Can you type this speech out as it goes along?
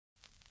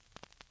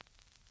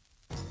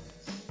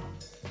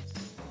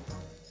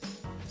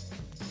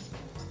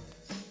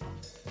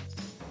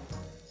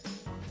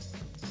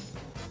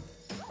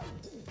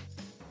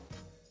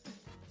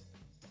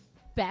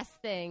best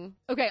thing.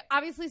 Okay,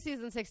 obviously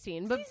season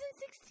 16. But season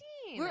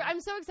 16.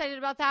 I'm so excited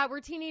about that.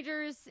 We're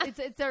teenagers.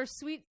 It's our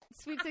sweet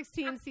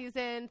 16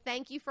 season.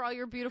 Thank you for all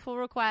your beautiful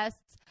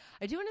requests.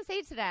 I do want to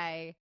say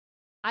today,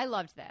 I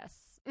loved this.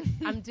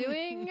 I'm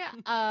doing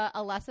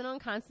a lesson on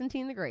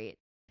Constantine the Great.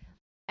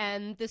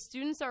 And the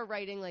students are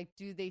writing, like,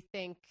 do they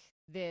think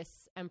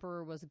this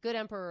emperor was a good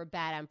emperor or a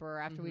bad emperor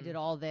after we did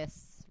all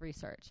this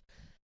research?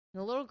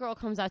 And the little girl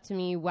comes up to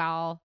me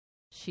while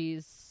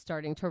she's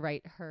starting to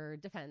write her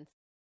defense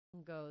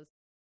and goes,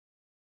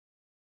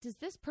 does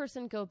this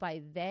person go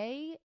by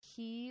they,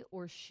 he,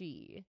 or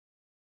she?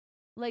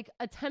 Like,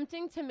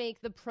 attempting to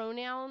make the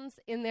pronouns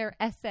in their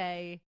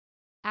essay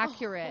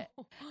accurate.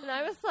 Oh. And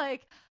I was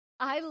like,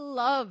 I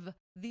love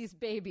these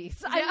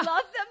babies. Yeah. I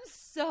love them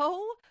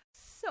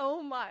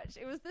so much.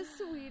 It was the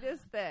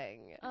sweetest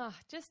thing.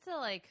 Just to,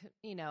 like,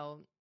 you know,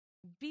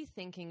 be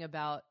thinking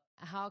about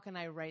how can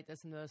I write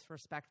this in the most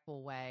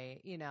respectful way.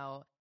 You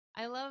know,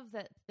 I do love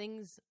that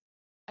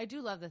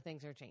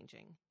things are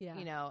changing. Yeah.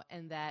 You know,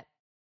 and that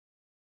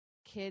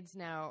kids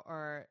now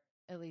are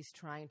at least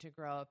trying to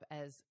grow up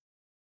as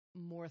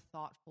more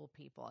thoughtful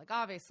people. Like,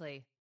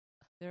 obviously,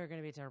 there are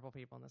going to be terrible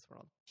people in this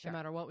world, no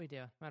matter what we do,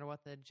 no matter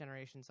what the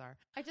generations are.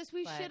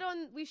 We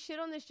shit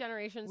on this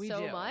generation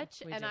so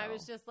much, and I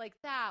was just like,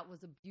 that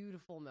was a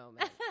beautiful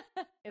moment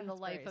in the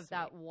life of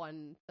that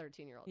one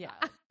 13-year-old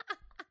child.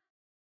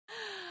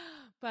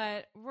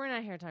 But we're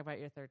not here to talk about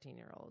your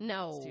 13-year-old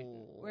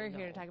student. We're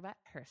here to talk about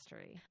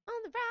history. On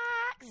the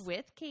Rocks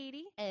with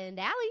Katie and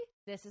Allie.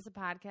 This is a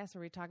podcast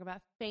where we talk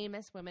about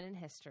famous women in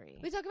history.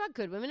 We talk about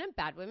good women and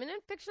bad women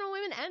and fictional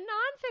women and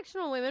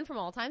non-fictional women from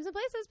all times and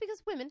places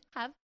because women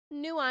have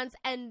nuance,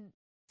 and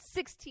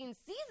 16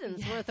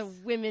 seasons worth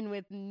of women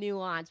with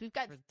nuance. We've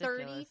got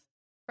 30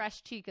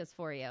 fresh chicas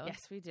for you.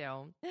 Yes, we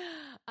do.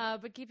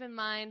 But keep in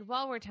mind,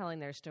 while we're telling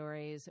their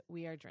stories,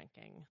 we are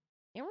drinking.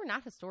 And we're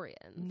not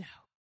historians. No.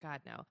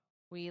 God, no.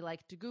 We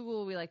like to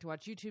Google. We like to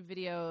watch YouTube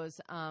videos.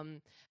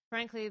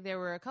 Frankly, there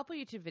were a couple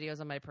YouTube videos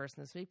on my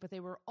person this week, but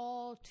they were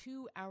all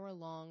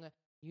 2-hour-long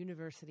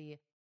university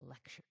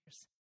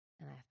lectures.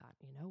 And I thought,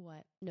 you know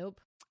what?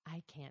 Nope.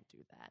 I can't do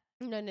that.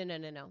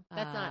 No.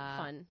 That's not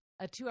fun.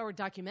 A 2-hour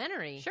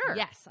documentary? Sure.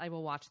 Yes, I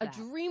will watch that. A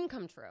dream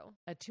come true.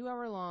 A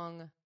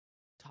 2-hour-long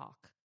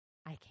talk.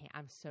 I can't.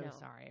 I'm so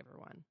sorry,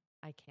 everyone.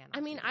 I can't. I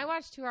mean, I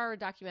watch 2-hour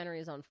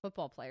documentaries on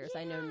football players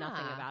I know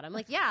nothing about. I'm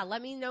like,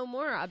 let me know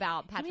more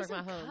about Patrick Mahomes.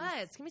 Give me some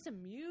cuts. Give me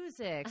some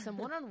music, some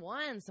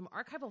one-on-one, some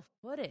archival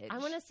footage. I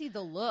want to see the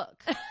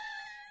look.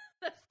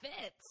 The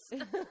fits.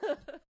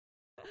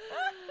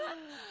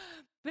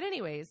 But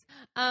anyways,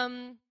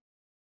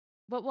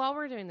 but while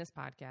we're doing this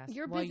podcast,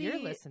 while you're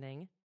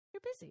listening,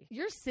 you're busy.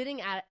 You're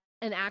sitting at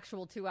an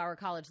actual 2-hour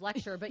college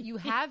lecture, but you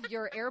have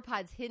your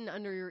AirPods hidden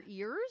under your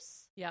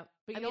ears. Yep.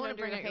 But you don't want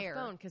to bring out your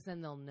phone because then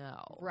they'll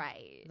know.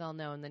 Right. They'll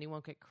know, and then you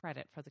won't get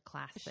credit for the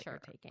class that you're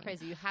taking.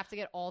 Crazy. You have to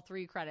get all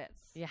 3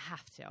 credits. You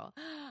have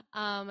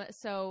to.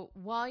 So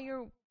while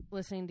you're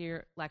listening to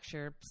your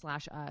lecture /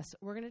 us,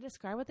 we're going to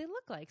describe what they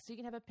look like so you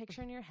can have a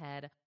picture in your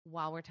head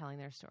while we're telling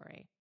their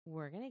story.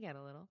 We're going to get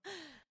a little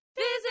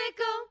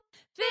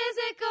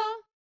physical.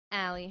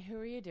 Allie, who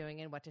are you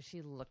doing and what does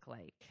she look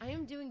like? I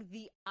am doing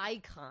the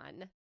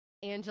icon,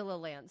 Angela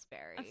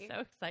Lansbury. I'm so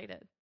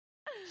excited.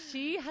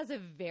 She has a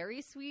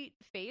very sweet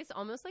face,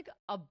 almost like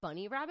a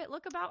bunny rabbit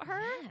look about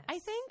her, I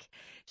think.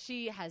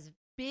 She has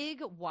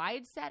big,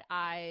 wide-set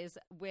eyes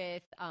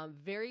with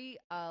very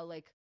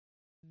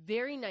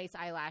nice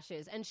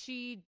eyelashes. And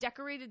she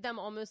decorated them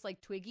almost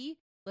like Twiggy.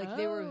 Like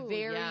they were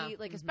very,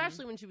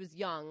 especially when she was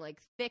young,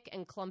 like thick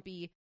and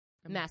clumpy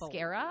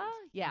mascara. Bold.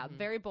 Yeah,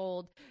 very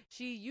bold.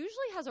 She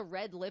usually has a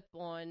red lip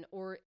on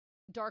or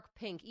dark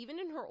pink, even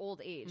in her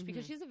old age,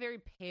 because she has a very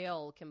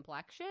pale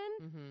complexion.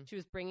 She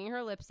was bringing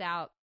her lips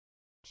out.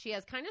 She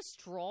has kind of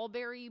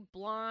strawberry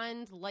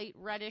blonde, light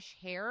reddish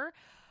hair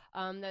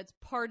that's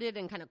parted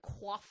and kind of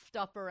coiffed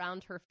up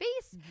around her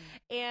face.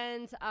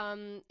 And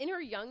in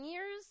her young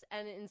years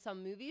and in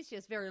some movies, she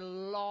has very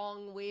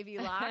long, wavy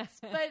locks,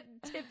 but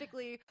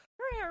typically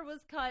her hair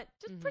was cut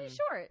just pretty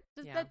short.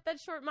 Just that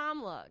short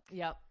mom look.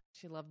 Yep.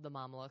 She loved the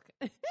mom look.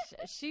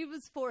 She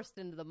was forced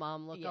into the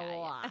mom look a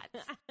lot.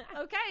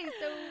 Okay,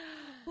 so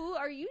who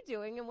are you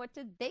doing and what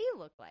did they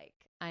look like?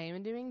 I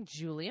am doing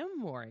Julia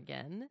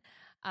Morgan.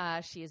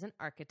 She is an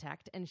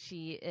architect and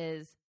she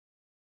is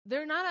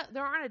there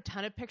aren't a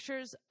ton of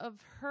pictures of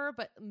her,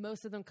 but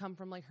most of them come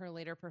from like her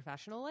later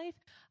professional life.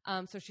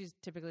 So she's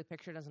typically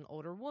pictured as an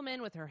older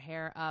woman with her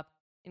hair up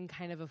in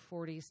kind of a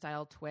 40s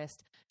style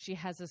twist. She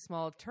has a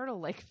small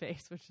turtle-like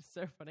face, which is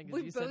so funny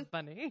because you said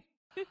funny.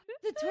 The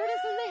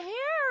tortoise and the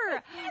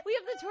hare. We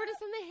have the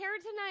tortoise and the hare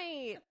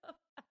tonight.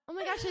 Oh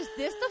my gosh, is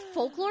this the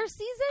folklore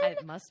season?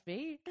 It must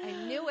be. I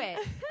knew it.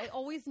 I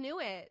always knew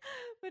it.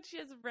 But she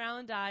has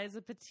round eyes,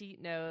 a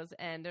petite nose,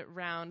 and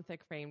round,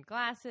 thick-framed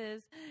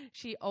glasses.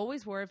 She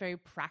always wore a very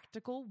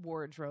practical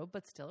wardrobe,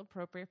 but still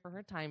appropriate for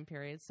her time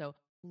period. So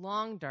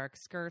long, dark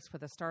skirts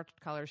with a starched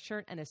collar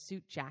shirt and a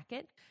suit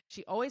jacket.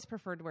 She always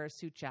preferred to wear a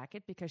suit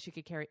jacket because she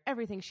could carry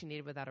everything she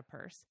needed without a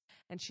purse.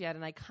 And she had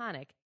an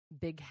iconic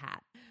big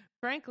hat.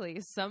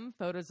 Frankly, some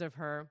photos of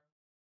her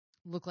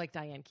look like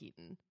Diane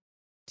Keaton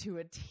to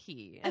a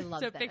T. I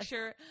love so this.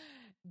 Picture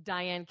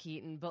Diane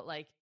Keaton, but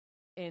like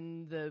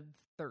in the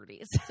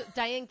 30s. So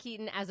Diane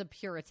Keaton as a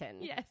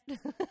Puritan. Yes.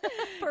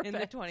 Perfect. In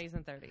the 20s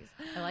and 30s.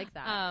 I like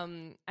that.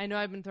 I know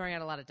I've been throwing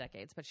out a lot of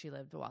decades, but she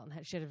lived a while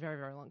and she had a very,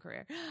 very long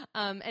career.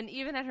 And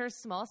even at her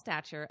small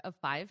stature of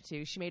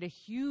 5'2", she made a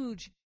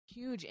huge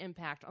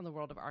impact on the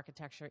world of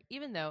architecture,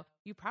 even though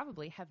you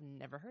probably have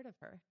never heard of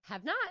her.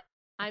 Have not.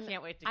 I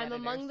can't wait to get I'm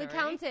among the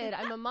counted.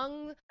 I'm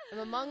among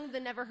the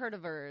never heard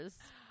ofers.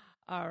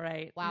 All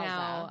right. Wowza.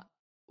 Now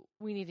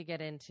we need to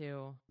get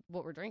into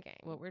what we're drinking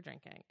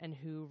and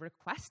who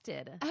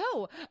requested.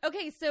 Oh,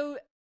 okay. So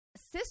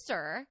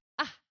sister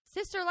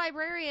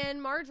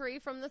librarian Marjorie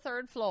from the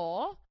third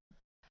floor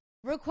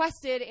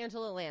requested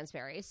Angela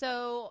Lansbury.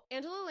 So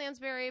Angela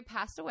Lansbury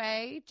passed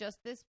away just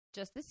this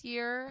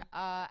year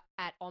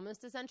at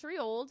almost a century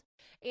old.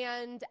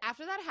 And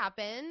after that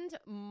happened,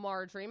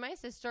 Marjorie, my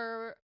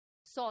sister,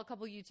 saw a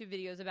couple YouTube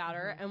videos about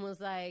her and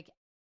was like,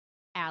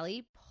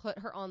 Allie, put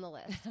her on the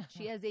list.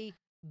 She has a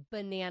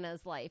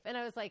bananas life. And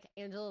I was like,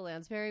 Angela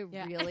Lansbury,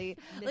 really?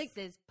 Like,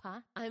 Mrs.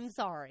 Potts? I'm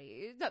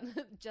sorry.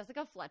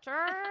 Jessica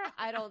Fletcher?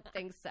 I don't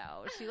think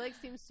so. She like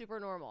seems super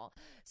normal.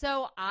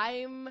 So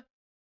I'm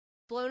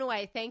blown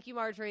away. Thank you,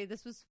 Marjorie.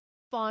 This was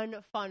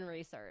fun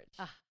research.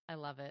 I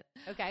love it.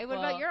 Okay, what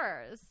about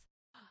yours?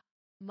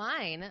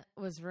 Mine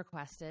was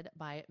requested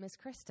by Miss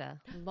Krista,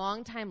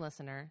 longtime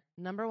listener,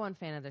 #1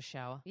 fan of the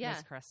show. Yeah.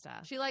 Miss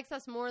Krista. She likes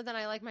us more than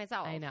I like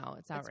myself. I know.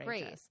 It's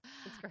outrageous.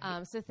 It's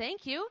great. So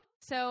thank you.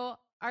 So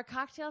our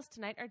cocktails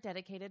tonight are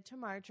dedicated to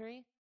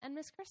Marjorie and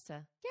Miss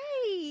Krista.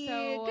 Yay!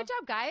 So good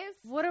job, guys.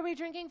 What are we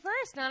drinking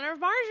first in honor of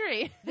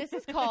Marjorie? This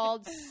is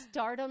called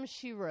Stardom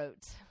She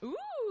Wrote. Ooh.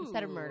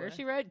 Instead of Murder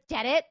She Wrote.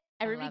 Get it?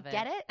 Everybody love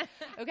get it?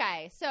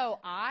 Okay, so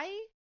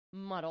I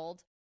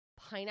muddled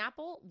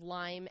pineapple,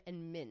 lime,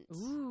 and mint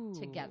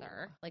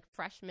together, like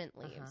fresh mint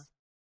leaves.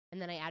 And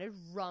then I added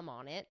rum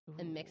on it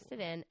and mixed it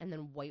in, and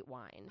then white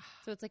wine.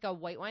 So it's like a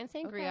white wine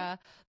sangria.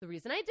 Okay. The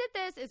reason I did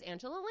this is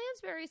Angela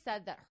Lansbury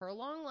said that her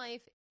long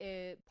life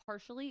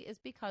partially is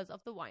because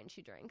of the wine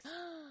she drinks.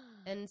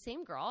 And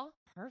same girl.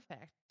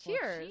 Perfect.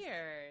 Cheers. Well,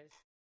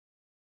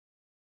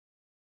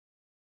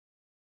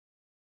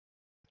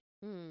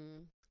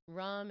 cheers.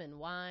 Rum and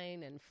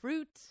wine and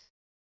fruit.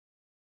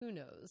 Who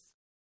knows?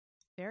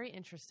 Very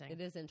interesting.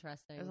 It is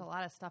interesting. There's a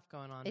lot of stuff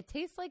going on. It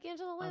tastes like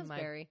Angela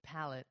Lansbury. On my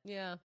palate.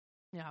 Yeah.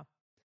 Yeah.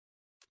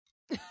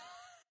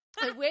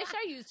 I wish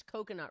I used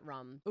coconut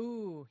rum.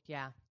 Ooh,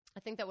 yeah. I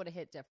think that would have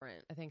hit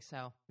different. I think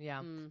so.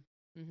 Yeah.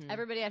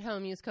 Everybody at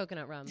home use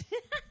coconut rum.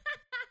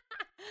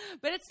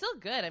 But it's still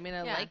good. I mean,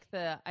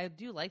 I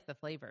do like the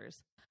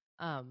flavors.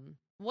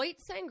 White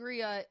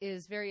sangria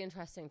is very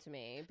interesting to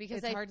me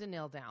because it's hard to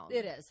nail down.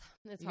 It is.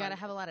 It's you got to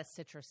have a lot of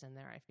citrus in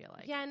there, I feel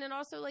like. Yeah, and it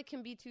also like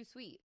can be too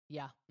sweet.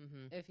 Yeah.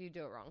 If you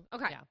do it wrong.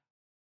 Okay. Yeah.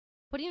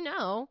 What do you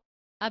know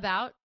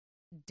about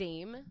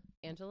Dame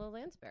Angela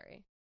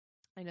Lansbury?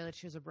 I know that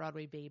she was a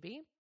Broadway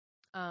baby.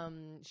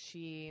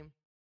 She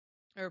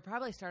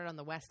probably started on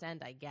the West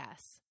End, I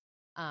guess.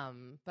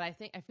 But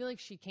I feel like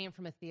she came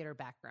from a theater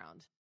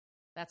background.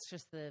 That's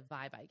just the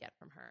vibe I get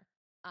from her.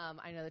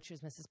 I know that she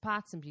was Mrs.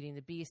 Potts in Beauty and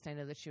the Beast. I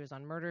know that she was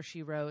on Murder,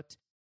 She Wrote.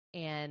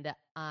 And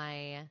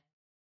I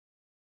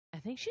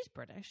think she's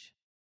British.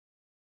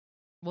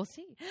 We'll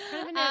see.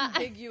 Kind of an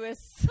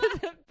ambiguous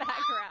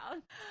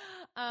background.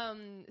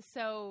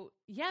 So,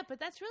 yeah, but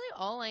that's really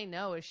all I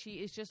know is she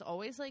is just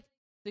always like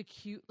the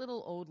cute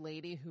little old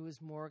lady who is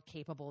more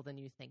capable than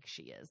you think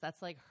she is.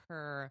 That's like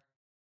her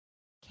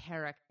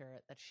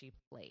character that she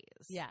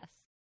plays. Yes.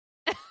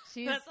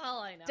 She's That's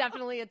all I know.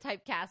 Definitely a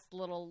typecast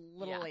little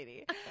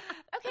lady.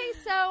 Okay,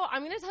 so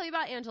I'm going to tell you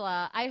about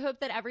Angela. I hope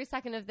that every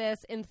second of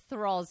this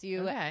enthralls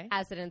you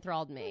as it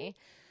enthralled me.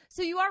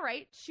 So you are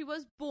right. She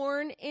was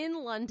born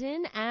in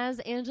London as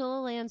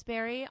Angela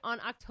Lansbury on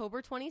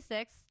October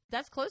 26th.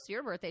 That's close to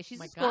your birthday.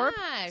 She's a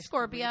Scorpio.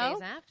 3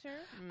 days after.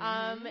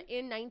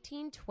 In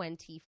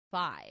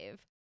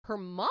 1925. Her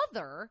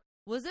mother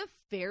was a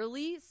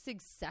fairly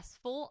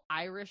successful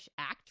Irish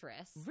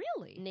actress.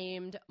 Really?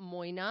 Named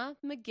Moyna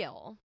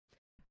McGill.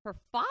 Her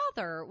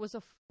father was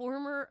a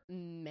former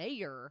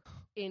mayor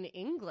in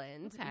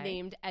England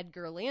named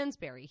Edgar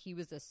Lansbury. He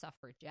was a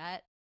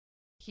suffragette.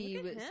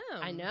 Look at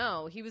him. I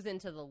know. He was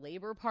into the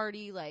Labor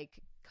Party, like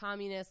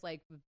communist,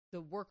 like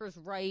the workers'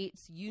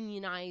 rights,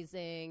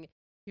 unionizing.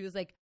 He was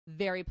like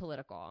very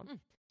political.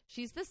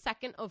 She's the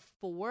second of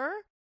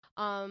 4.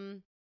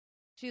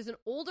 She has an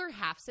older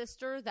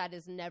half-sister that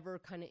is never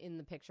kind of in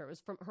the picture. It was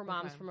from her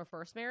mom's from her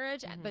first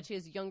marriage, but she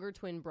has younger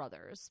twin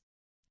brothers.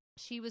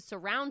 She was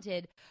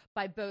surrounded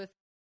by both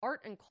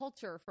art and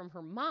culture from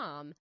her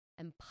mom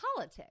and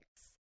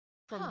politics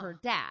from her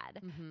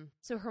dad.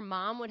 So her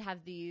mom would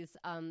have these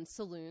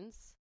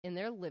saloons in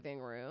their living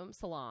room,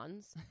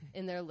 salons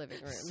in their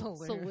living room,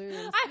 Saloons.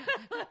 The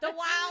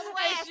Wild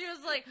West. She was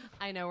like,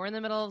 I know we're in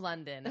the middle of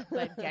London,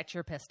 but get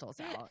your pistols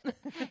out.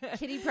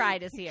 Kitty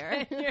Pryde is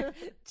here.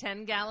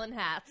 10-gallon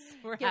hats.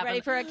 Get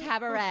ready for a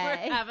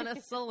cabaret. We're having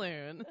a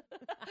saloon.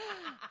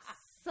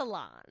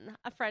 Salon.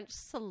 A French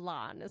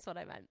salon is what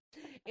I meant.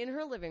 In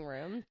her living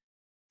room.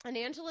 And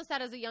Angela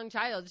said as a young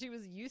child, she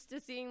was used to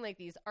seeing like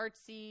these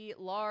artsy,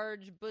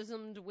 large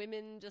bosomed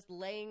women just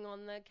laying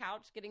on the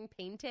couch getting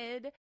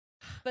painted.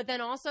 But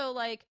then also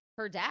like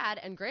her dad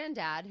and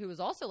granddad, who was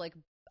also like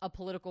a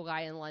political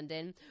guy in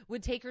London,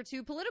 would take her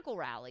to political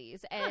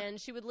rallies and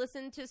she would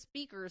listen to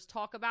speakers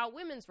talk about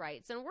women's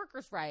rights and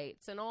workers'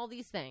 rights and all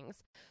these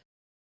things.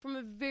 From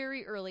a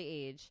very early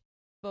age,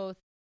 both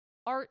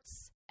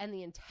arts and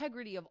the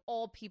integrity of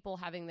all people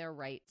having their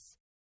rights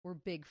were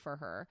big for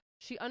her.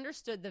 She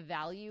understood the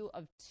value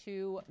of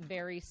two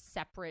very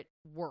separate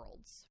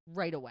worlds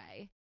right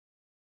away.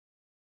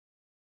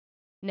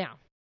 Now,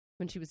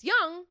 when she was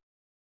young,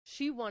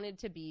 she wanted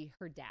to be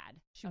her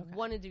dad. She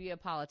wanted to be a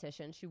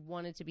politician. She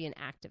wanted to be an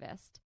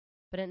activist.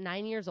 But at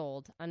 9 years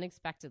old,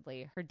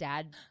 unexpectedly, her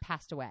dad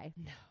passed away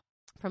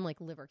from like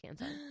liver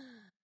cancer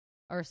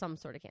or some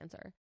sort of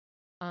cancer.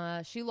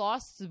 She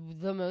lost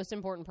the most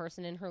important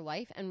person in her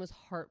life and was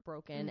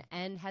heartbroken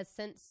and has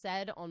since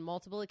said on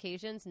multiple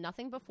occasions,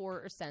 nothing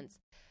before or since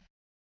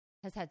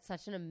has had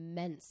such an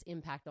immense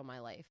impact on my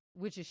life,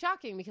 which is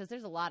shocking because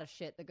there's a lot of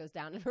shit that goes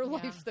down in her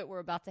life that we're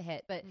about to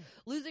hit. But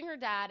losing her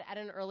dad at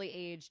an early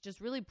age just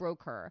really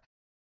broke her,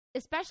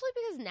 especially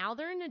because now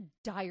they're in a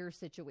dire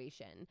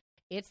situation.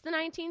 It's the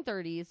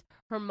 1930s.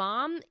 Her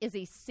mom is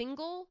a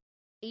single,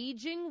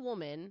 aging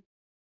woman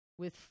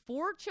with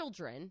 4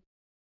 children.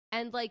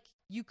 And, like,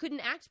 you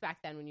couldn't act back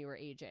then when you were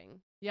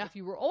aging. Yeah. If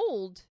you were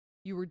old,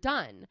 you were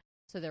done.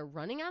 So they're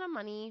running out of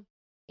money.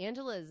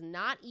 Angela is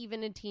not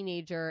even a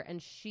teenager,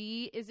 and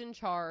she is in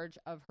charge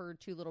of her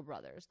 2 little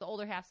brothers. The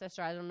older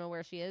half-sister, I don't know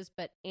where she is,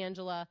 but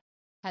Angela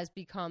has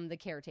become the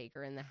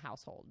caretaker in the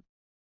household.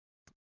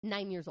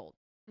 9 years old.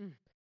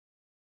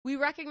 We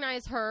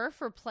recognize her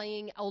for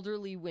playing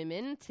elderly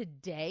women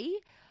today.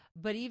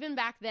 But even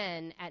back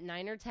then, at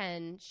 9 or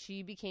 10,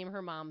 she became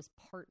her mom's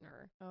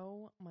partner.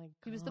 Oh, my God.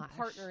 She was the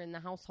partner in the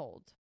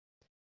household.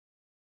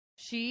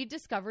 She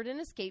discovered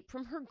an escape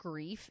from her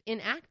grief in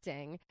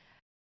acting,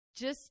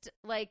 just,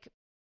 like,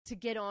 to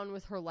get on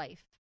with her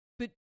life.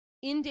 But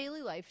in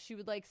daily life, she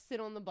would, like,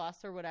 sit on the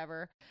bus or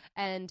whatever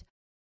and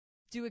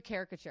do a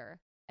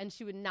caricature, and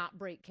she would not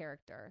break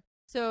character.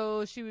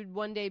 So she would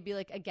one day be,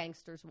 like, a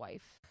gangster's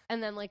wife.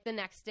 And then, like, the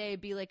next day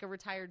be, like, a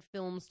retired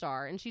film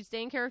star. And she'd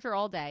stay in character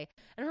all day.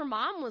 And her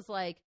mom was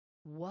like,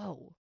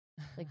 whoa,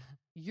 like,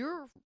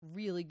 you're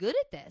really good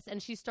at this.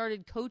 And she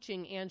started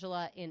coaching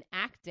Angela in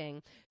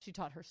acting. She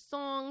taught her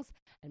songs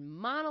and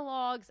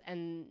monologues.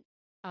 And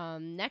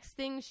next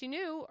thing she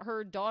knew,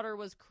 her daughter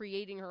was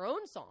creating her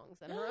own songs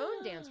and her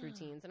own dance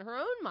routines and her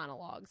own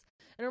monologues.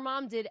 And her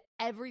mom did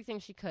everything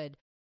she could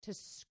to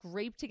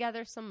scrape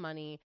together some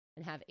money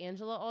and have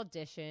Angela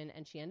audition,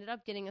 and she ended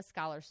up getting a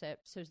scholarship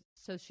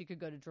so she could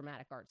go to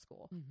dramatic art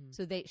school.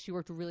 So she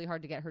worked really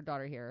hard to get her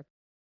daughter here.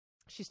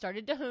 She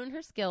started to hone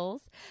her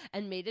skills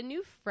and made a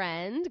new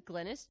friend,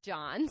 Glynis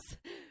Johns,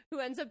 who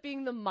ends up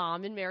being the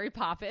mom in Mary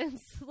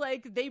Poppins.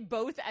 Like, they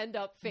both end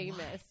up famous.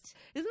 What?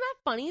 Isn't that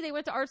funny? They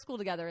went to art school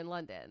together in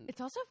London. It's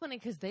also funny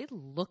because they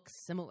look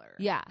similar.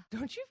 Yeah.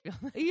 Don't you feel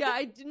that? Yeah,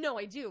 I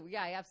do.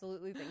 Yeah, I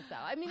absolutely think so.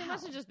 I mean, It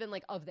must have just been,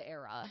 like, of the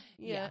era.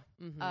 Yeah.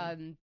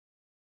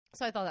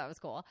 So I thought that was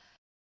cool.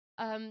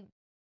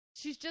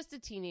 She's just a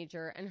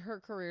teenager, and her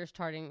career is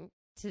starting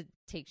to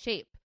take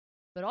shape.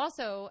 But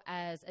also,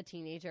 as a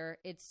teenager,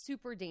 it's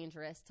super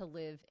dangerous to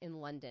live in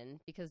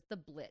London because the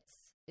Blitz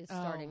is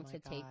starting to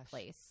take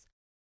place.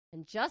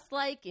 And just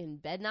like in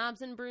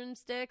Bedknobs and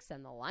Broomsticks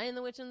and The Lion,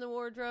 the Witch, and the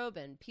Wardrobe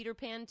and Peter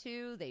Pan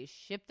 2, they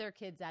ship their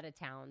kids out of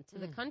town to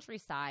the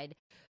countryside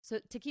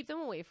to keep them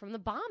away from the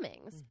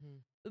bombings.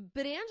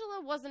 But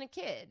Angela wasn't a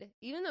kid.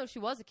 Even though she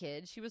was a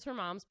kid, she was her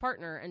mom's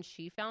partner, and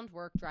she found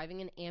work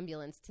driving an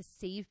ambulance to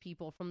save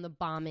people from the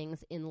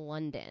bombings in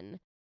London.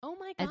 Oh,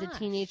 my gosh. As a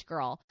teenage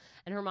girl.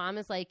 And her mom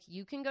is like,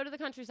 you can go to the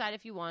countryside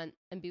if you want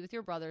and be with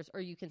your brothers,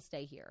 or you can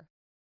stay here.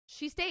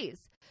 She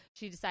stays.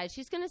 She decides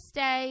she's going to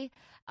stay.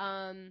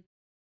 But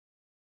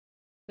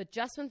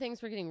just when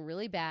things were getting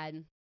really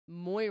bad,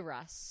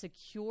 Moira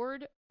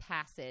secured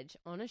passage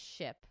on a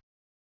ship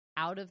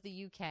out of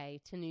the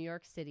UK to New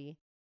York City.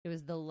 It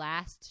was the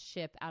last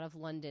ship out of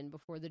London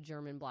before the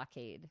German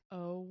blockade.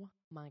 Oh,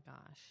 my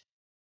gosh.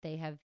 They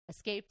have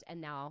escaped,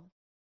 and now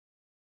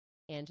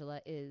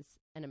Angela is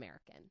an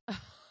American.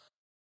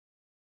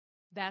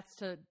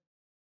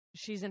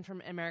 She's in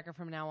from America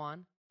from now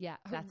on? Yeah.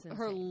 That's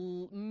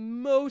insane.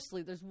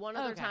 Mostly. There's one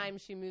other time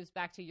she moves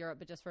back to Europe,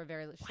 but just for a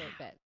very short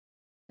bit.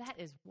 That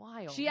is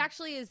wild. She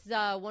actually is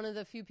one of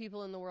the few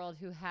people in the world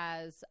who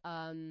has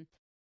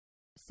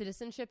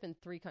citizenship in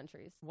 3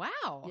 countries.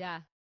 Wow.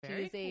 Yeah.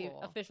 Very she is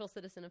cool. a official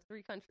citizen of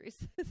 3 countries.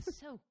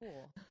 So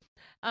cool.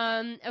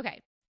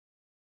 Okay.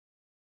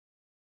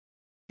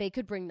 They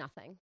could bring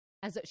nothing.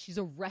 she's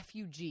a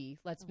refugee.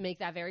 Let's make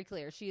that very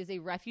clear. She is a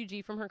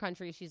refugee from her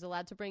country. She's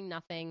allowed to bring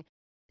nothing.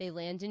 They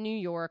land in New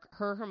York.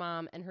 Her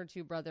mom, and her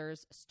 2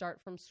 brothers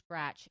start from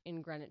scratch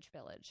in Greenwich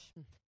Village.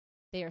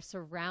 They are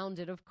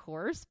surrounded, of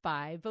course,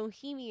 by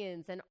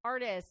bohemians and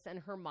artists, and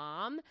her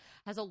mom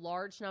has a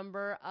large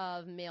number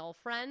of male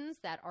friends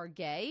that are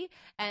gay.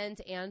 And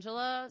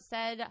Angela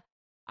said,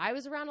 I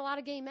was around a lot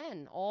of gay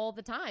men all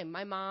the time.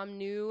 My mom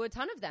knew a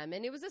ton of them,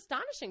 and it was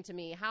astonishing to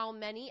me how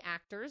many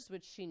actors,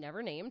 which she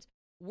never named,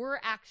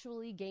 were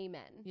actually gay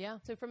men. Yeah.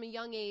 So from a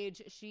young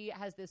age, she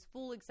has this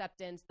full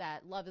acceptance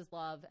that love is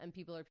love and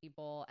people are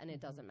people, and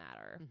it doesn't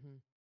matter.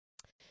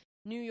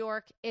 New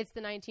York, it's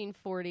the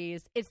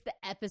 1940s. It's the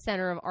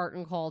epicenter of art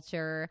and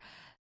culture.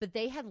 But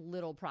they had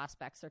little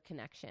prospects or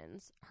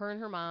connections. Her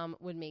and her mom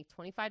would make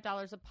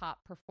 $25 a pop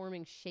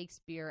performing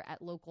Shakespeare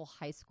at local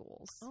high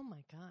schools. Oh, my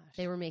gosh.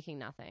 They were making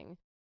nothing.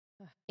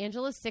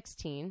 Angela's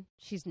 16.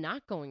 She's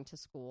not going to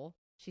school.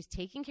 She's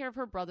taking care of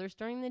her brothers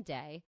during the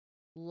day,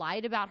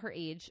 lied about her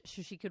age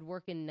so she could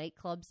work in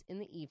nightclubs in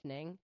the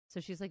evening. So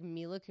she's like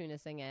Mila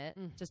Kunising it,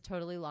 just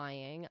totally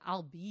lying.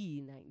 I'll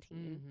be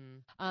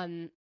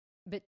 19.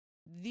 But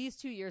these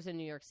 2 years in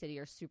New York City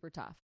are super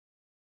tough.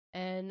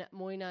 And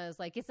Moina is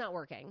like, it's not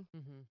working.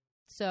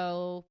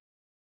 So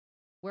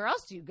where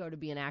else do you go to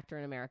be an actor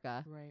in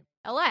America? Right.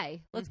 LA.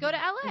 Let's go to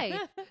LA.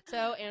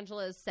 So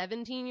Angela is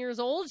 17 years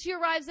old. She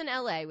arrives in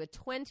LA with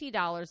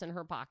 $20 in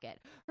her pocket.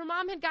 Her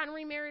mom had gotten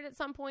remarried at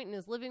some point and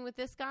is living with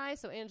this guy.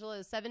 So Angela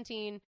is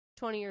 17,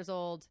 20 years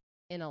old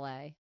in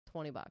LA.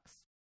 $20.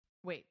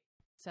 Wait,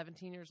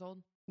 17 years old?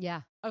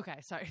 Yeah. Okay,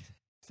 sorry.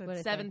 So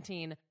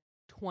 17,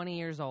 20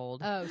 years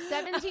old. Oh,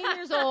 17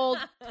 years old,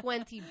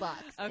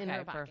 $20 in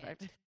her pocket.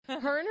 Perfect.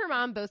 Her and her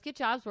mom both get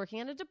jobs working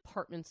at a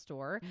department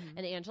store,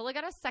 and Angela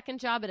got a second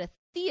job at a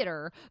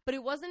theater, but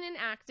it wasn't in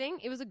acting.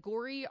 It was a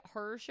gory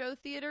horror show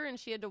theater, and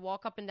she had to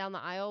walk up and down the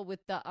aisle with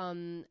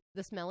the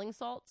smelling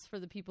salts for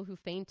the people who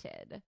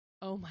fainted.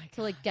 Oh my god!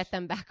 To like get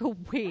them back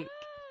awake.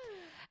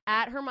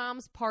 At her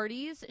mom's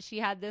parties, she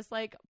had this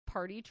like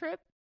party trip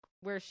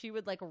where she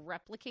would like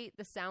replicate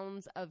the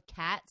sounds of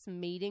cats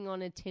mating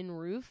on a tin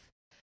roof.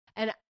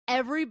 And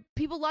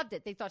people loved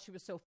it. They thought she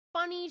was so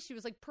funny. She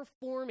was like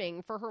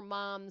performing for her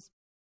mom's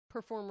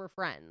performer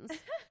friends.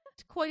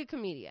 Quite a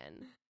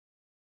comedian.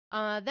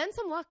 Then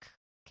some luck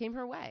came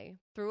her way.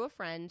 Through a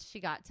friend, she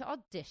got to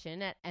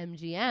audition at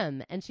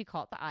MGM, and she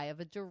caught the eye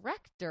of a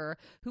director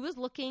who was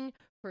looking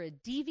for a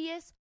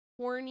devious,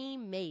 horny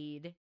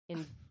maid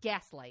in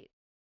Gaslight.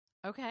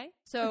 Okay.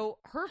 So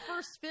her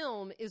first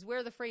film is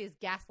where the phrase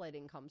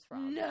gaslighting comes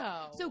from.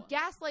 No. So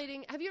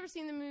gaslighting, have you ever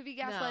seen the movie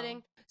Gaslighting?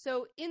 No.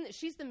 So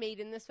she's the maid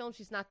in this film.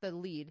 She's not the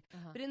lead.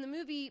 But in the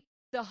movie,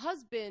 the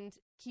husband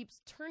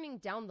keeps turning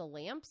down the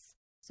lamps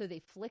so they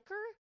flicker.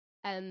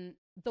 And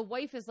the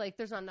wife is like,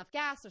 there's not enough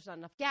gas.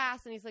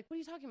 And he's like, what are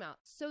you talking about?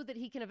 So that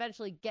he can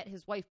eventually get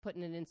his wife put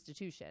in an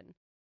institution.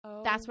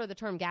 Oh. That's where the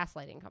term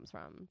gaslighting comes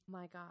from.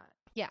 My God.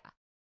 Yeah.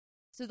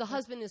 So the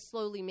husband is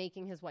slowly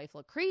making his wife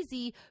look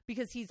crazy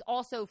because he's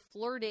also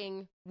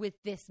flirting with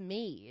this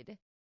maid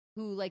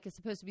who like is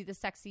supposed to be the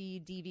sexy,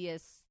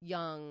 devious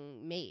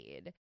young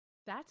maid.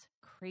 That's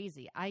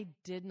crazy. I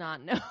did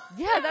not know.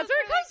 Yeah, that's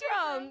where it comes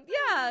from.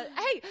 Yeah.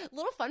 Hey,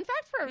 little fun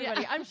fact for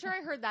everybody. Yeah. I'm sure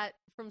I heard that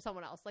from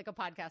someone else, like a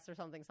podcast or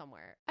something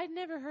somewhere. I'd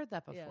never heard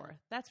that before. Yeah.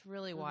 That's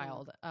really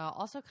wild.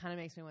 Also kind of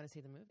makes me want to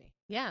see the movie.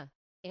 Yeah.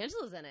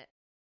 Angela's in it.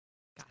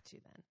 Got you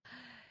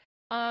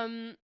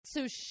then.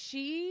 So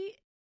she...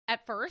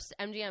 At first,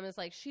 MGM is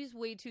like, she's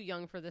way too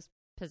young for this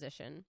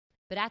position.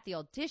 But at the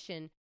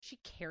audition, she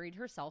carried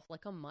herself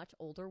like a much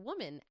older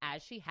woman,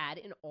 as she had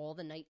in all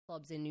the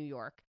nightclubs in New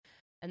York.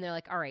 And they're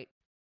like, all right,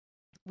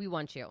 we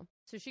want you.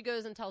 So she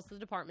goes and tells the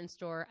department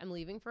store, I'm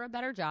leaving for a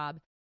better job.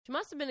 She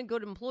must have been a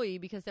good employee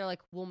because they're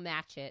like, we'll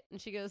match it. And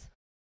she goes,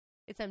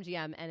 it's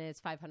MGM and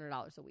it's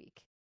 $500 a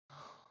week.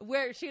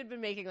 Where she had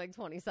been making like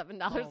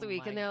 $27 a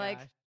week. And they're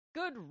like,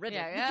 good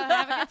riddance. Yeah,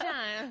 have a good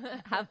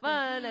time. Have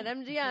fun at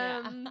MGM.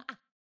 Yeah.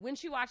 When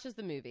she watches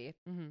the movie,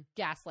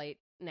 Gaslight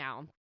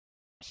now,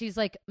 she's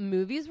like,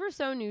 movies were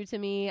so new to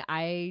me.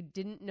 I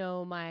didn't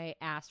know my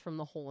ass from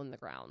the hole in the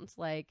ground.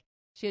 Like,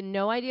 she had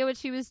no idea what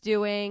she was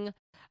doing.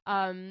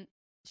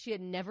 She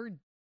had never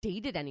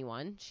dated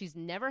anyone. She's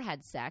never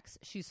had sex.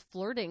 She's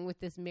flirting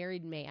with this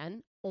married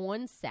man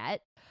on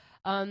set.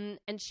 And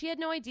she had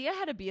no idea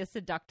how to be a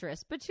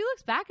seductress, but she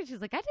looks back and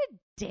she's like, I did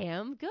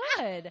damn good.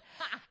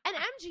 And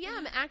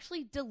MGM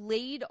actually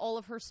delayed all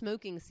of her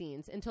smoking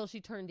scenes until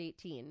she turned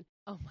 18.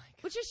 Oh my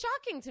God. Which is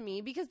shocking to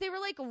me because they were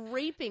like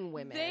raping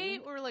women. They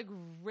were like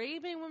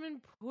raping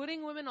women,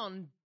 putting women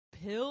on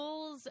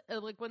pills,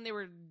 like when they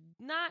were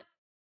not.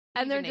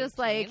 And they're just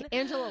 18. Like,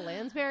 Angela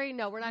Lansbury?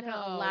 No, we're not going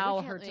to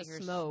allow her to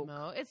smoke.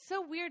 It's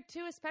so weird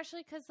too,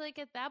 especially because like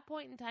at that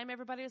point in time,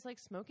 everybody was like,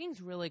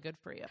 smoking's really good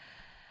for you.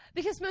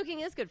 Because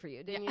smoking is good for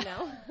you. Didn't you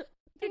know?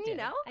 Didn't you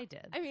know? I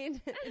did. I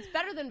mean, it's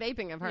better than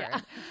vaping, I've heard.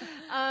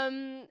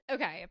 Yeah.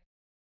 Okay.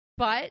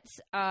 But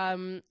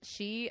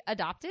she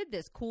adopted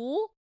this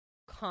cool,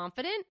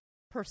 confident,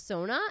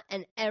 persona,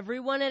 and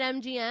everyone at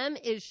MGM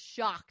is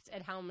shocked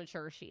at how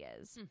mature she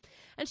is.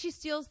 And she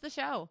steals the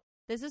show.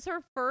 This is her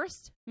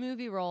first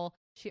movie role.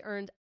 She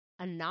earned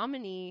a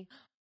nominee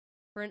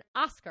for an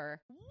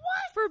Oscar.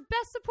 What? For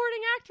Best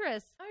Supporting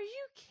Actress. Are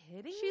you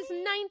kidding She's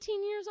me?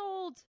 19 years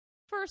old.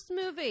 First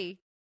movie.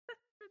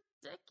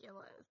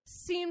 Ridiculous.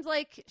 Seems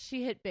like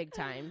she hit big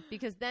time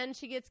because then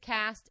she gets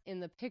cast in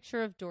The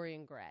Picture of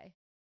Dorian Gray.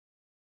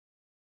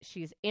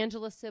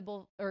 Angela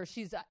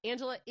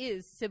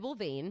is Sybil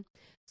Vane,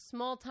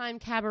 small-time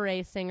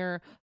cabaret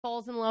singer,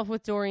 falls in love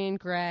with Dorian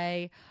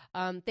Gray.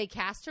 They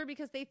cast her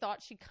because they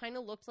thought she kind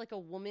of looked like a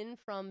woman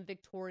from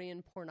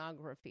Victorian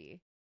pornography.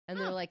 And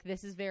they're like,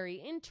 this is very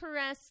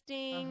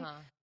interesting.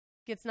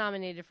 Gets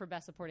nominated for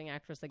Best Supporting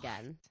Actress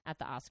again at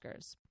the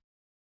Oscars.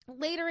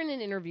 Later in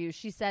an interview,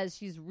 she says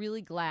she's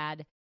really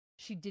glad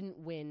she didn't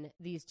win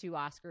these 2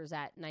 Oscars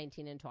at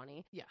 19 and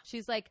 20. Yeah.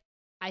 She's like,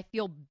 I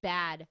feel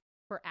bad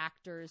for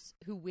actors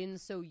who win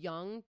so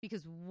young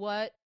because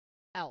what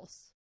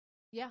else?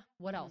 Yeah.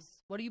 What else?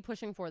 What are you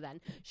pushing for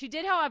then? She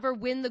did, however,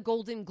 win the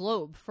Golden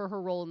Globe for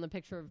her role in The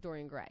Picture of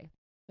Dorian Gray.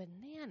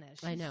 Bananas.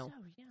 I know.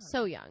 So young.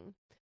 So young.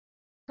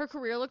 Her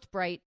career looked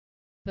bright,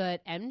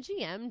 but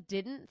MGM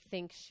didn't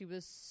think she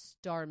was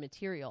star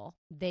material.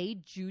 They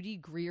Judy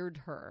Greered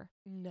her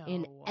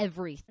in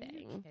everything.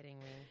 Are you kidding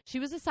me? She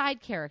was a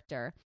side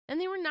character, and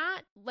they were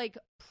not like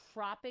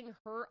propping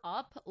her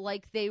up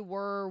like they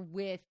were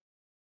with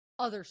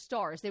other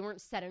stars. They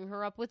weren't setting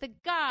her up with a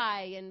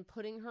guy and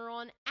putting her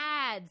on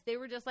ads. They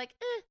were just like,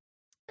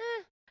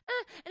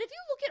 And if you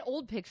look at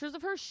old pictures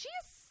of her, she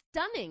is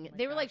stunning.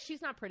 They were like,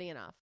 she's not pretty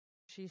enough.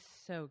 She's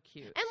so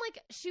cute. And like,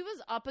 she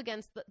was up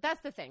against that's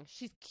the thing.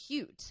 She's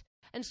cute.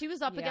 And she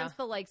was up against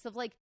the likes of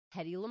like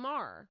Hedy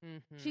Lamarr.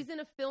 She's in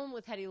a film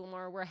with Hedy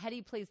Lamarr where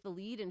Hedy plays the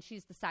lead and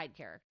she's the side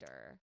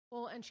character.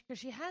 Well, and because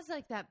she has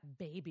like that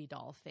baby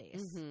doll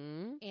face.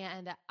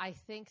 And I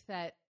think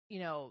that,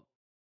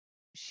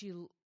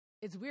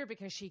 it's weird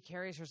because she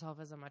carries herself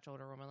as a much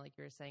older woman, like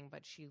you were saying,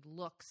 but she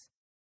looks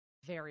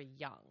very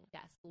young.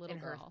 Yes, little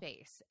in girl. her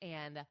face.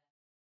 And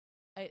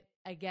I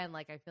feel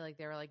like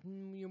they were like,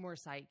 you're more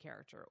side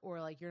character,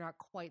 or like you're not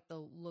quite the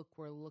look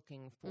we're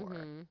looking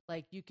for.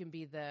 Like you can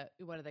be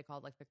what are they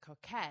called? Like the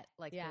coquette,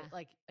 like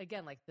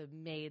the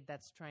maid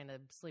that's trying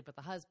to sleep with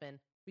the husband,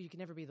 but you can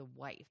never be the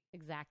wife.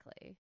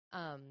 Exactly.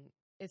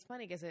 It's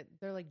funny because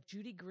they're like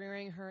Judy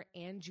Greering her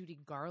and Judy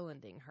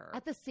Garlanding her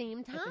at the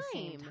same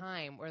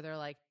time. Where they're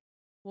like,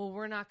 well,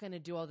 we're not going to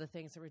do all the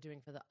things that we're doing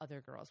for the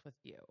other girls with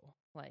you.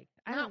 Like,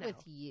 not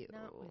with you.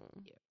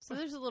 So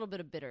there's a little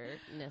bit of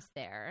bitterness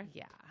there.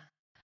 Yeah.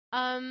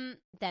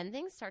 Then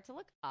things start to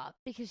look up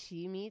because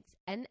she meets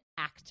an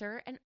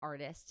actor and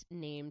artist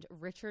named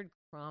Richard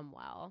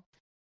Cromwell.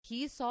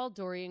 He saw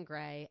Dorian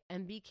Gray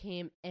and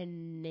became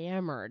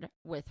enamored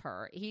with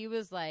her. He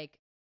was like,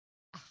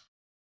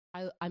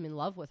 I'm in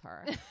love with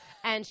her.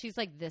 And she's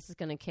like, this is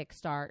going to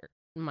kickstart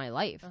my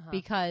life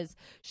because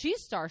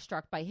she's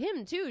starstruck by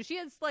him too. She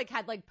has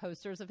had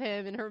posters of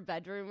him in her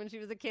bedroom when she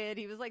was a kid.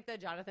 He was like the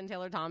Jonathan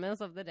Taylor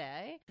Thomas of the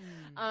day.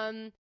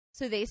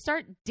 So they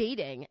start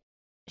dating.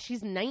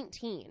 She's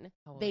 19.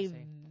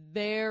 They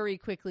very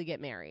quickly get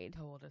married.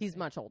 How old is He's he?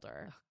 much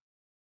older.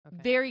 Okay.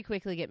 Very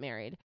quickly get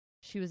married.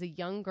 She was a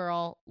young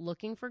girl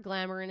looking for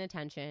glamour and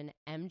attention.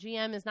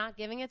 MGM is not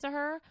giving it to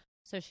her,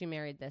 so she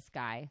married this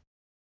guy.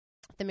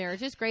 The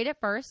marriage is great at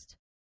first.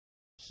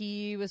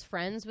 He was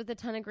friends with a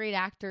ton of great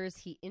actors.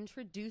 He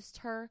introduced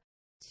her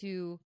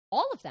to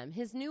all of them.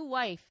 His new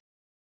wife.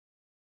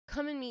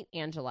 Come and meet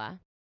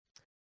Angela.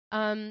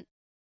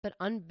 But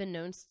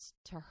unbeknownst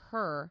to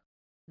her,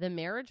 the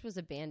marriage was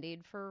a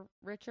Band-Aid for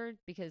Richard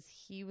because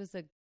he was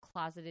a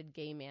closeted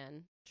gay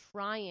man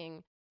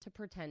trying to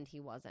pretend he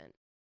wasn't.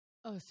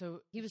 Oh, so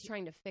he was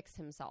trying to fix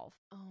himself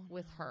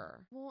with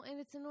her. Well, and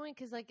it's annoying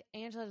because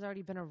Angela's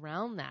already been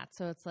around that.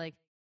 So it's like,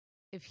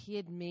 if he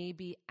had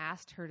maybe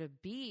asked her to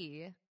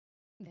be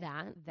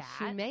that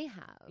she may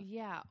have.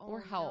 Yeah.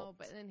 Or helped. No,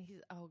 but then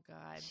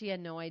God. She had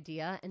no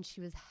idea, and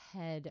she was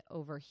head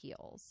over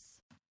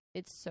heels.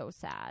 It's so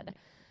sad.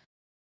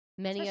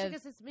 Especially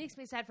because it makes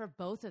me sad for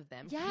both of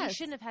them. Yes. He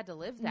shouldn't have had to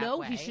live that way.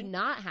 No, he should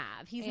not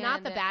have. He's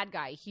not the bad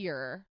guy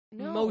here,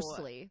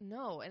 mostly.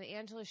 No, and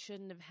Angela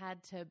shouldn't have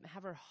had to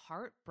have her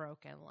heart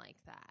broken like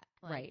that.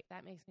 Right.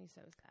 That makes me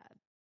so sad.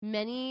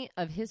 Many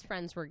of his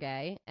friends were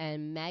gay,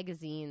 and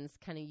magazines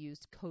kind of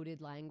used coded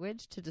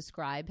language to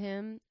describe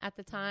him at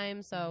the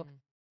time. So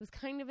it was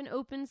kind of an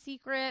open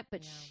secret,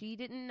 but she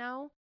didn't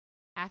know.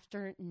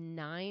 After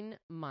 9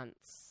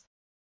 months,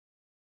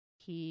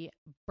 he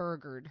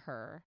burgered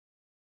her.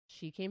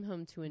 She came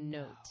home to a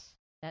note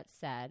that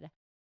said,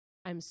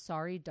 "I'm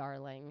sorry,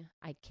 darling.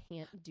 I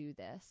can't do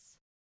this."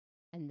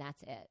 And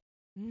that's it.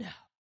 No.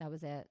 That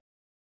was it.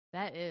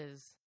 That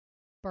is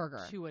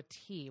Burger. To a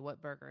T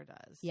what Burger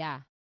does.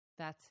 Yeah.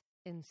 That's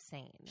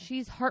insane.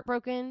 She's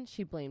heartbroken.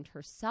 She blamed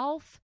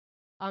herself.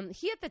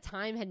 He at the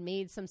time had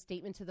made some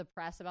statement to the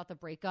press about the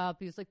breakup.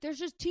 He was like, there's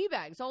just tea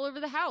bags all over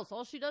the house.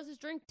 All she does is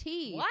drink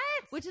tea. What?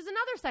 Which is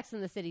another Sex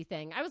and the City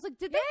thing. I was like,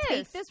 did they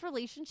take this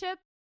relationship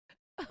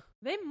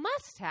They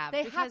must have.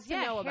 They because,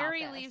 have to know about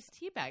Harry this. leaves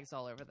tea bags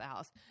all over the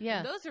house. Yeah.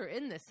 And those are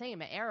in the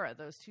same era,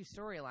 those two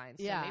storylines.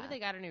 So maybe they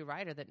got a new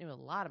writer that knew a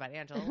lot about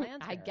Angela Lansbury.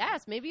 I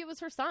guess. Maybe it was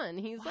her son.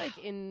 He's like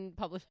in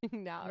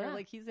publishing now, or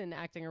like he's in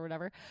acting or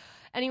whatever.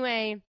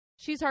 Anyway,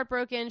 she's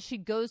heartbroken. She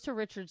goes to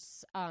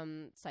Richard's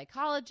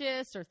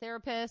psychologist or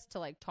therapist to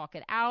like talk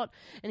it out.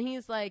 And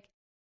he's like,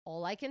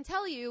 all I can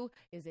tell you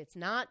is it's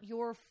not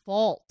your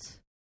fault.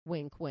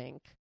 Wink,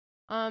 wink.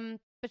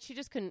 But she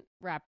just couldn't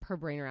wrap her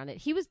brain around it.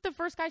 He was the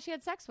first guy she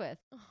had sex with.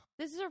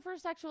 This is her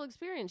first sexual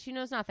experience. She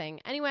knows nothing.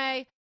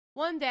 Anyway,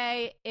 one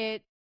day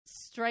it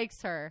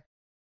strikes her.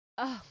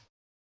 Oh,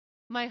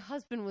 my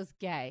husband was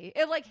gay.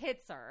 It like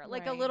hits her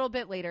like a little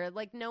bit later.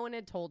 Like no one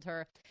had told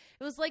her.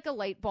 It was like a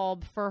light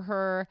bulb for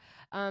her.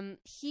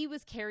 He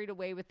was carried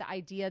away with the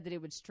idea that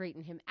it would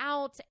straighten him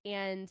out,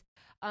 and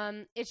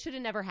it should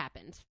have never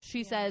happened.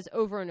 She says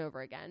over and over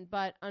again.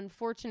 But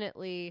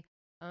unfortunately,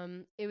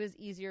 it was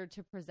easier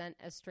to present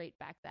as straight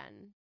back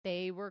then.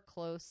 They were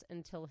close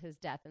until his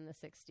death in the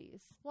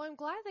 60s. Well, I'm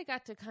glad they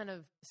got to kind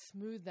of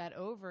smooth that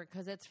over,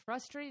 because it's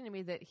frustrating to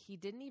me that he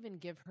didn't even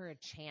give her a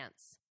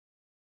chance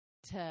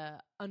to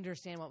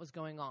understand what was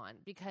going on,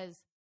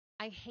 because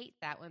I hate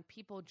that when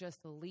people just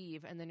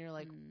leave and then you're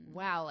like,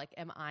 wow, like,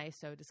 am I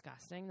so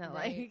disgusting that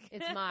like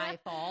it's my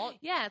fault?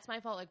 Yeah, it's my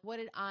fault. Like, what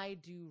did I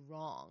do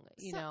wrong?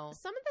 You know,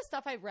 some of the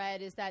stuff I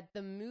read is that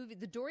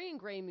the Dorian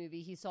Gray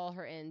movie he saw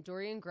her in,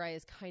 Dorian Gray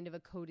is kind of a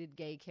coded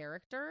gay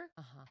character,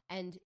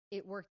 and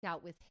it worked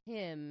out with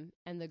him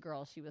and the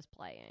girl she was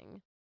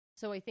playing.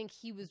 So I think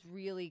he was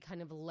really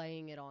kind of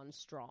laying it on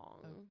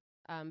strong.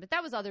 But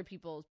that was other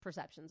people's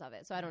perceptions of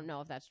it, so I don't know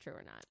if that's true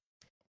or not.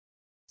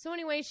 So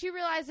anyway, she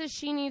realizes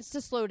she needs to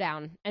slow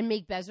down and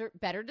make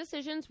better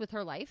decisions with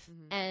her life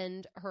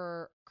and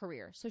her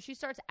career. So she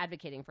starts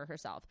advocating for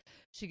herself.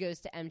 She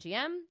goes to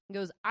MGM and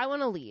goes, I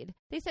want to lead.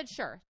 They said,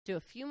 sure, do a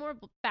few more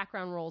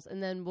background roles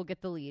and then we'll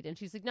get the lead. And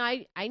she's like, no,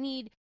 I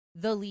need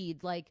the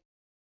lead. Like,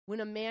 when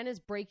a man is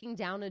breaking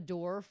down a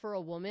door for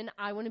a woman,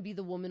 I want to be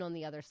the woman on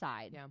the other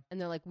side. Yeah. And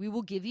they're like, we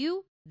will give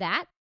you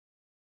that.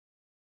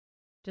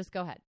 Just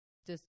go ahead.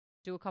 Just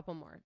do a couple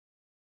more.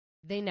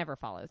 They never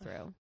follow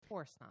through. Of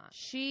course not.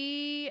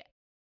 She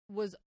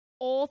was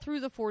all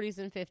through the 40s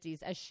and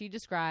 50s, as she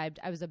described,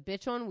 I was a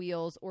bitch on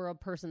wheels or a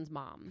person's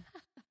mom.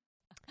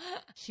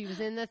 She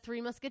was in the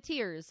Three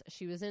Musketeers.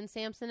 She was in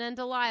Samson and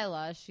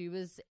Delilah. She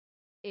was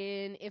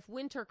in If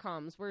Winter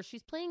Comes, where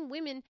she's playing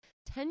women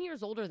 10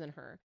 years older than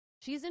her.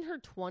 She's in her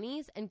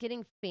 20s and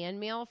getting fan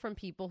mail from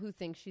people who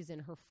think she's in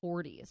her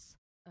 40s.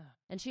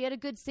 And she had a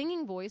good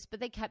singing voice, but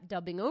they kept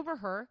dubbing over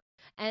her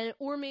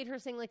or made her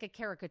sing like a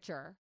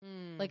caricature,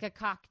 like a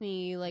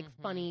Cockney, like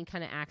funny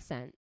kind of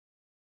accent.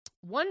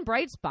 One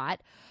bright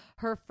spot,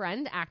 her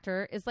friend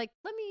actor is like,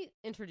 let me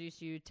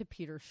introduce you to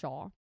Peter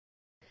Shaw.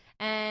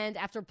 And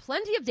after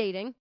plenty of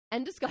dating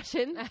and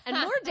discussion and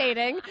more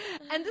dating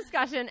and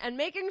discussion and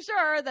making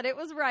sure that it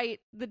was right,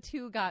 the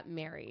two got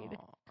married.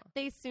 Aww.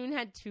 They soon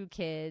had 2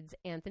 kids,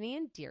 Anthony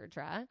and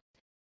Deirdre.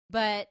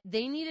 But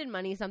they needed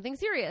money, something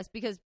serious,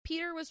 because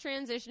Peter was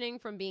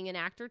transitioning from being an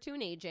actor to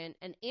an agent,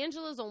 and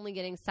Angela's only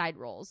getting side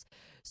roles.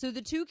 So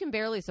the two can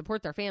barely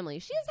support their family.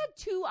 She has had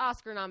 2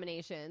 Oscar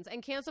nominations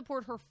and can't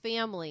support her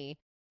family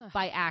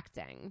by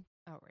acting.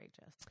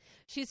 Outrageous.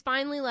 She's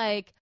finally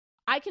like,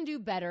 I can do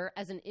better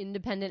as an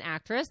independent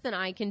actress than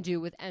I can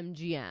do with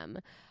MGM.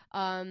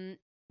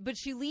 But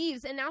she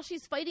leaves, and now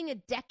she's fighting a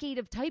decade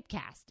of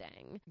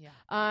typecasting.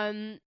 Yeah.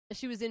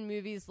 She was in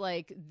movies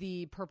like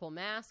The Purple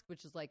Mask,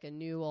 which is like a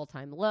new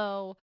all-time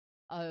low.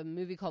 A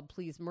movie called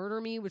Please Murder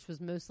Me, which was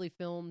mostly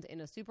filmed in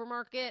a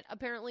supermarket,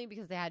 apparently,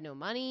 because they had no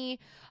money.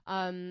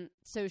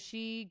 So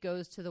she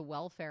goes to the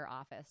welfare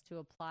office to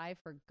apply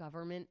for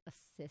government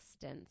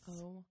assistance.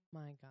 Oh,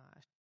 my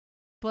gosh.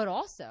 But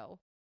also,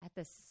 at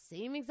the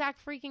same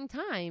exact freaking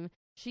time,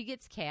 she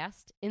gets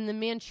cast in The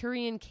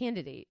Manchurian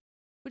Candidate,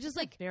 which is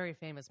like very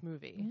famous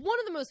movie. One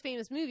of the most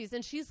famous movies.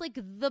 And she's like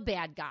the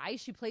bad guy.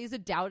 She plays a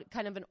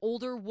kind of an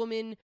older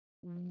woman,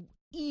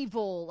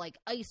 evil, like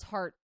ice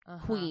heart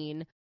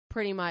queen,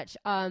 pretty much.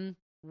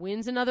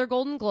 Wins another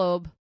Golden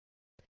Globe,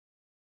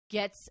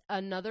 gets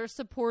another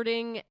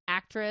supporting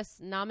actress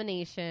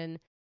nomination.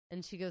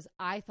 And she goes,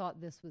 I thought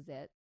this was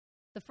it.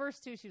 The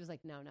first 2, she was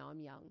like, no, I'm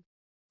young.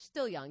 She's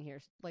still young here,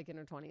 like in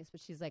her 20s.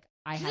 But she's like,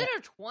 she's in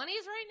her 20s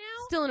right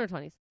now? Still in her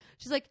 20s.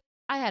 She's like,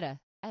 I had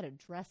a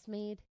dress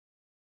made.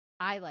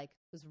 I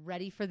was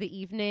ready for the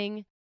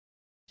evening.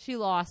 She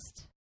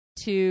lost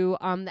to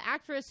the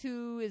actress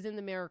who is in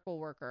The Miracle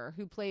Worker,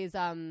 who plays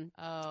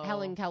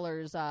Helen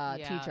Keller's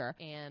teacher,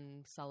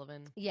 Anne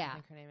Sullivan. Yeah, I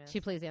think her name is.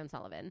 She plays Anne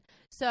Sullivan.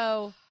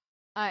 So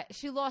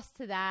she lost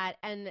to that,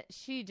 and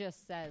she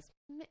just says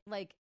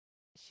like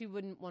she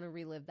wouldn't want to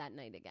relive that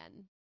night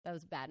again. That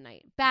was a bad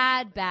night,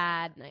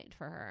 bad night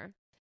for her.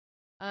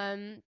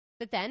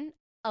 But then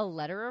a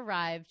letter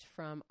arrived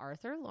from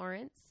Arthur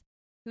Lawrence,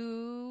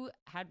 who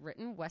had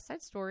written West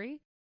Side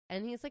Story,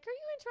 and he's like, are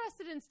you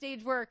interested in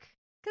stage work?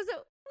 Because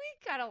we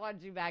We kind of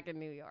want you back in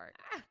New York.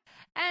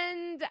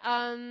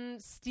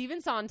 And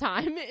Stephen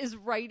Sondheim is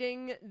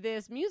writing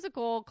this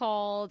musical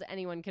called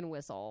Anyone Can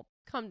Whistle.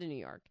 Come to New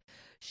York.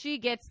 She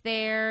gets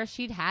there.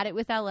 She'd had it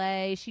with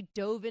LA. She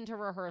dove into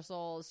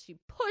rehearsals. She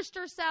pushed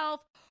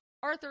herself.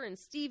 Arthur and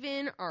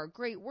Stephen are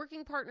great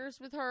working partners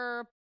with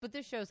her, but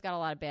this show's got a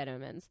lot of bad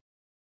omens.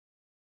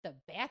 The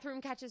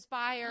bathroom catches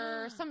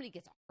fire. Somebody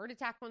gets a heart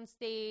attack on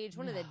stage.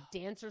 One of the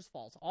dancers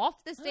falls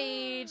off the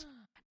stage.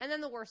 And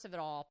then the worst of it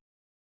all,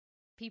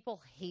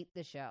 people hate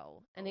the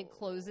show. And it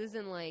closes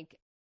in like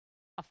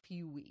a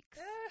few weeks.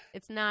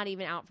 It's not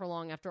even out for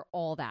long after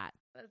all that.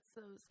 That's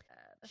so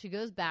sad. She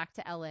goes back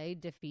to LA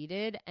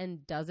defeated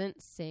and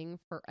doesn't sing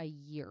for a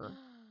year.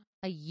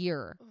 A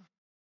year.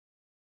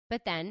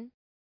 But then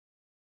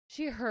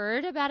she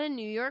heard about a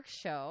New York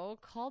show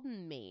called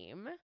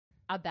Mame,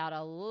 about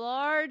a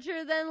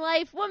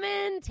larger-than-life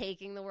woman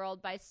taking the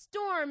world by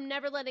storm,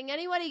 never letting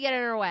anybody get in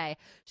her way.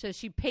 So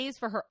she pays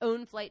for her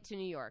own flight to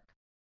New York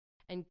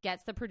and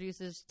gets the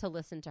producers to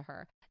listen to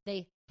her.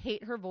 They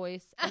hate her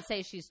voice and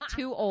say she's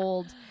too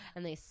old,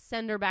 and they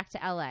send her back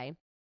to L.A.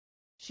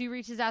 She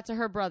reaches out to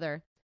her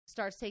brother,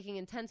 starts taking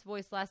intense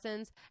voice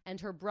lessons, and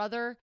her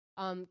brother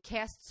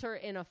casts her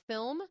in a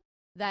film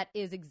that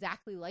is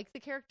exactly like the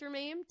character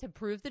Mame to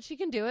prove that she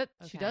can do it.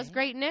 Okay. She does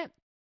great in it.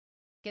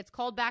 Gets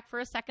called back for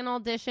a second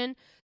audition.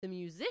 The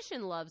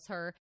musician loves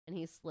her, and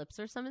he slips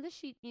her some of the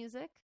sheet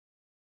music.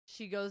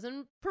 She goes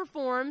and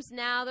performs.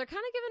 Now, they're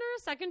kind of giving her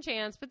a second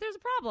chance, but there's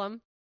a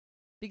problem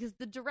because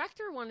the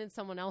director wanted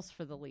someone else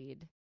for the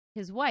lead.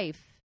 His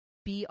wife,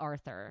 B.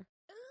 Arthur.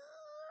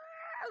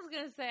 I was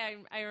going to say,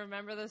 I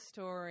remember the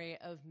story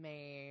of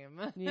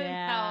Mame.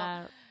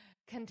 Yeah. How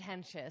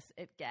contentious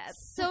it gets.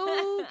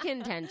 So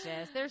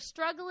contentious. They're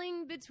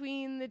struggling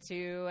between the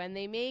two, and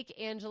they make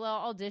Angela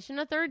audition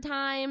a third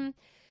time.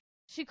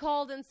 She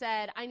called and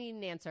said, I need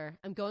an answer.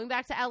 I'm going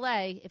back to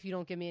LA if you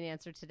don't give me an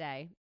answer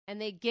today. And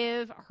they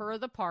give her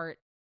the part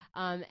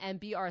and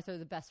B. Arthur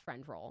the best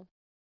friend role.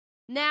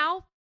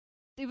 Now,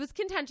 it was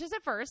contentious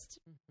at first,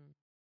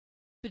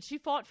 but she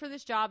fought for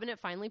this job and it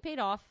finally paid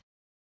off.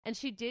 And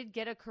she did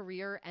get a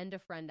career and a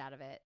friend out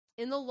of it.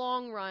 In the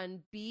long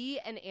run, B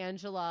and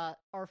Angela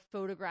are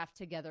photographed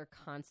together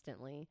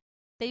constantly.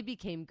 They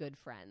became good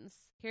friends.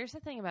 Here's the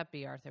thing about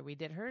B. Arthur. We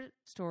did her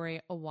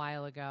story a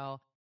while ago,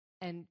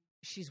 and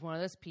she's one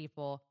of those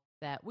people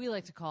that we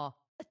like to call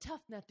a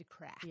tough nut to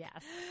crack.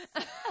 Yes.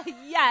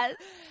 Yes.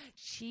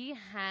 She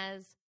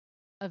has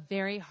a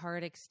very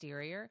hard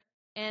exterior.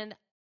 And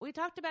we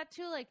talked about,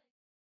 too, like,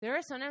 there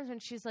are sometimes when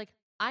she's like,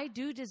 I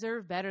do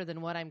deserve better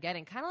than what I'm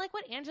getting. Kind of like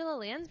what Angela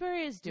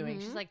Lansbury is doing.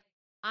 She's like,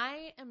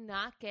 I am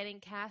not getting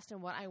cast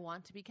in what I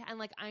want to be cast. And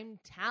like, I'm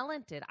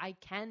talented. I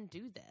can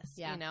do this,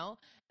 you know,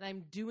 and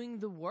I'm doing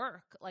the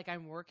work. Like,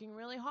 I'm working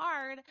really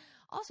hard.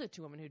 Also,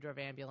 two women who drove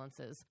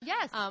ambulances.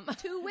 Yes.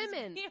 Two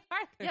women. B.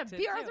 Arthur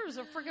B. Arthur's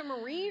a freaking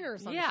Marine or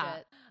some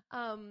shit.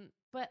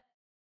 But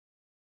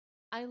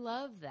I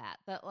love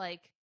that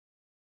like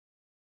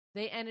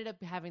they ended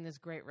up having this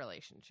great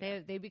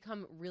relationship. They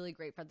become really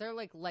great friends. They're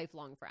like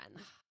lifelong friends.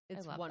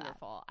 It's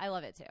wonderful. That. I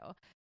love it too.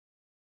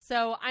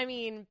 So, I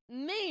mean,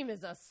 Mame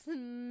is a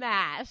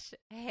smash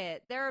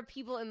hit. There are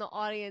people in the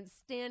audience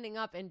standing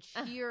up and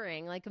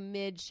cheering like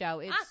mid-show.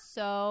 It's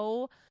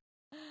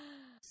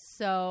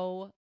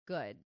so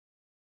good.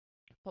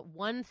 But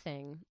one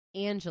thing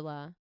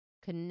Angela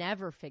could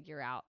never figure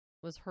out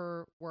was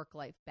her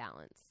work-life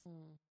balance.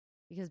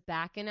 Because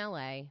back in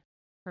LA,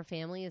 her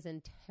family is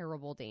in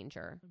terrible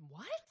danger.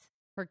 What?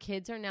 Her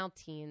kids are now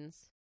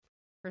teens.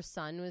 Her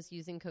son was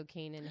using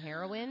cocaine and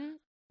heroin.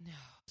 No.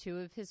 Two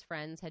of his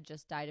friends had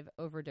just died of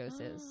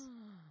overdoses.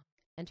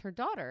 And her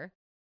daughter,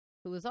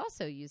 who was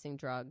also using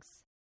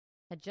drugs,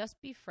 had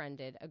just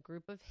befriended a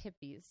group of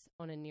hippies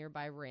on a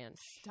nearby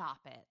ranch. Stop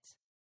it.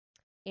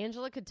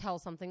 Angela could tell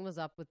something was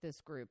up with this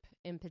group.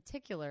 In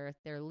particular,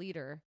 their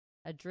leader,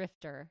 a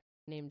drifter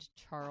named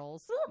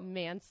Charles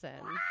Manson.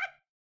 What?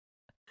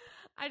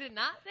 I did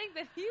not think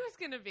that he was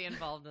going to be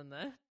involved in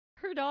this.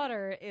 Her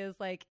daughter is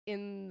like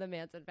in the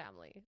Manson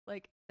family,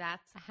 like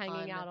that's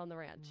hanging out on the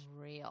ranch.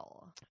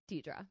 Real.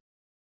 Deidre.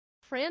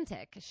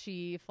 Frantic,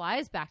 she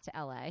flies back to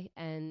LA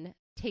and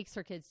takes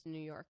her kids to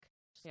New York.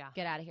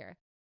 Get out of here.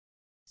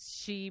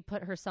 She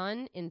put her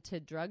son into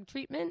drug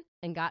treatment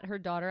and got her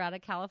daughter out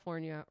of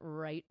California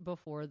right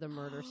before the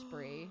murder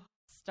spree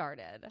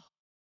started.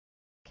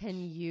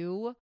 Can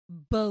you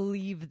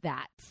believe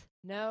that?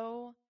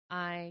 No,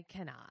 I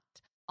cannot.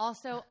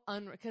 Also,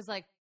 because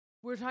like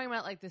we're talking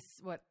about like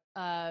this,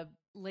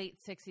 late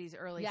 60s,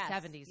 early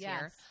 70s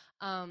here,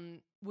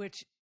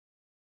 which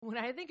when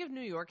I think of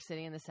New York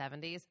City in the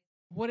 70s,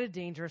 what a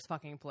dangerous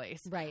fucking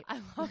place. Right.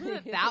 I love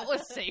that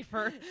was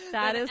safer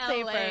that than is LA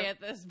safer at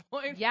this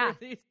point for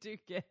these two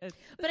kids.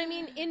 But I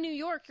mean, in New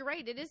York, you're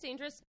right, it is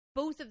dangerous.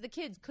 Both of the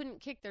kids couldn't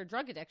kick their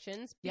drug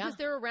addictions because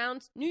they're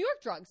around New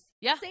York drugs.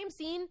 Yeah. Same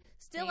scene,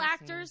 still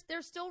actors.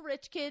 They're still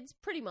rich kids,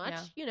 pretty much.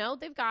 Yeah. You know,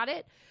 they've got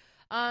it.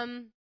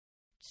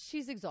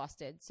 She's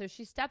exhausted, so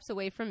she steps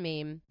away from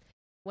Mame,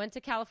 went to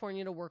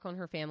California to work on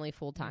her family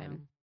full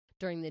time.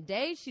 During the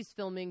day, she's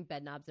filming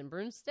Bed Knobs and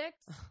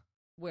Broomsticks,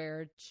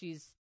 where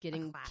she's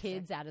getting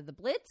kids out of the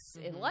Blitz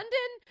in London.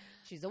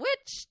 She's a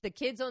witch. The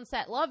kids on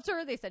set loved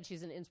her. They said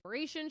she's an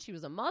inspiration. She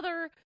was a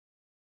mother.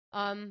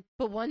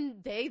 But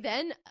one day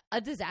then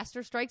a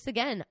disaster strikes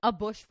again, a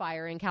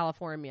bushfire in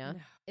California.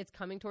 No. It's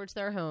coming towards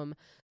their home.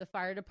 The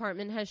fire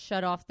department has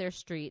shut off their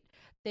street.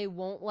 They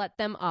won't let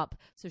them up.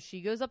 So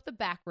she goes up the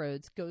back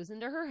roads, goes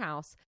into her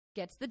house,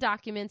 gets the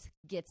documents,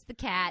 gets the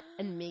cat,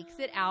 and makes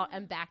it out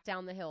and back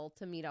down the hill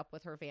to meet up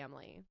with her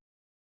family.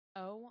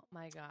 Oh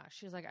my gosh.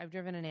 She's like, I've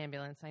driven an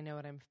ambulance. I know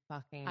what I'm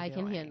fucking I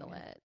doing. can handle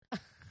it.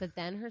 But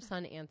then her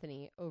son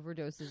Anthony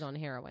overdoses on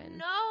heroin.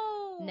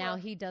 No. Now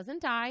he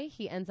doesn't die.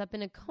 He ends up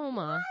in a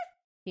coma. What?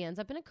 He ends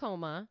up in a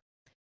coma.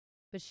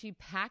 But she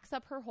packs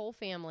up her whole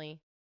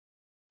family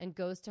and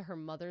goes to her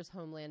mother's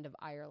homeland of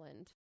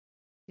Ireland.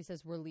 She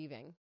says, we're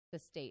leaving the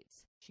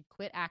States. She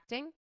quit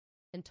acting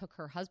and took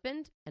her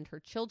husband and her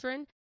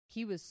children.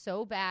 He was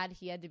so bad,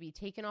 he had to be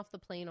taken off the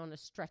plane on a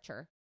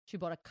stretcher. She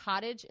bought a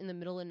cottage in the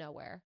middle of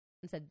nowhere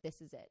and said,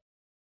 this is it.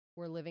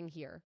 We're living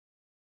here.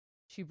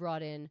 She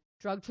brought in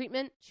drug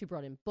treatment. She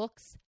brought in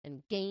books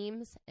and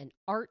games and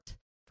art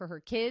for her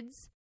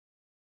kids.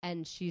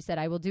 And she said,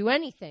 I will do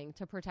anything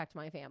to protect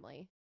my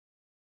family.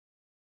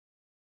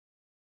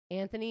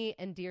 Anthony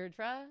and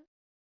Deirdre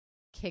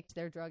kicked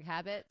their drug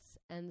habits.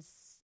 And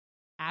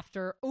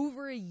after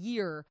over a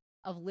year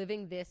of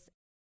living this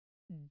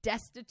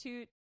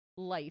destitute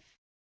life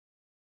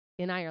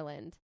in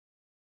Ireland,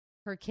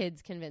 her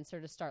kids convinced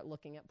her to start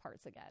looking at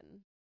parts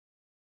again.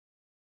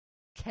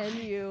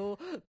 Can you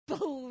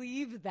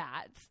believe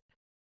that?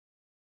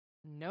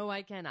 No,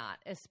 I cannot.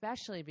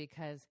 Especially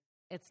because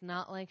it's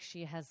not like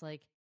she has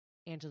like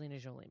Angelina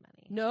Jolie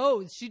money.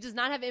 No, she does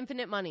not have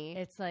infinite money.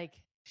 It's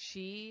like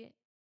she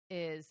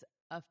is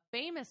a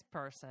famous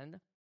person,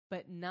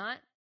 but not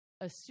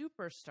a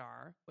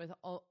superstar with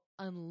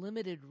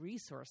unlimited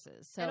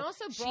resources. So and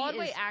also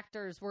Broadway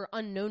actors were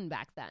unknown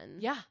back then.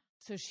 Yeah.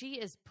 So she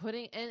is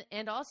putting,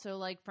 and also,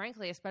 like,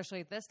 frankly, especially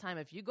at this time,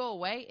 if you go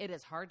away, it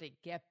is hard to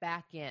get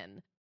back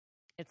in.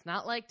 It's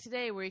not like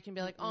today where you can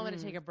be like, oh, I'm going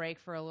to take a break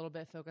for a little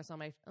bit, focus on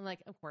my, and like,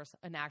 of course,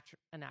 an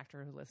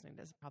actor who's listening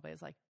to this probably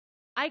is like,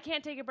 I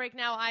can't take a break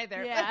now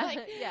either. Yeah.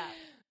 Like, yeah.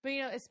 But,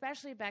 you know,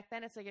 especially back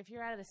then, it's like, if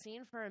you're out of the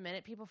scene for a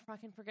minute, people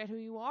fucking forget who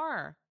you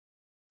are.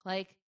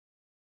 Like,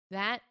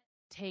 that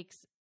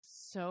takes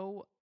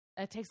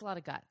it takes a lot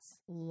of guts.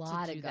 A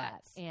lot of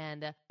guts. That.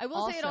 And I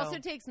will say it also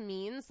takes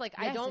means. Like,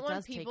 yes, I don't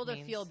want people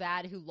to feel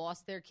bad who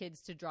lost their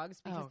kids to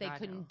drugs because they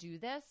couldn't do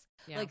this.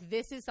 Yeah. Like,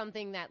 this is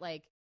something that,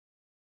 like,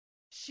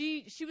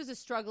 she was a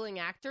struggling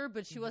actor,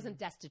 but she wasn't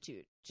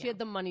destitute. She had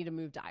the money to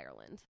move to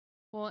Ireland.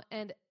 Well,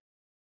 and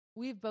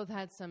we've both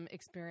had some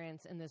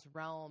experience in this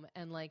realm.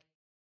 And, like,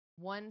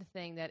 one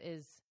thing that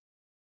is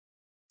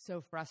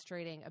so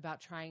frustrating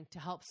about trying to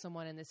help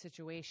someone in this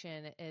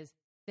situation is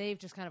they've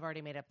just kind of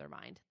already made up their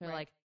mind. They're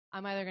like,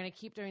 I'm either going to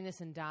keep doing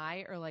this and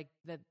die or like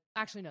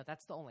actually, no,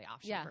 that's the only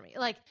option for me.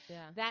 Like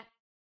that,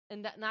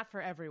 and that, not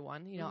for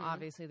everyone, you know,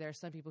 obviously there are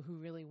some people who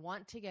really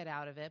want to get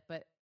out of it,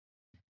 but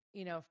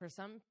you know, for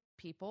some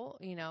people,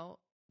 you know,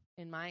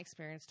 in my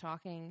experience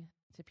talking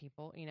to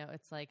people, you know,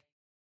 it's like,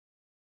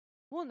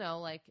 well, no,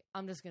 like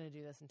I'm just going to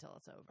do this until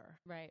it's over.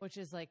 Right. Which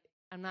is like,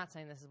 I'm not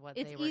saying this is what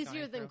it's they were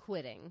easier going than through.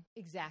 Quitting.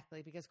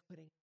 Exactly. Because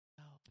quitting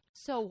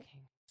so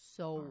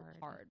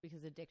hard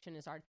because addiction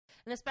is hard.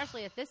 And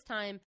especially at this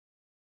time,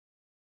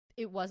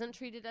 it wasn't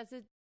treated as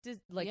an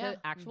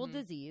actual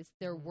disease.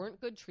 There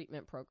weren't good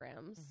treatment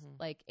programs.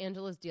 Like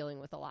Angela's dealing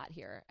with a lot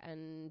here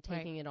and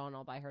taking it on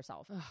all by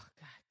herself. Oh,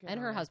 God, and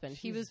her husband.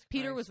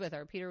 Peter was with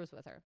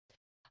her.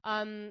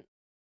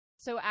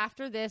 So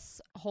after this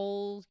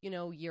whole, you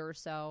know, year or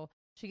so,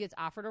 she gets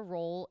offered a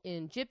role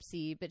in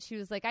Gypsy, but she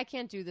was like, I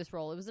can't do this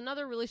role. It was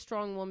another really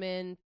strong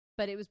woman,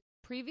 but it was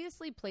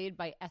previously played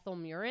by Ethel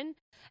Merman,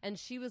 and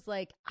she was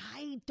like,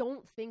 I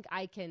don't think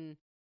I can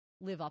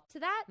live up to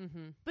that.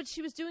 But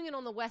she was doing it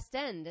on the West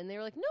End, and they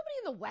were like, nobody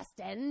in the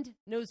West End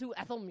knows who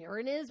Ethel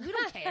Merman is. We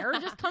don't care.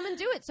 Just come and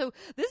do it. So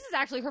this is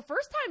actually her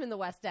first time in the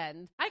West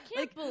End. I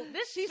can't believe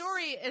this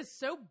story is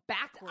so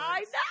backwards.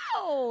 I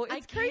know.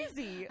 It's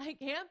crazy. I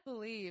can't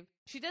believe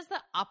she does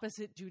the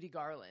opposite Judy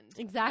Garland.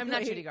 Exactly. I'm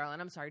not Judy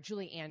Garland. I'm sorry.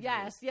 Julie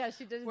Andrews. Yes,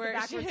 she did it the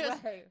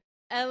backwards way.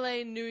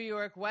 LA, New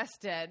York,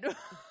 West End.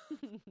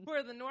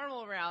 Where the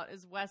normal route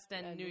is West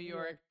End, New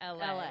York,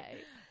 LA.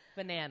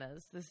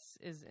 Bananas. This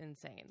is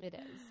insane. It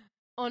is.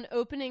 On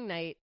opening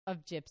night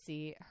of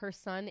Gypsy, her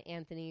son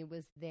Anthony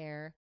was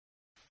there,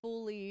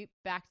 fully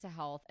back to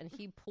health, and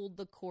he pulled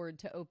the cord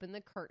to open the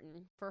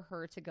curtain for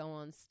her to go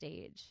on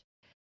stage.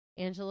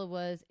 Angela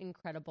was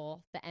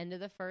incredible. The end of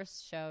the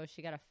first show,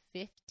 she got a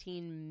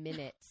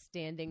 15-minute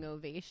standing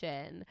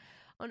ovation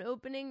on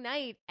opening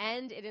night,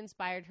 and it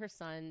inspired her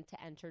son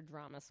to enter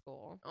drama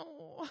school.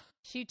 Oh.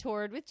 She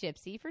toured with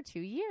Gypsy for 2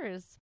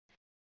 years.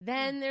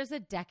 Then there's a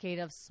decade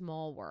of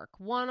small work,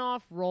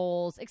 one-off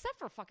roles, except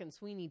for fucking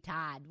Sweeney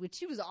Todd, which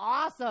she was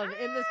awesome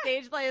in the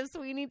stage play of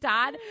Sweeney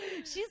Todd.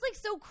 She's like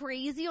so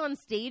crazy on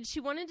stage. She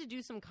wanted to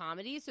do some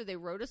comedy, so they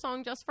wrote a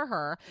song just for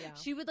her. Yeah.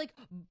 She would like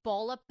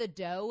ball up the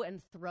dough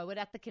and throw it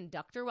at the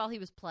conductor while he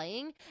was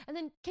playing. And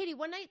then Katie,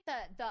 one night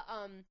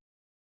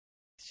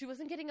she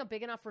wasn't getting a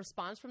big enough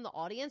response from the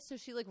audience, so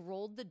she like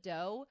rolled the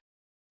dough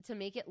to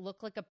make it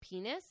look like a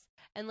penis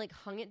and like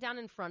hung it down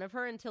in front of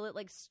her until it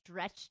like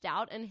stretched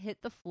out and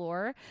hit the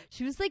floor.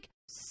 She was like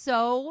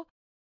so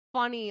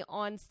funny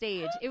on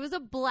stage. It was a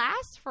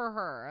blast for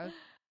her.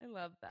 I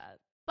love that.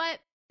 But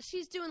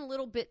she's doing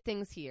little bit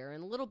things here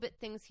and little bit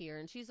things here,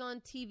 and she's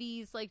on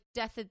TV's like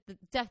Death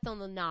on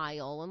the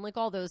Nile and like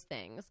all those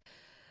things.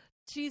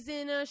 She's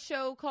in a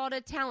show called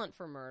A Talent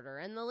for Murder,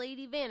 and The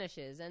Lady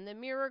Vanishes, and The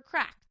Mirror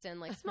Cracked, and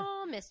like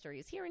small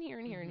mysteries here and here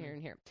and here and here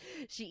and here.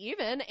 She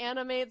even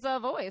animates a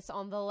voice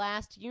on The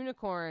Last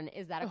Unicorn.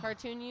 Is that a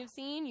cartoon you've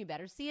seen? You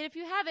better see it if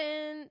you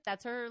haven't.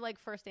 That's her like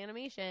first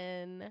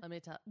animation. Let me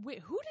tell. Wait,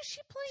 who does she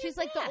play? She's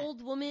like the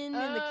old woman in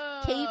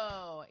the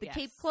cape,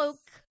 cape cloak.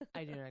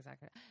 I do know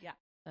exactly. Yeah.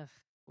 Ugh,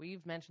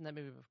 we've mentioned that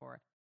movie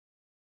before.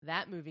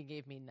 That movie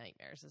gave me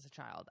nightmares as a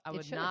child. I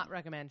would not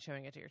recommend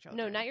showing it to your children.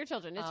 No, not your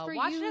children. It's for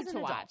you to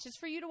watch. It's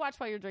for you to watch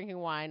while you're drinking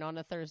wine on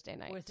a Thursday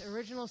night. With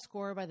original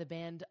score by the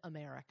band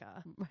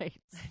America.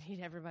 Right. I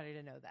need everybody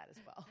to know that as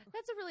well.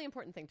 That's a really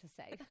important thing to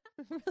say.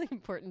 Really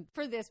important.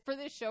 For this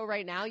show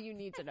right now, you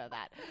need to know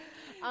that.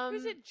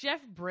 Who's it?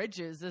 Jeff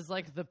Bridges is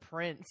like the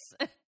prince.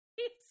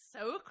 He's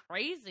so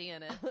crazy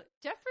in it.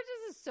 Jeff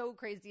Bridges is so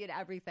crazy at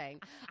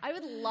everything. I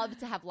would love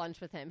to have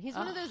lunch with him. He's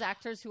one of those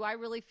actors who I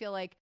really feel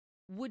like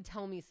would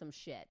tell me some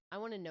shit. I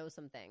want to know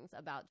some things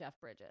about Jeff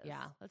Bridges.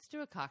 Yeah, let's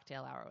do a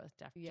cocktail hour with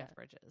Jeff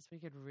Bridges. We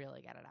could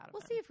really get it out of him.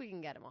 We'll see if we can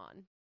get him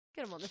on.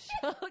 Get him on the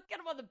show. Get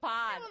him on the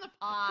pod. Get him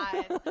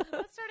on the pod.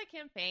 Let's start a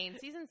campaign.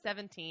 Season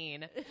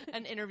 17.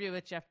 An interview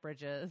with Jeff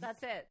Bridges.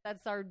 That's it.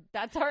 That's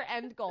our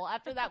end goal.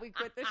 After that, we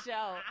quit the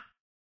show.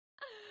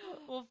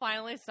 We'll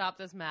finally stop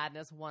this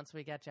madness once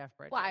we get Jeff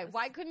Bridges. Why?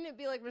 Why couldn't it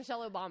be like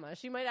Michelle Obama?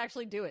 She might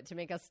actually do it to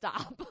make us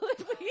stop.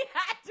 We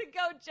had to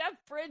go Jeff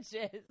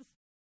Bridges.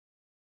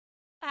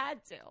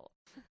 Had to.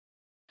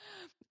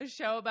 A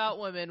show about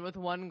women with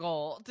one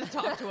goal, to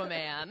talk to a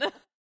man.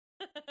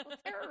 Well,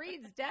 Tara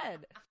Reid's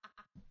dead.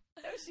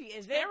 No, she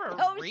isn't. Tara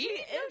Reid?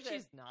 No,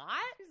 she's not.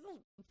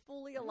 She's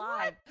fully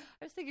alive. What?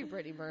 I was thinking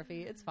Brittany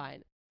Murphy. It's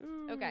fine.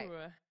 Ooh. Okay.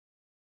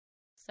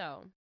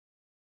 So,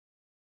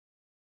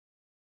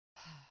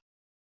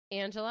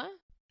 Angela,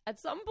 at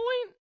some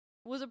point,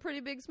 was a pretty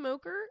big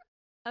smoker,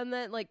 and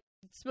then, like,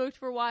 smoked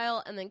for a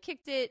while and then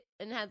kicked it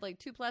and had like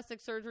 2 plastic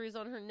surgeries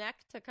on her neck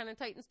to kind of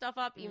tighten stuff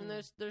up, even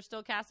though they're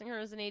still casting her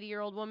as an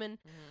 80-year-old woman.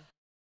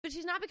 But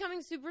she's not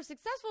becoming super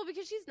successful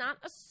because she's not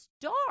a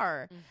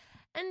star.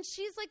 And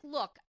she's like,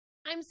 look,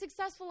 I'm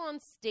successful on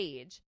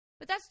stage,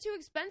 but that's too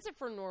expensive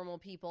for normal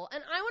people,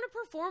 and I want to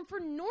perform for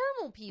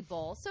normal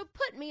people, so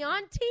put me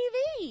on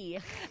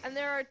TV. And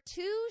there are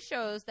 2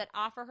 shows that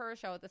offer her a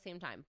show at the same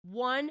time.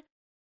 One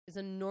is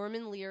a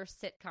Norman Lear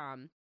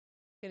sitcom,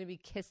 going to be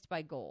Kissed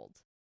by Gold.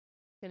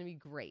 Going to be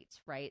great,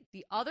 right?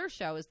 The other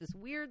show is this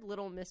weird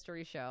little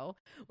mystery show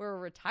where a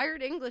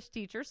retired English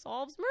teacher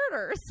solves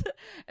murders.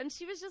 And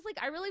she was just like,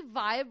 I really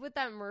vibe with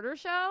that murder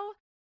show.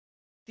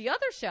 The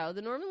other show,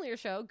 the Norman Lear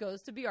show,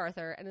 goes to be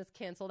Arthur and is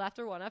canceled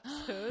after 1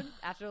 episode,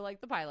 after like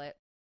the pilot.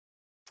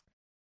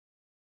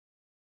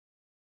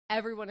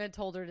 Everyone had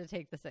told her to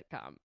take the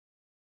sitcom.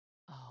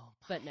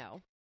 But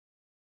no.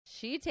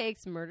 She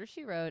takes Murder,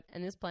 She Wrote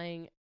and is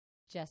playing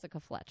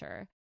Jessica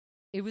Fletcher.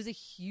 It was a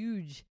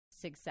huge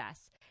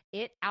success.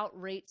 It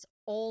outrates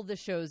all the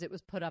shows it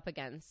was put up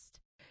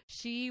against.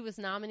 She was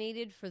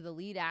nominated for the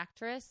lead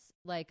actress,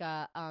 like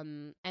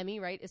Emmy,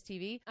 right? Is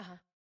TV.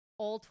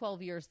 All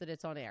 12 years that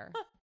it's on air.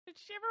 Did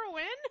she ever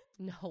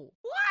win? No.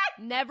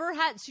 What? Never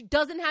had. She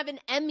doesn't have an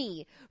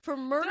Emmy for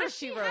Murder,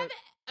 She Wrote.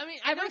 I mean,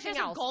 everything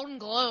else. Golden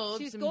Globes.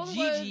 She's Golden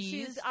Globes.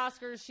 She's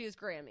Oscars. She's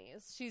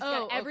Grammys. She's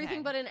got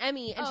everything but an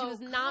Emmy, and she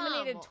was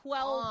nominated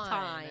 12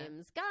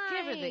 times. Guys,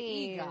 give her the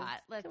EGOT.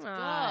 Let's go.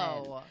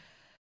 On.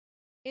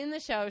 In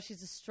the show,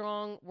 she's a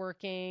strong,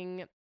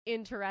 working,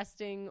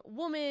 interesting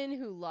woman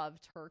who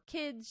loved her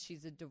kids.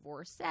 She's a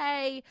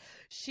divorcee.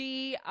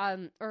 She,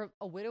 or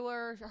a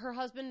widower. Her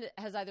husband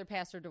has either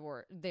passed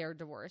or they're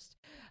divorced.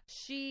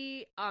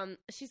 She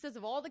says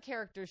of all the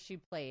characters she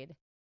played,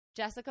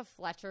 Jessica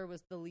Fletcher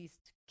was the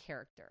least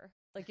character.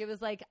 Like, it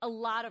was like a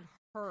lot of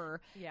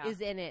her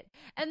is in it.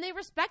 And they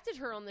respected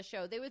her on the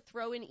show. They would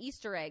throw in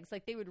Easter eggs.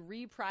 Like, they would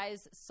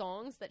reprise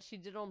songs that she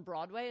did on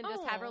Broadway and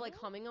just have her, like,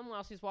 humming them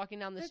while she's walking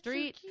down the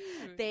street. So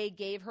cute. They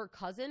gave her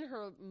cousin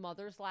her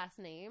mother's last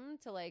name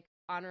to, like,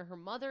 honor her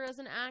mother as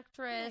an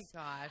actress. Oh,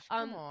 my gosh.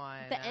 Come on.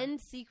 The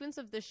end sequence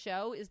of the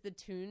show is the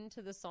tune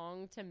to the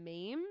song to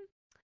Mame.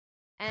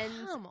 And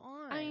come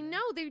on. I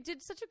know. They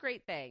did such a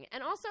great thing.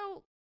 And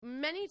also,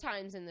 many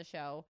times in the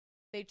show,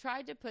 they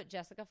tried to put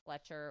Jessica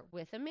Fletcher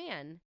with a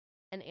man,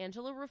 and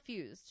Angela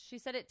refused. She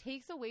said it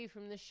takes away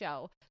from the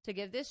show to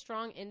give this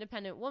strong,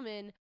 independent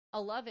woman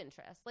a love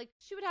interest. Like,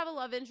 she would have a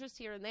love interest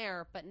here and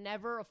there, but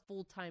never a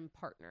full-time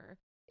partner.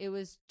 It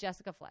was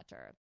Jessica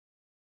Fletcher.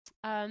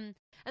 And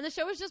the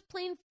show was just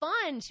plain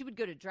fun. She would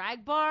go to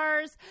drag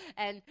bars,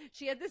 and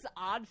she had this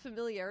odd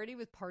familiarity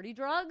with party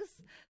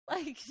drugs.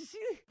 Like,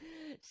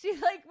 she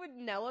like would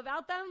know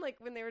about them, like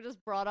when they were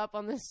just brought up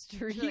on the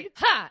street. Like,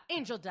 ha!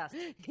 Angel dust.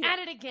 At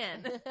it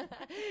again.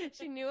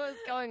 She knew what was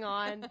going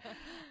on.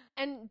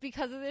 And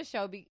because of this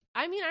show,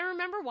 I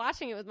remember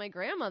watching it with my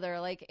grandmother.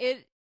 Like,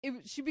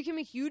 she became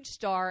a huge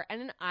star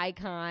and an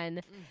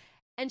icon,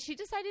 and she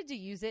decided to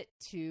use it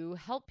to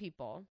help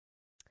people.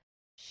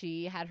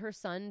 She had her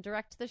son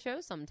direct the show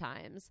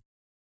sometimes.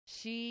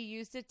 She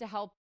used it to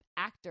help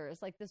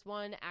actors. Like, this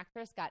one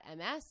actress got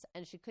MS,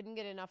 and she couldn't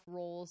get enough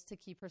roles to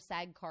keep her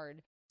SAG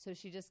card, so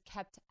she just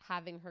kept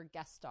having her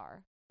guest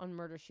star on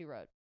Murder, She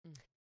Wrote.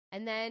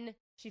 And then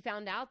she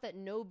found out that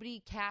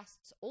nobody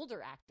casts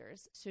older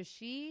actors, so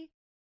she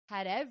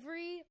had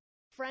every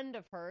friend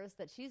of hers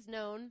that she's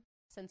known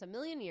since a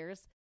million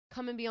years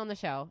come and be on the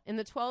show. In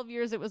the 12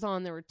 years it was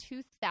on, there were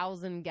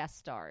 2,000 guest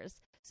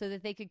stars, so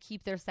that they could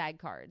keep their SAG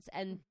cards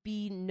and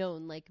be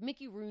known. Like,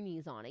 Mickey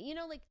Rooney's on it. You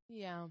know,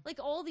 like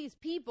all these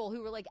people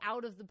who were, like,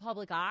 out of the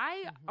public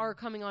eye are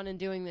coming on and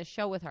doing this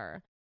show with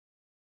her.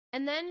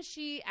 And then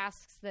she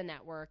asks the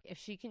network if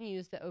she can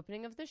use the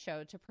opening of the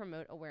show to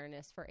promote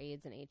awareness for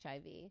AIDS and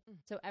HIV.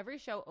 So every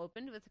show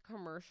opened with a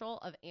commercial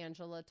of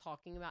Angela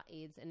talking about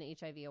AIDS and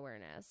HIV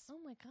awareness. Oh,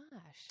 my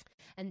gosh.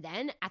 And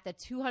then at the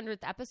 200th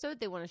episode,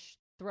 they want to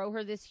throw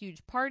her this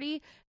huge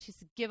party. She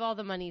said, give all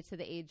the money to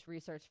the AIDS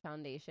Research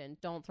Foundation.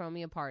 Don't throw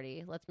me a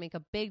party. Let's make a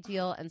big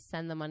deal and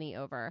send the money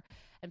over.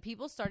 And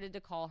people started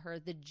to call her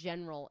the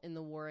general in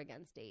the war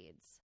against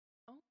AIDS.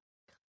 Oh,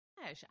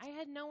 gosh. I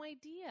had no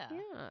idea.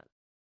 Yeah.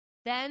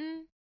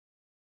 Then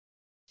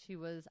she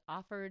was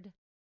offered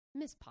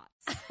Miss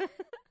Potts.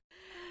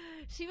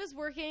 She was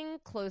working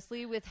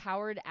closely with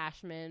Howard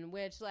Ashman,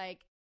 which,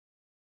 like,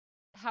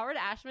 Howard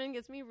Ashman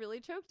gets me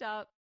really choked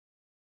up.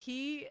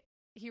 He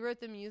wrote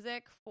the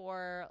music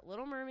for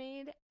Little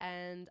Mermaid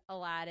and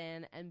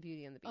Aladdin and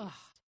Beauty and the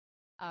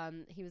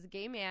Beast. He was a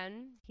gay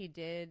man. He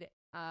did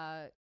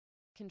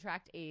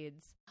contract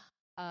AIDS,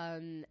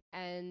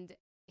 and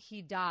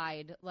he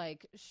died,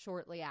 like,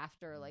 shortly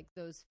after, like,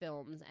 those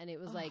films. And it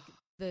was like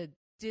the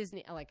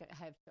Disney, like,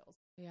 I have chills.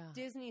 Yeah.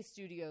 Disney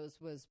Studios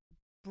was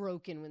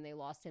broken when they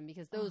lost him,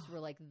 because those were,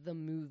 like, the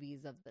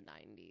movies of the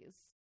 90s.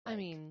 Like, I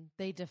mean,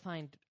 they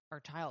defined our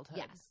childhood.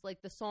 Yes,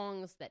 like, the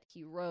songs that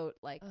he wrote,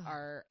 like,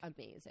 are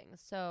amazing.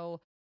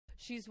 So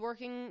she's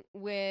working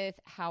with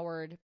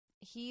Howard.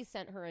 He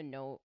sent her a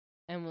note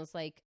and was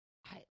like,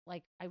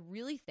 I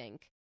really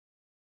think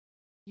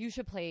you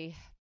should play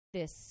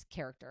this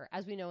character.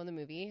 As we know in the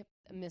movie,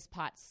 Miss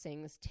Potts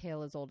sings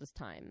Tale as Old as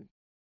Time,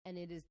 and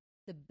it is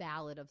the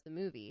ballad of the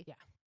movie,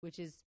 which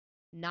is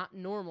not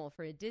normal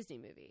for a Disney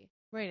movie.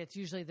 Right, it's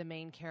usually the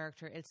main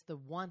character. It's the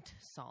want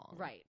song.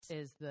 Right.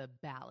 Is the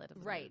ballad of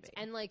the movie.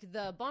 And, like,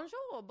 the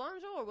bonjour,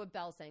 bonjour, what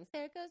Belle sings,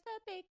 there goes the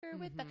baker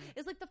with the,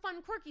 is like the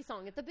fun, quirky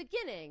song at the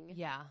beginning.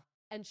 Yeah.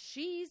 And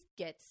she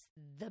gets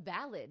the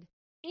ballad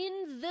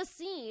in the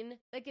scene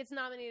that gets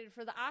nominated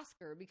for the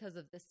Oscar because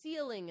of the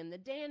ceiling and the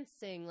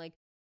dancing. Like,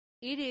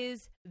 it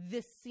is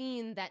the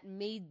scene that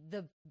made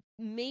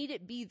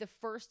it be the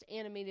first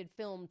animated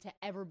film to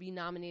ever be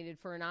nominated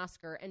for an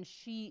Oscar, and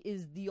she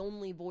is the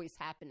only voice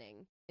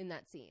happening in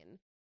that scene.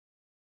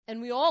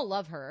 And we all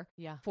love her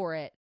for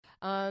it.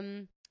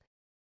 And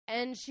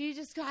she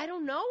just goes, I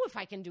don't know if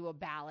I can do a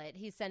ballad.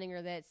 He's sending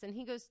her this, and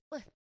he goes,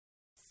 look,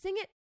 sing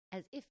it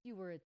as if you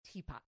were a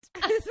teapot.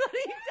 That's what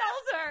he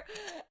tells her.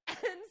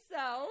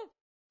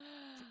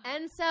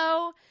 And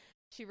so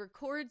she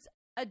records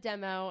a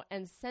demo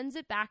and sends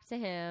it back to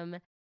him,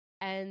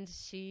 and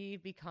she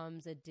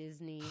becomes a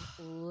Disney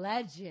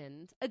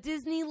legend. A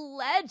Disney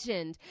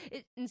legend.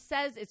 It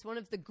says it's one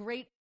of the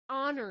great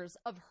honors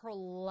of her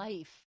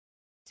life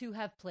to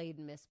have played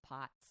Miss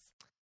Potts.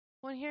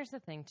 Well, here's the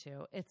thing,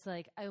 too. It's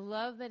like, I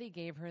love that he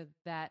gave her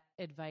that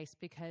advice,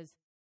 because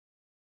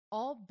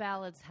all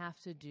ballads have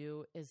to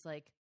do is,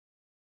 like,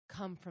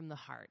 come from the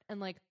heart. And,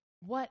 like,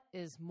 what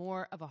is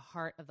more of a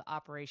heart of the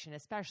operation,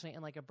 especially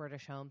in, like, a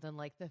British home, than,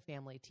 like, the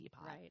family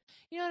teapot? Right.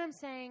 You know what I'm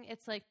saying?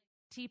 It's like,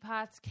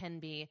 teapots can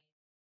be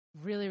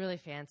really, really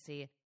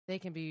fancy. They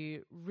can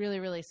be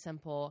really, really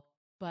simple.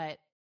 But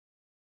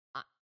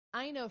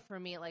I know for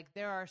me, like,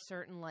 there are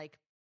certain, like,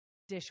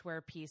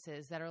 dishware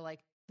pieces that are, like,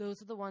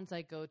 those are the ones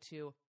I go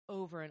to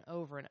over and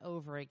over and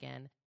over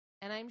again.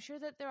 And I'm sure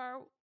that there are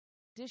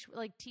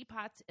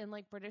teapots in,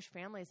 like, British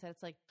families that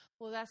it's like,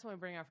 well, that's when we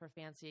bring out for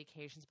fancy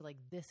occasions, but, like,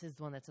 this is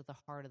the one that's at the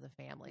heart of the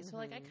family. So,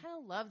 like, I kind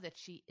of love that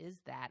she is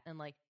that, and,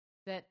 like,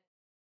 that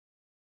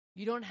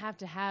you don't have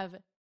to have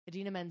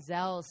Idina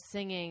Menzel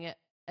singing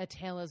A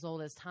Tale as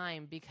Old as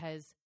Time,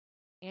 because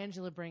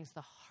Angela brings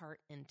the heart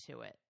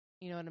into it.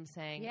 You know what I'm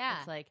saying? Yeah.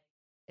 It's like,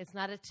 it's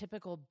not a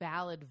typical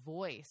ballad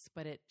voice,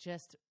 but it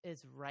just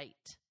is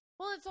right.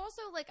 Well, it's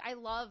also, like,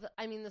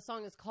 the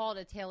song is called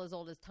A Tale as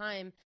Old as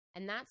Time,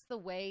 And that's the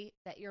way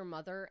that your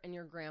mother and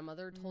your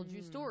grandmother told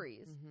you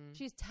stories.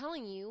 She's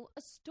telling you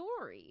a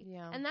story.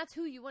 Yeah. And that's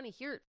who you want to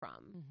hear it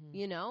from.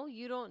 You know,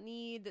 you don't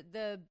need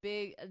the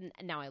big,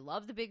 now I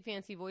love the big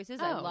fancy voices.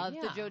 I love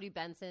the Jodie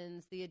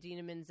Bensons, the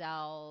Idina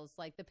Menzel's,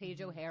 like the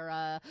Paige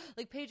O'Hara.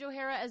 Like Paige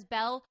O'Hara as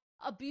Belle,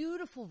 a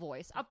beautiful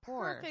voice, a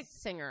perfect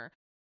singer.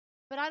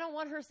 But I don't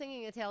want her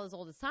singing A Tale as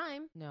Old as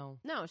Time. No,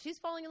 she's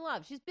falling in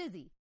love. She's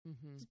busy.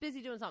 She's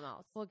busy doing something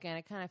else. Well, again,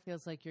 it kind of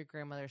feels like your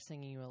grandmother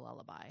singing you a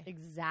lullaby.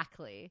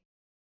 Exactly.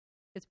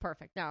 It's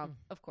perfect. Now,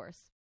 of course,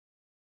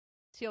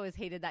 she always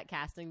hated that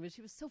casting, but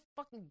she was so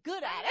fucking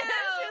good at it.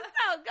 She was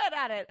so good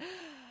at it.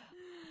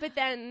 But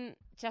then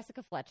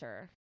Jessica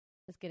Fletcher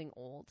is getting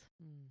old,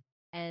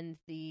 and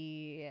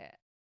the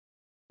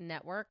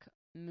network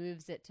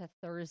moves it to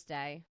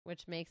Thursday,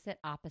 which makes it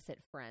opposite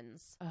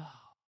Friends. Oh.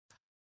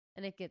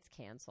 And it gets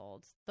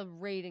canceled. The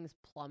ratings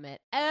plummet.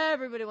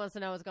 Everybody wants to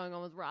know what's going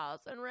on with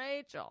Ross and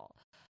Rachel.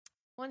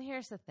 Well, and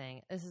here's the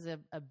thing. This is a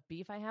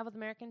beef I have with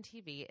American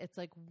TV. It's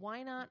like,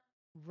 why not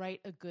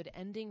write a good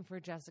ending for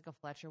Jessica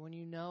Fletcher when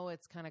you know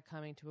it's kind of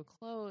coming to a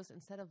close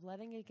instead of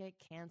letting it get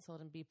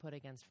canceled and be put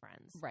against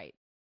Friends? Right.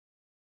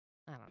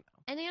 I don't know.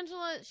 And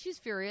Angela, she's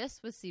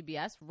furious with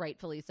CBS,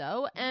 rightfully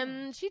so.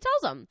 And she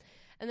tells them.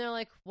 And they're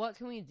like, what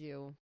can we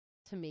do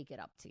to make it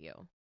up to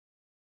you?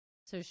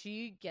 So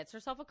she gets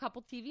herself a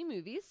couple TV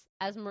movies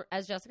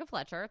as Jessica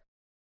Fletcher.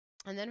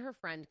 And then her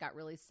friend got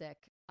really sick,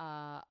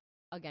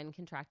 again,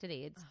 contracted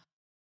AIDS.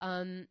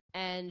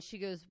 And she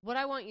goes, what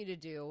I want you to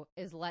do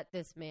is let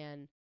this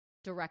man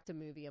direct a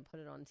movie and put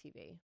it on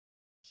TV.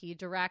 He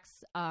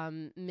directs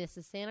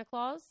Mrs. Santa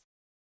Claus.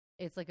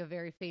 It's like a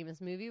very famous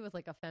movie with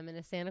like a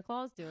feminist Santa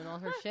Claus doing all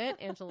her shit.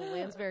 Angela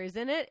Lansbury's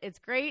in it. It's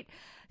great.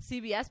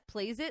 CBS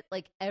plays it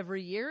like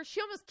every year.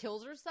 She almost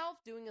kills herself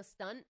doing a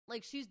stunt.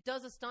 Like she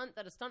does a stunt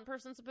that a stunt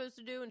person's supposed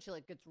to do, and she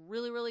like gets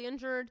really, really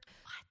injured.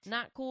 What?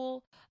 Not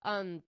cool.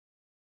 Or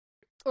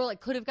like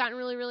could have gotten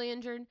really, really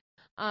injured.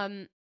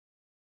 And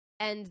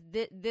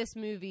this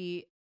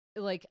movie,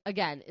 like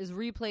again, is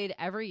replayed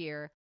every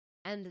year,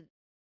 and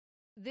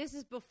this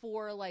is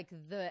before like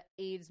the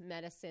AIDS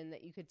medicine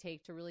that you could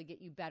take to really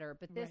get you better.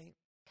 But this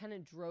kind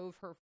of drove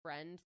her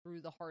friend through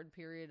the hard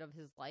period of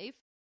his life.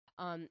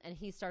 And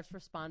he starts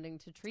responding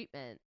to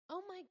treatment.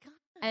 Oh my gosh.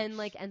 And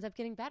like ends up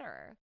getting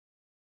better.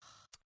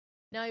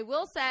 Now I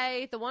will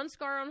say the one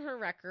scar on her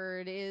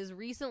record is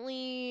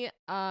recently,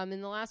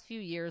 in the last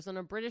few years on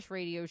a British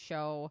radio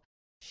show,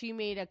 she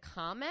made a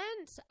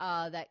comment,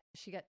 that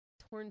she got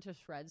torn to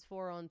shreds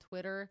for on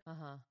Twitter.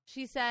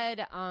 She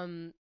said,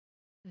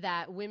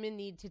 that women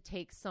need to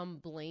take some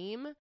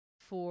blame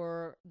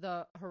for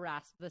the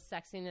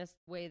sexiness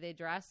way they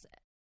dress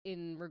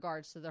in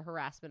regards to the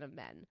harassment of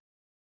men.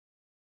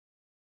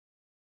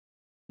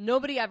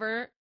 Nobody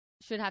ever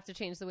should have to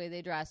change the way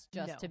they dress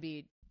just to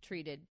be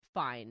treated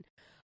fine.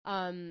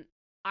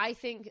 I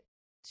think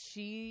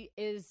she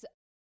is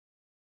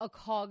a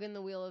cog in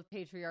the wheel of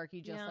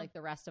patriarchy just like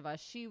the rest of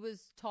us. She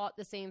was taught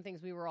the same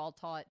things we were all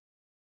taught.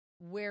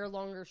 Wear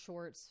longer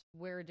shorts,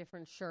 wear a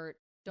different shirt,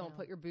 don't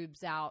put your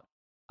boobs out.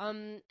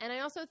 And I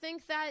also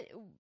think that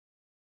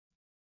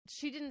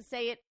she didn't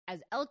say it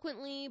as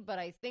eloquently, but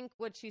I think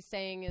what she's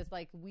saying is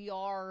like, we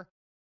are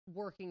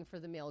working for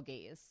the male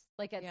gaze.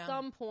 Like at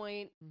some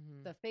point,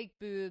 the fake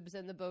boobs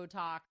and the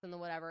Botox and the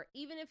whatever,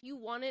 even if you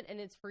want it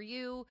and it's for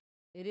you,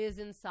 it is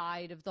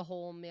inside of the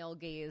whole male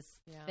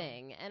gaze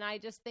thing. And I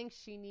just think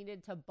she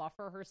needed to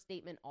buffer her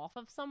statement off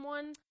of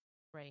someone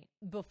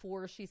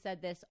before she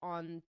said this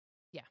on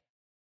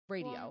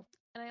radio. Well,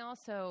 and I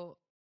also...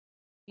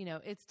 You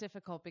know, it's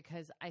difficult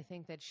because I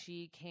think that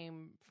she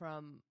came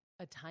from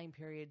a time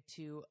period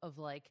of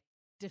like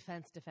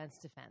defense,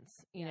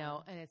 you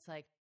know, and it's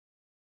like,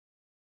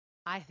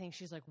 I think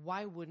she's like,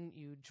 why wouldn't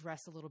you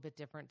dress a little bit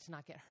different to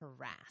not get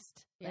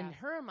harassed? In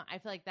her mind, I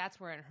feel like that's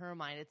where in her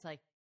mind, it's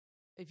like,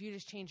 if you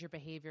just change your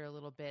behavior a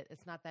little bit,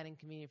 it's not that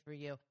inconvenient for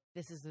you.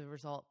 This is the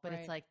result. But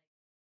it's like,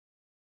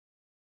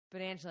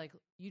 but Angela, like,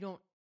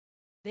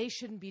 they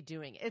shouldn't be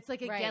doing it. It's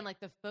like, again, like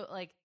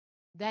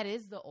that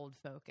is the old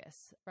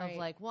focus of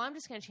like, well, I'm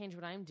just going to change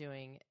what I'm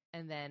doing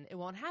and then it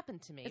won't happen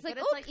to me. It's like,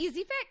 it's like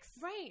easy fix.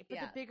 Right. But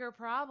the bigger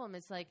problem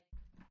is like,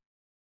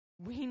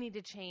 we need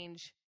to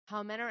change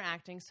how men are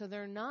acting so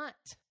they're not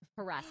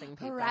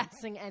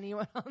harassing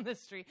anyone on the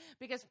street.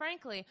 Because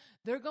frankly,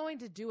 they're going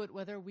to do it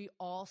whether we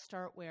all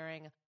start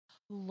wearing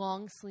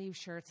long sleeve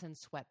shirts and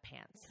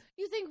sweatpants.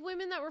 You think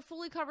women that were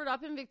fully covered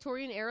up in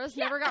Victorian eras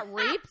never got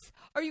raped?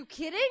 Are you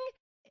kidding?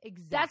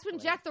 Exactly. That's when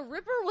Jack the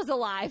Ripper was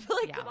alive.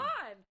 Like, come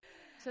on.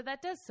 So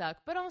that does suck.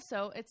 But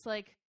also, it's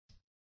like,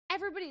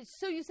 everybody.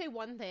 So you say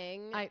one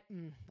thing.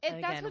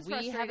 That's what's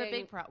frustrating. We have a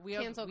big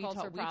problem. Cancel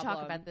culture problem. We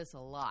talk about this a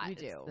lot. We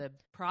do. It's the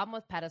problem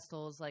with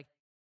pedestals, like,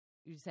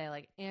 you say,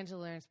 like,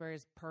 Angela Lansbury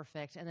is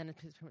perfect. And then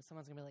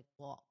someone's going to be like,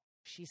 well,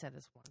 she said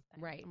this one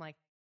thing. Right. I'm like,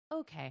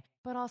 okay.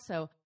 But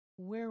also,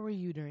 where were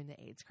you during the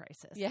AIDS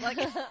crisis? Yeah. Like,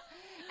 and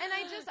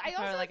I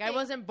also like, I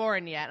wasn't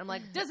born yet. I'm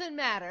like, doesn't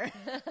matter.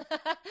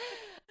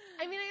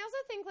 I mean, I also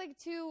think, like,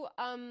 too,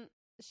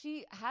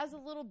 she has a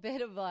little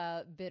bit of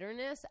a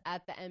bitterness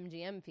at the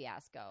MGM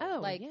fiasco. Oh,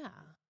 like, yeah.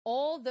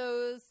 all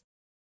those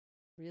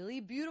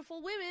really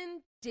beautiful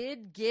women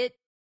did get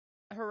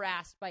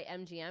harassed by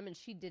MGM, and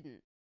she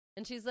didn't.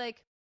 And she's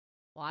like,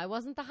 well, I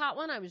wasn't the hot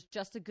one. I was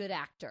just a good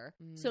actor.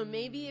 So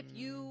maybe if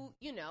you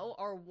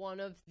are one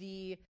of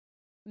the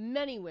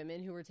many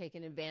women who were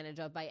taken advantage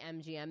of by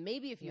MGM,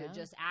 maybe if you had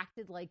just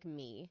acted like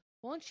me.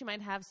 Well, and she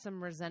might have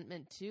some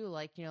resentment too.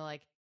 Like,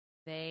 like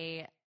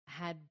they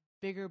had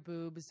bigger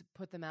boobs,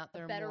 put them out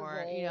there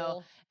more,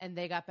 role. and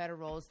they got better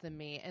roles than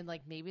me. And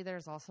like, maybe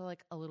there's also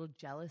like a little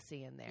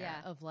jealousy in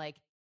there of like,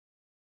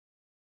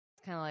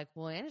 it's kind of like,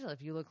 well, Angela,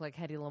 if you look like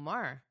Hedy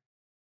Lamarr,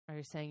 are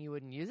you saying you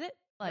wouldn't use it?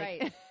 Like,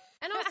 right.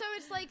 And also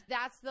it's like,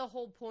 that's the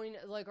whole point,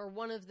 like, or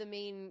one of the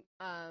main,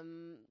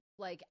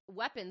 like,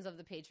 weapons of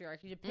the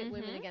patriarchy, to pit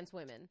women against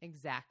women.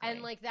 Exactly.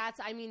 And like,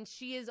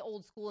 she is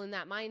old school in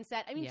that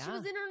mindset. I mean, she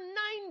was in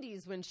her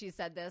 90s when she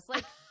said this.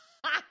 Like,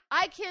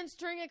 I can't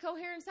string a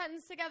coherent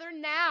sentence together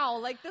now.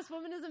 Like, this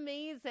woman is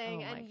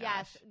amazing. Oh, and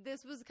gosh. yes,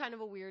 this was kind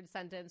of a weird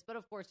sentence, but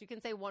of course you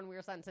can say one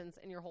weird sentence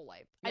in your whole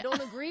life. I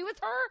don't agree with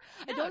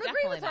her. No, I don't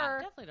agree with not. her.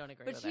 Definitely don't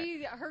agree but with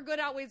her. Her good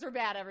outweighs her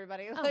bad,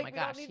 everybody. Oh Like, my we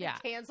gosh, don't need to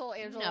cancel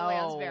Angela No.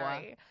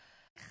 Lansbury.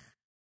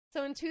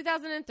 So in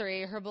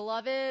 2003, her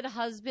beloved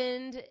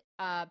husband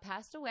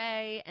passed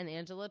away, and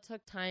Angela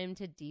took time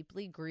to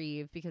deeply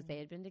grieve because they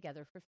had been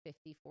together for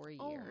 54 years.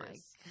 Oh my gosh.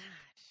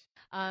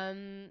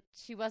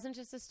 She wasn't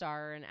just a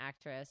star or an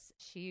actress.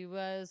 She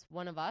was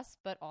one of us,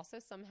 but also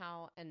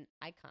somehow an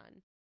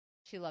icon.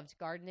 She loved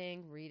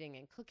gardening, reading,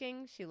 and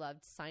cooking. She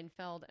loved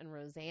Seinfeld and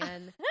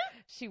Roseanne.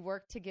 She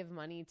worked to give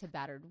money to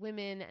battered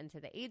women and to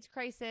the AIDS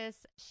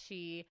crisis.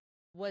 She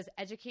was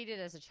educated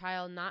as a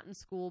child, not in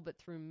school, but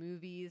through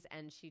movies,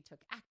 and she took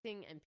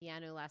acting and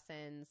piano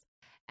lessons.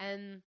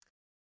 And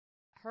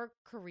her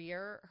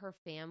career, her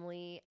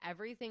family,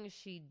 everything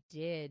she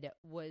did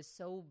was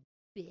so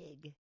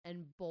big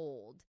and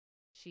bold.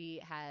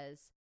 She has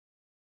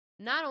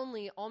not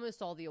only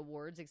almost all the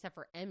awards, except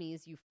for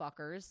Emmys, you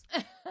fuckers,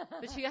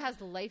 but she has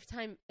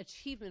Lifetime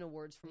Achievement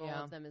Awards from all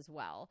of them as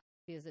well.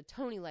 She has a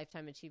Tony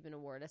Lifetime Achievement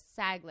Award, a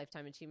SAG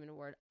Lifetime Achievement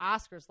Award,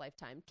 Oscars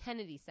Lifetime,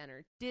 Kennedy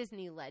Center,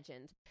 Disney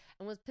Legend,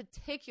 and was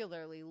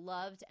particularly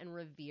loved and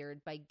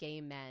revered by gay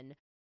men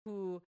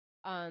who,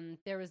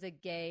 there was a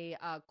gay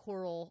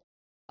choral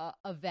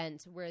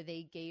event where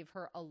they gave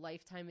her a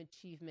Lifetime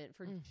Achievement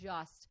for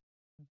just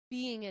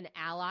being an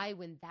ally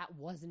when that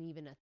wasn't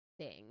even a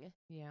thing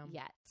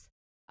yet.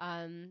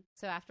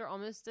 So after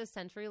almost a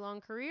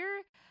century-long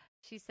career,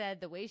 she said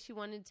the way she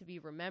wanted to be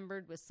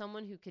remembered was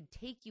someone who could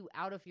take you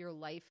out of your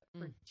life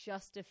for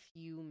just a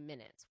few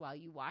minutes while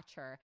you watch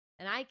her.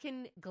 And I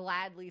can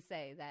gladly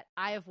say that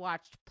I have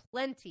watched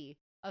plenty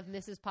of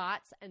Mrs.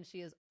 Potts, and she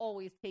has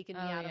always taken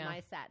me out of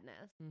my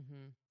sadness.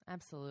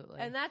 Absolutely.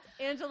 And that's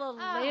Angela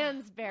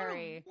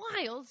Lansbury. What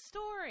a wild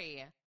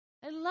story.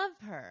 I love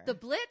her. The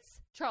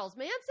Blitz, Charles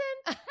Manson,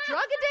 drug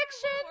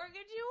addiction. What more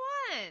could you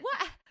want?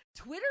 What?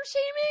 Twitter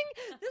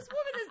shaming? This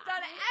woman has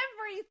done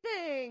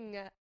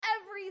everything.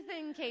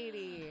 Everything,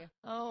 Katie.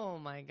 Oh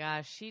my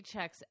gosh. She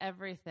checks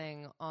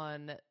everything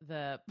on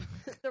the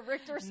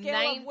Richter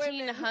scale of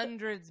women.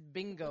 1900s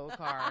bingo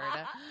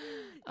card.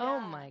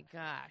 Oh my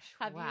gosh.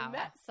 Have you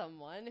met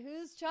someone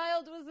whose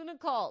child was in a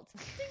cult?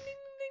 Ding, ding,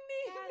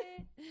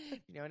 ding,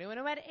 ding. You know anyone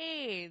who had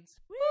AIDS?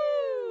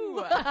 Woo!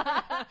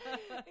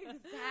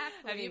 Exactly.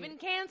 Have you been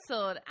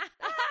canceled?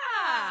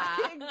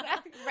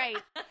 Exactly. Right.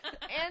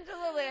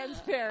 Angela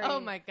Lansbury. Oh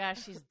my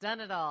gosh, she's done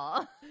it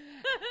all.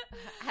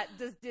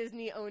 Does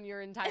Disney own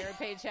your entire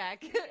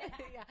paycheck?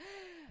 Yeah.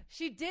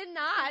 She did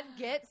not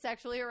get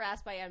sexually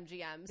harassed by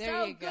MGM.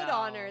 There you go. Good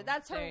on her.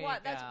 That's her There what?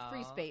 you That's go.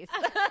 free space.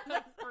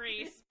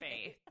 Free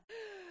space.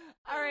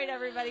 All right,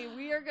 everybody.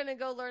 We are going to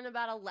go learn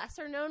about a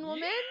lesser known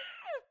woman.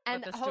 Yeah.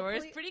 And but the story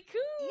is pretty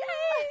cool.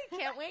 Yay!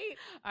 Can't wait.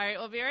 All right,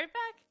 we'll be right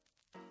back.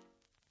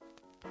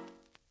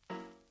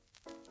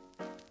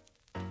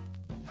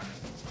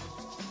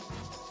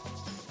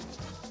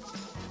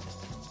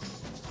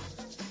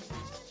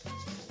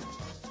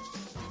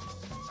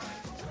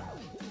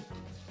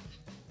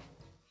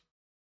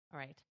 All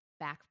right,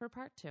 back for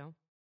part 2.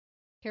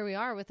 Here we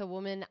are with a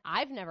woman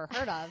I've never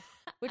heard of,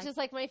 which is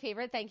like my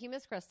favorite. Thank you,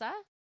 Miss Krista.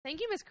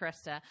 Thank you, Miss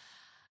Krista.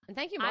 And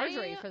thank you,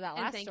 Marjorie, for that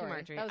last thank story. You,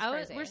 Marjorie. That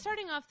was crazy. We're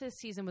starting off this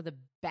season with a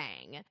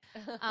bang.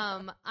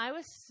 I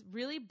was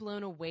really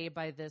blown away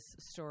by this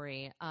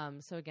story.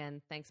 So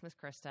again, thanks, Miss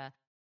Krista.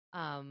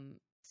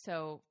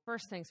 So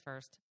first things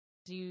first,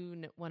 do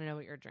you want to know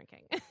what you're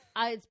drinking?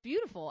 It's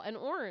beautiful and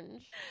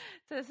orange.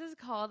 So this is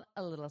called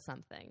A Little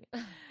Something.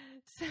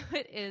 So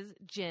it is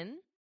gin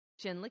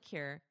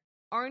liqueur,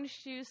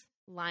 orange juice,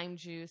 lime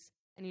juice,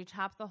 and you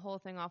top the whole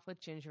thing off with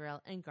ginger ale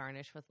and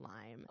garnish with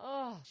lime.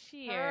 Oh,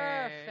 cheers.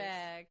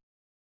 Perfect.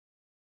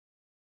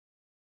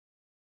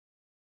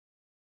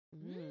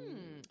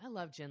 I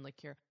love gin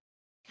liqueur.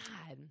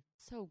 God,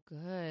 so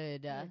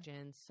good.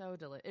 gin, so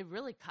delicious. It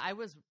really, I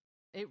was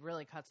It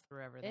really cuts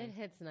through everything. It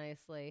hits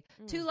nicely.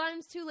 2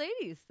 limes, 2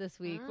 ladies this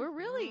week. We're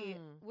really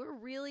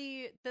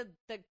the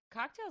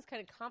cocktails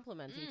kind of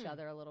complement each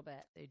other a little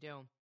bit. They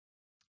do.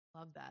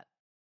 Love that.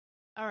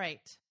 All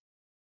right.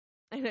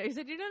 I know you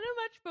said you don't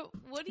know much,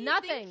 but what do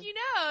you think you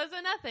know?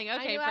 So nothing.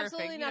 Okay, I know perfect.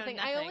 Absolutely nothing.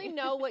 I only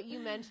know what you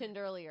mentioned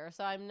earlier,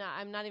 so I'm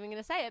not even going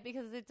to say it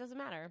because it doesn't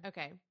matter.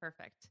 Okay,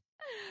 perfect.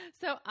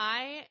 So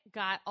I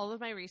got all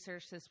of my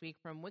research this week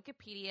from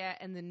Wikipedia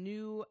and the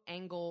New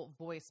Angle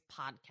Voice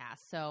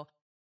podcast. So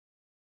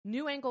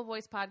New Angle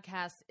Voice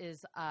podcast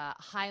is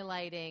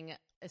highlighting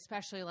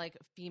especially like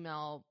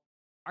female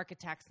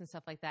architects and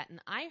stuff like that.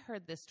 And I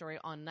heard this story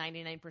on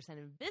 99%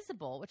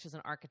 Invisible, which is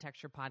an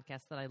architecture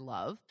podcast that I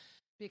love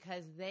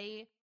because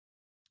they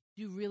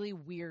do really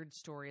weird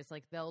stories.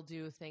 Like they'll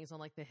do things on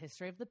like the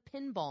history of the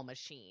pinball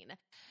machine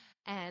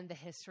and the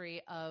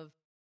history of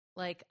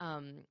like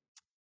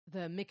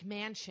the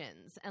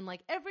McMansions and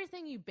like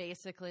everything you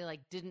basically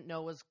like didn't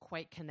know was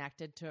quite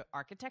connected to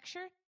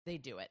architecture. They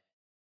do it.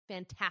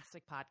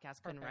 Fantastic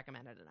podcast. Couldn't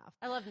recommend it enough.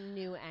 I love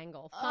New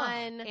Angle.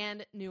 Fun.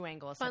 And New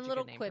Angle is fun such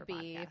little a good name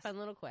quippy. for a podcast. Fun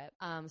little quip.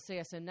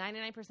 So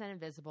 99%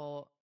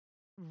 Invisible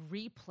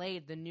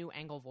replayed the New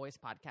Angle Voice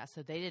podcast.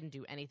 So they didn't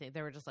do anything.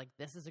 They were just like,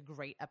 this is a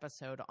great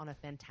episode on a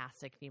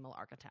fantastic female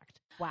architect.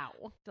 Wow.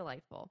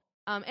 Delightful.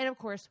 And of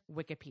course,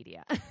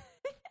 Wikipedia.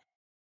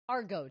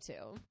 Our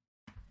go-to.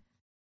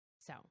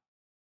 So,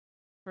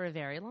 for a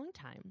very long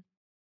time,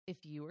 if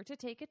you were to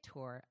take a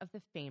tour of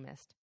the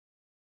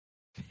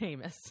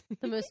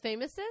the most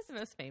famous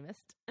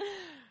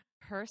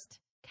Hearst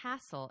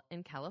Castle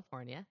in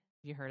California. Have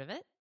you heard of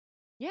it?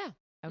 Yeah.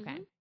 Okay.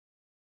 Mm-hmm.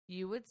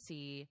 You would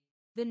see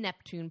the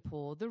Neptune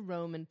pool, the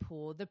Roman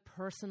pool, the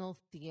personal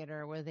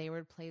theater where they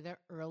would play their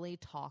early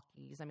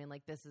talkies. I mean,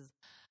 like this is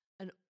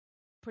a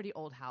pretty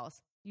old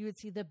house. You would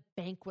see the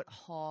banquet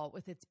hall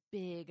with its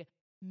big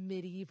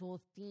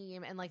medieval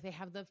theme, and like they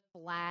have the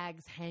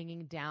flags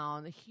hanging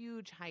down, the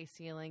huge high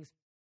ceilings,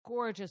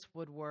 gorgeous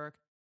woodwork.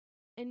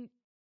 And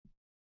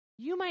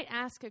you might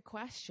ask a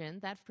question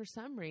that for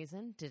some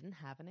reason didn't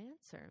have an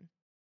answer.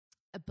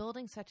 A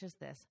building such as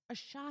this, a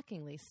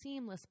shockingly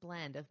seamless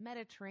blend of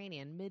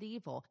Mediterranean,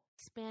 medieval,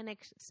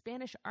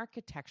 Spanish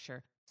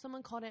architecture,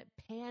 someone called it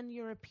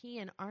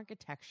pan-European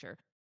architecture.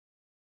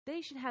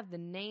 They should have the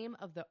name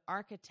of the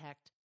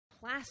architect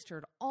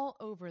plastered all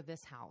over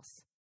this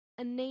house.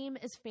 A name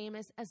as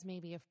famous as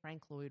maybe a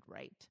Frank Lloyd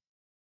Wright.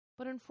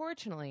 But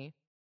unfortunately,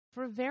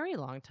 for a very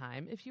long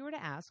time, if you were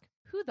to ask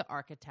who the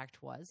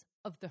architect was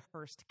of the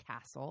Hearst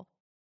Castle,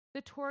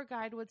 the tour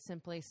guide would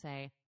simply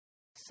say,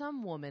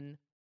 some woman,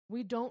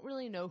 we don't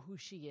really know who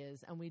she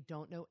is, and we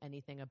don't know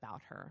anything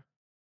about her.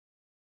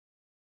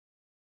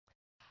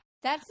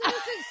 That's the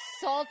most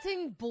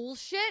insulting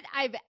bullshit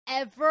I've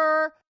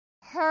ever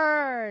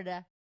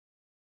heard.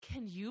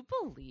 Can you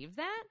believe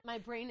that? My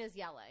brain is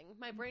yelling.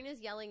 My brain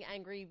is yelling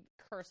angry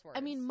curse words.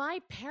 I mean, my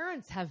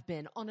parents have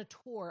been on a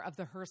tour of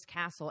the Hearst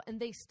Castle, and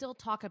they still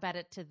talk about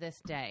it to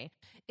this day.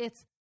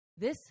 It's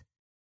this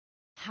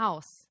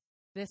house,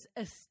 this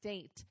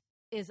estate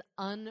is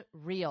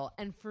unreal.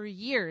 And for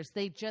years,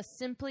 they just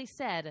simply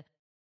said,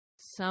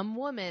 some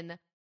woman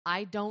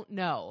I don't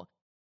know.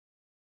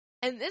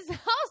 And this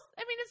house,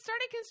 I mean, it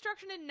started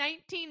construction in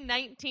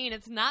 1919.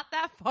 It's not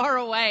that far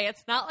away.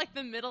 It's not like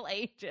the Middle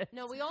Ages.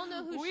 No, we all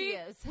know who she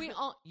is.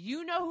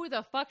 You know who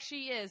the fuck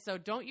she is, so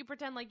don't you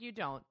pretend like you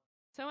don't.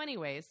 So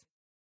anyways,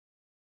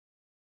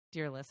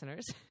 dear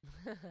listeners,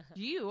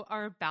 you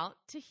are about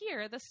to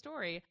hear the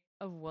story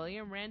of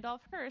William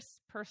Randolph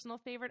Hearst's personal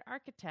favorite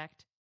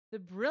architect, the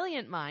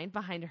brilliant mind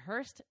behind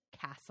Hearst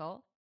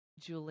Castle,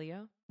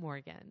 Julia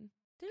Morgan.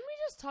 Didn't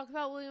we just talk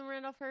about William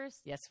Randolph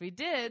Hearst? Yes, we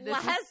did.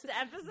 Last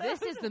episode.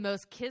 This is the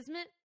most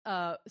Kismet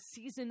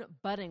season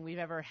budding we've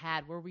ever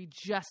had, where we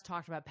just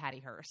talked about Patty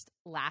Hearst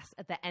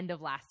at the end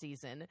of last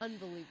season.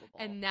 Unbelievable.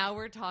 And now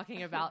we're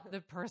talking about the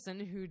person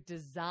who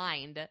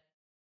designed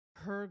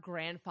her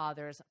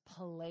grandfather's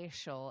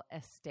palatial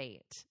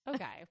estate.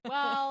 Okay.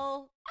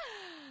 Well,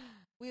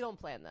 we don't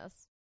plan this.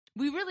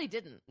 We really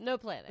didn't. No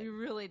planning. We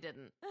really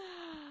didn't.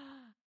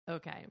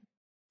 Okay.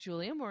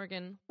 Julia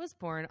Morgan was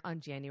born on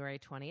January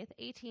 20th,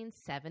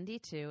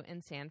 1872 in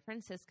San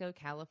Francisco,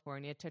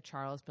 California to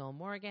Charles Bill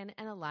Morgan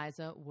and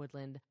Eliza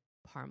Woodland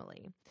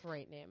Parmalee.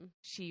 Great name.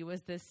 She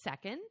was the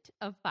second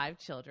of 5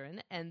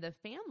 children, and the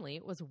family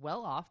was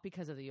well off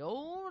because of the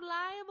old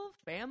liable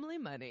family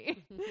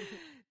money.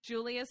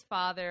 Julia's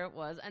father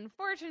was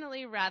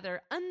unfortunately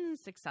rather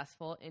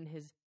unsuccessful in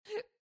his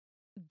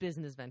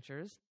business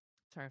ventures.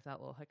 Sorry for that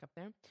little hiccup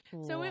there.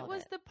 So it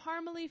was the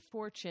Parmalee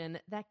fortune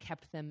that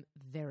kept them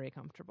very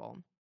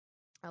comfortable.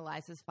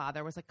 Eliza's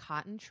father was a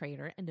cotton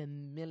trader and a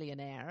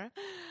millionaire.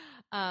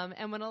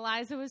 And when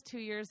Eliza was 2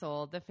 years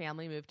old, the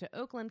family moved to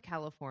Oakland,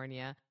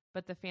 California,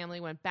 but the family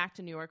went back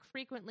to New York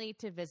frequently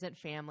to visit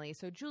family,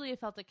 so Julia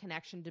felt a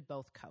connection to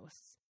both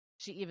coasts.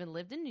 She even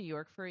lived in New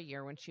York for a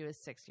year when she was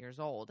 6 years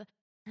old.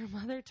 Her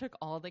mother took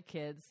all the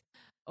kids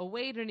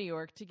away to New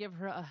York to give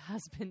her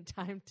husband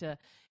time to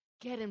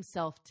get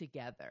himself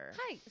together.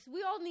 Hi. So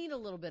we all need a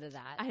little bit of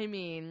that. I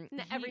mean,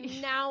 every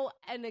now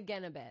and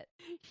again a bit.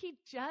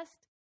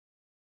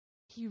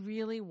 He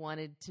really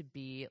wanted to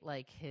be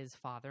like his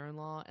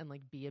father-in-law and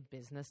like be a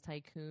business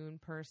tycoon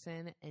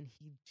person, and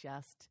he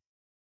just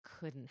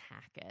couldn't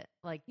hack it.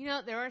 Like, you know,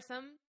 there are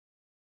some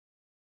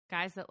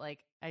guys that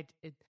like I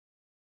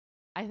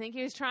think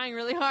he was trying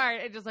really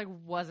hard. It just like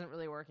wasn't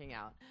really working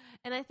out.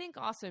 And I think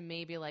also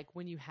maybe like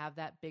when you have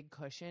that big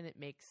cushion, it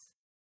makes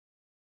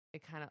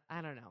it kind of,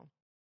 I don't know.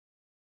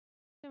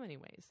 So many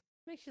ways.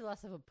 Makes you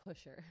less of a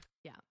pusher.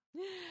 Yeah.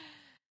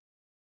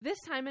 This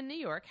time in New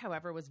York,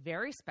 however, was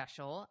very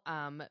special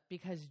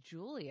because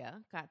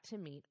Julia got to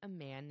meet a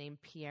man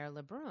named Pierre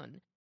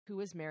Lebrun, who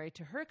was married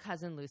to her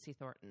cousin Lucy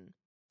Thornton.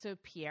 So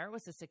Pierre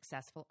was a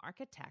successful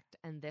architect,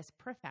 and this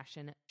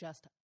profession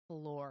just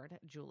floored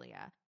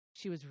Julia.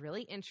 She was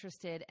really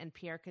interested, and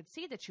Pierre could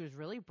see that she was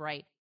really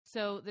bright.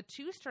 So the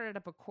two started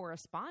up a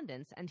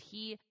correspondence, and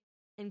he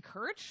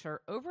encouraged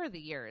her over the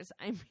years.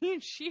 I mean,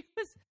 she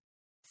was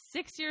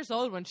 6 years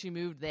old when she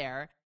moved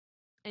there.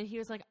 And he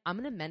was like, I'm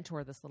going to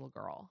mentor this little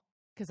girl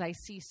because I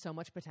see so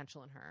much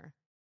potential in her.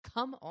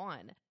 Come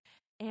on.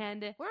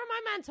 And where are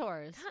my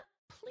mentors?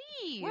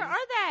 Please. Where are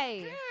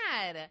they?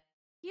 God.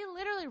 He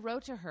literally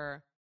wrote to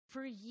her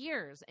for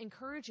years,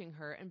 encouraging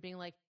her and being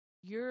like,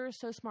 you're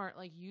so smart.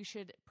 Like, you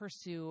should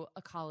pursue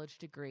a college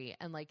degree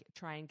and like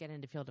try and get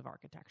into field of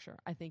architecture.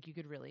 I think you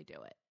could really do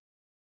it.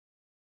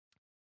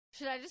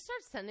 Should I just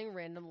start sending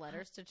random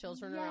letters to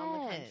children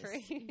around the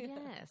country?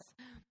 Yes.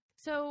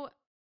 So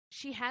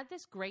she had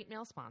this great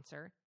male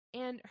sponsor,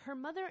 and her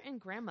mother and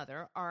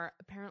grandmother are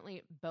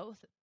apparently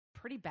both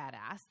pretty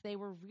badass. They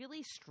were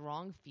really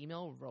strong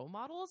female role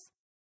models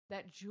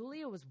that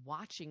Julia was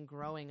watching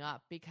growing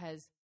up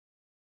because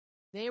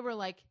they were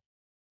like,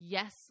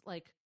 yes,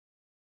 like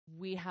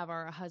we have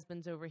our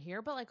husbands over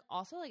here, but like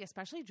also like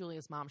especially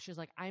Julia's mom, she was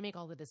like, I make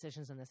all the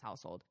decisions in this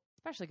household,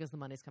 especially because the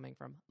money's coming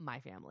from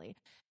my family.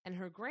 And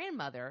her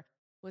grandmother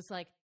was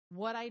like,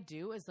 what I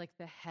do is like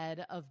the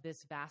head of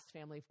this vast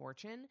family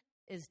fortune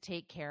is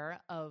take care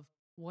of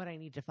what I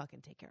need to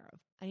fucking take care of.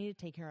 I need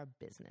to take care of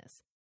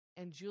business.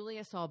 And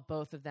Julia saw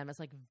both of them as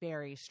like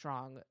very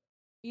strong,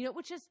 you know,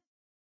 which is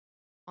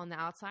on the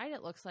outside,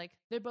 it looks like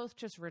they're both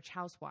just rich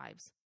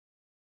housewives.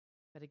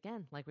 But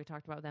again, like we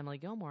talked about with Emily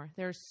Gilmore,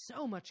 there's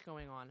so much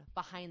going on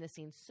behind the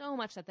scenes, so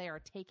much that they are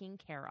taking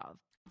care of.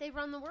 They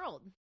run the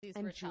world, these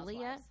and rich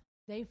Julia, housewives.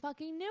 They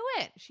fucking knew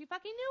it. She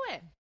fucking knew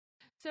it.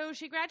 So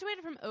she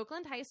graduated from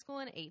Oakland High School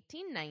in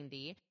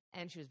 1890,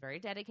 and she was very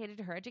dedicated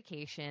to her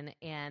education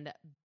and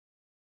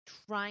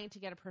trying to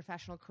get a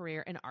professional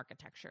career in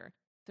architecture.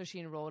 So she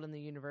enrolled in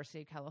the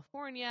University of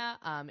California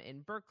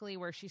in Berkeley,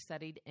 where she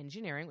studied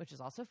engineering, which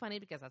is also funny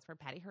because that's where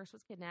Patty Hearst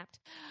was kidnapped.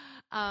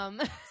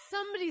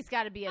 Somebody's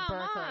got to be at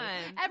Berkeley.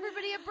 On.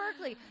 Everybody at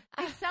Berkeley.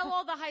 They sell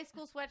all the high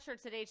school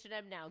sweatshirts at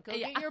H&M now. Go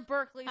get your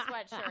Berkeley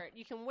sweatshirt.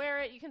 You can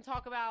wear it. You can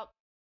talk about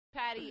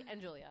Patty and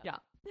Julia. Yeah.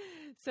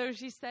 So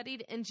she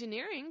studied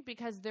engineering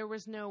because there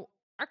was no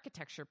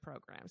architecture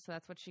program. So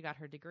that's what she got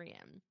her degree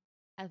in.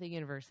 At the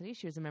university,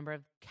 she was a member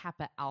of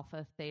Kappa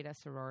Alpha Theta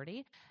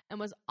sorority and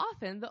was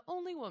often the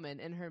only woman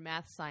in her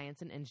math,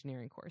 science, and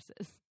engineering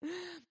courses.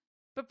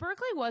 But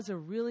Berkeley was a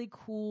really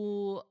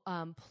cool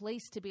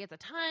place to be at the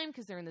time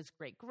because they're in this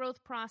great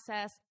growth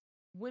process.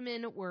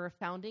 Women were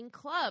founding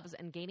clubs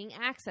and gaining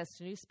access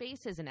to new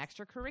spaces and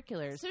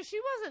extracurriculars. So she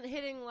wasn't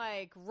hitting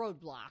like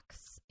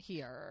roadblocks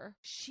here.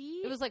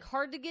 It was like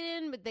hard to get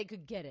in, but they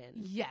could get in.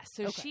 Yes.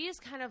 So she is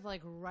kind of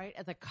like right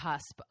at the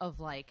cusp of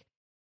like,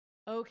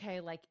 okay,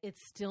 like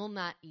it's still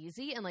not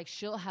easy. And like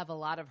she'll have a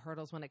lot of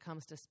hurdles when it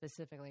comes to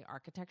specifically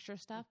architecture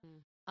stuff.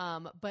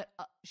 Mm-hmm. But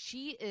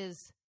she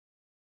is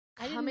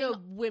I didn't know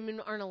women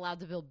aren't allowed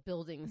to build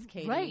buildings,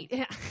 Katie. Right.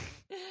 Yeah.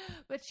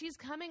 But she's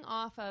coming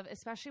off of,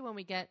 especially when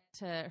we get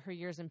to her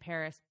years in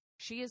Paris,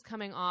 she is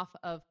coming off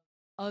of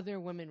other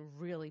women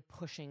really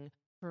pushing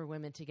for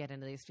women to get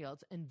into these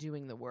fields and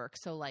doing the work.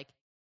 So like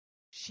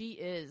she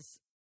is,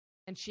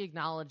 and she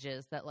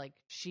acknowledges that like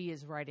she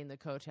is riding the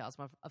coattails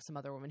of some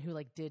other women who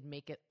like did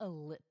make it a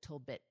little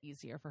bit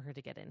easier for her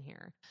to get in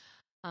here.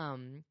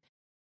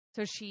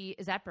 So she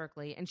is at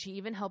Berkeley, and she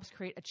even helps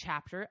create a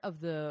chapter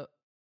of the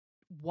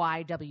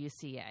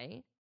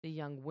YWCA, the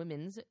Young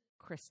Women's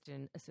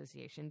Christian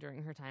Association,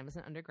 during her time as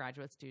an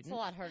undergraduate student. It's a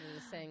lot harder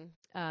to sing.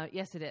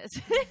 Yes, it is.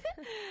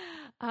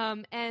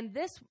 And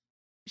this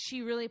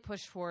she really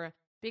pushed for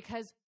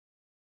because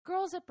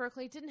girls at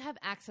Berkeley didn't have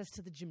access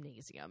to the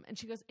gymnasium. And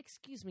she goes,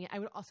 excuse me, I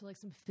would also like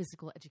some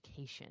physical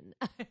education.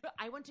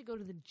 I want to go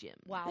to the gym.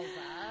 Wow.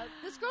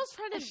 This girl's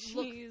trying to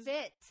look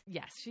fit.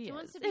 Yes, she is. She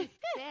wants to be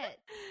fit.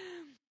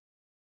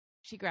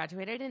 She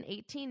graduated in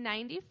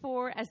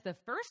 1894 as the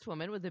first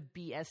woman with a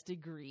BS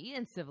degree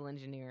in civil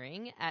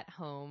engineering at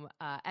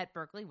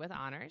Berkeley with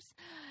honors.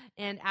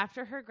 And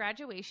after her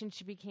graduation,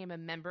 she became a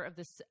member of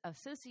the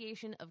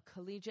Association of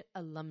Collegiate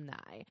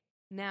Alumni,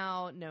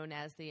 now known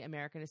as the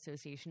American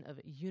Association of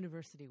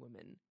University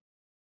Women.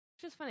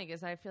 Which is funny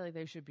because I feel like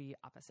they should be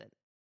opposite.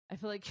 I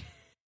feel like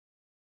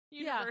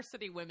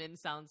university women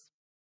sounds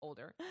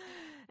older.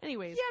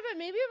 Anyways. Yeah, but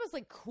maybe it was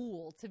like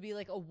cool to be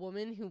like a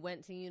woman who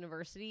went to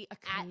university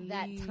at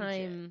that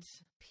time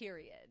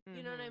period.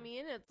 You know what I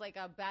mean? It's like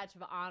a badge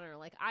of honor.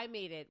 Like I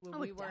made it when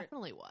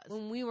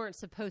we weren't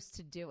supposed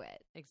to do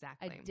it.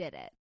 Exactly. I did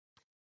it.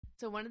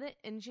 So one of the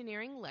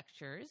engineering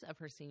lectures of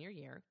her senior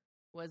year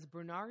was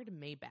Bernard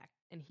Maybeck,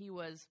 and he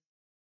was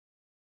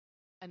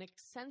an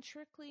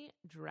eccentrically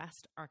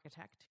dressed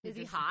architect. Is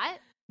he hot?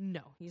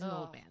 No, he's an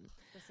old man.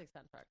 Just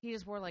eccentric. He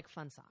just wore like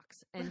fun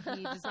socks, and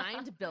he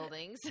designed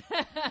buildings.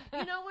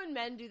 You know when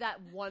men do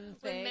that one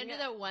thing? When men do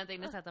that one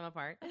thing to set them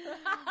apart.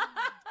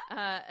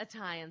 A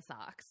tie and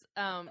socks.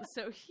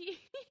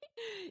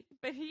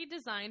 But he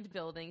designed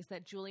buildings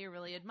that Julia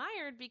really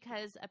admired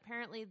because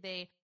apparently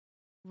they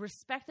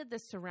respected the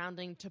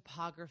surrounding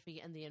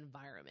topography and the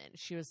environment.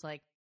 She was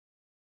like,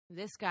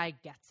 this guy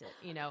gets it,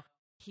 you know.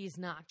 He's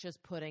not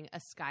just putting a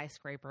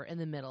skyscraper in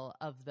the middle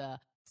of the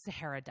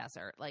Sahara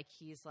Desert. Like,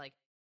 he's like,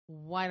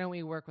 why don't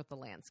we work with the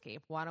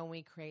landscape? Why don't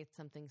we create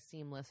something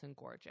seamless and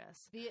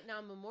gorgeous?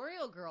 Vietnam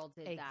Memorial Girl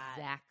did that.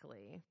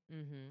 Exactly.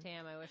 Mm-hmm.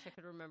 Damn, I wish I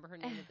could remember her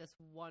name at this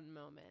one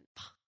moment.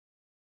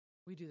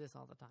 We do this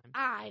all the time.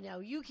 I know.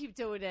 You keep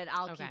doing it.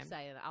 I'll keep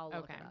saying it. I'll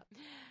look it up.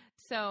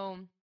 So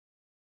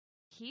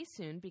he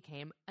soon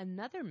became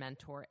another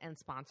mentor and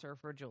sponsor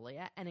for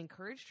Julia and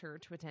encouraged her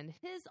to attend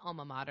his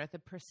alma mater, the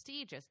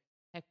prestigious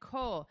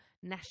École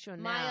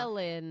Nationale.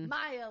 Myelin.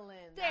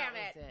 Damn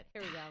it.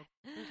 Here we go.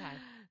 Okay.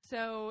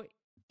 So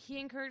he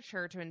encouraged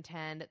her to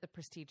attend the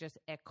prestigious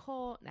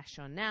École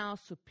Nationale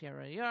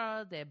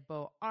Supérieure des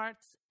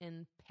Beaux-Arts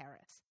in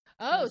Paris.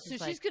 Oh, so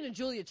she's going to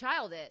Julia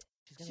Child it.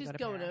 She's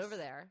going over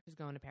there. She's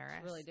going to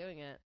Paris. She's really doing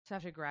it. So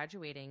after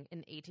graduating in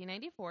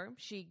 1894,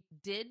 she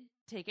did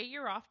take a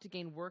year off to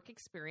gain work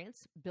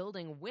experience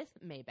building with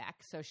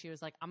Maybeck. So she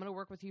was like, I'm going to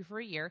work with you for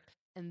a year,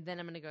 and then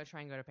I'm going to go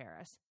try and go to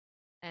Paris.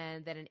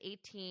 And then in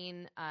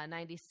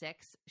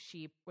 1896,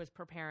 she was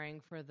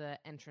preparing for the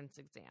entrance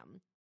exam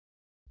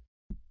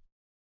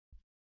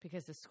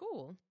because the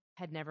school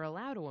had never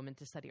allowed a woman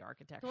to study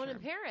architecture. Going in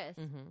Paris?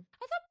 Mm-hmm.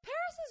 I thought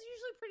Paris is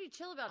usually pretty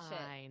chill about shit.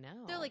 I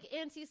know. They're like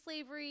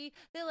anti-slavery.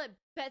 They let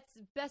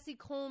Bessie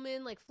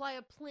Coleman like fly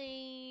a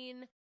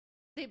plane.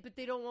 But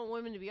they don't want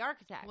women to be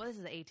architects. Well, this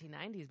is the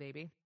 1890s,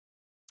 baby.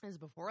 This is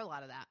before a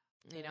lot of that,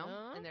 you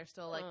know? And they're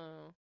still like...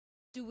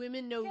 Do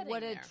women know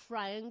what a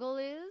triangle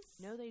is?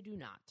 No, they do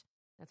not.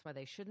 That's why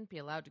they shouldn't be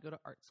allowed to go to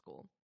art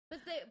school.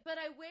 But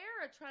I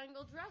wear a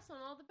triangle dress on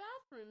all the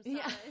bathroom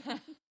signs. Yeah.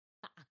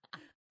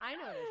 I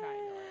know what a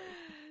triangle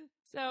is.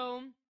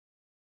 So,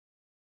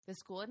 the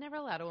school had never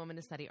allowed a woman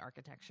to study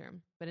architecture.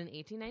 But in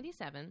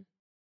 1897,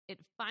 it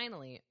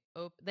finally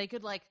they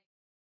could like...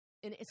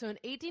 So in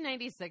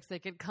 1896, they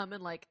could come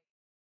and like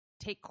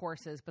take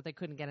courses, but they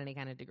couldn't get any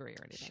kind of degree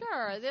or anything.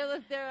 Sure. They're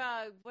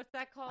what's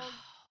that called?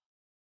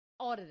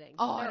 Auditing.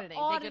 They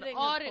could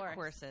audit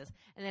courses.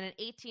 And then in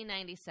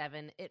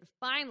 1897, it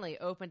finally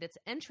opened its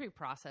entry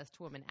process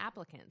to women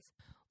applicants,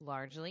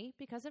 largely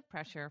because of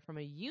pressure from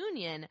a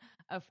union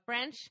of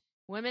French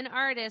women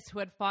artists who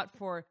had fought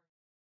for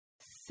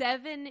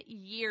 7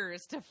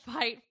 years to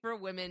fight for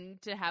women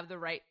to have the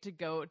right to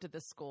go to the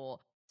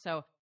school.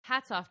 So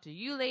hats off to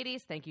you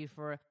ladies. Thank you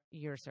for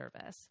your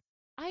service.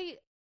 I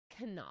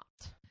cannot.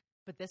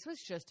 But this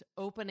was just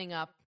opening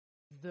up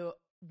the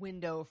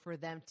window for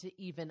them to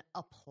even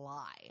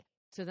apply.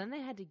 So then they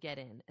had to get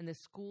in, and the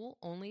school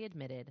only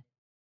admitted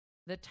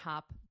the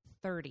top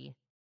 30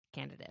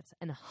 candidates,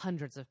 and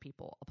hundreds of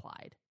people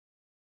applied.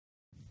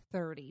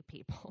 30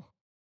 people.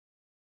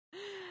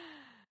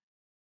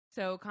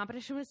 So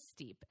competition was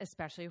steep,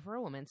 especially for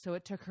a woman, so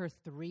it took her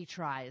 3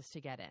 tries to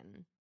get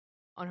in.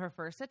 On her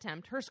first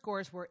attempt, her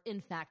scores were,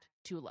 in fact,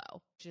 too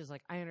low. She was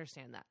like, I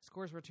understand that.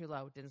 Scores were too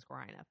low, didn't score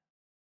high enough.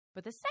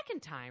 But the second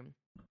time,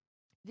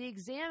 the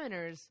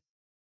examiners,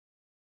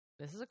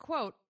 this is a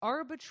quote,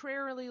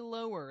 arbitrarily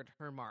lowered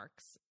her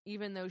marks,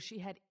 even though she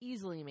had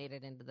easily made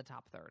it into the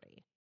top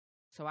 30.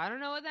 So I don't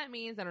know what that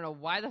means. I don't know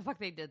why the fuck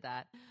they did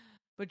that.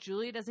 But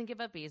Julia doesn't give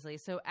up easily.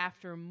 So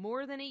after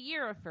more than a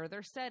year of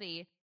further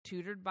study,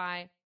 tutored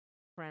by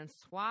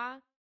Francois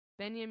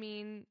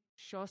Benjamin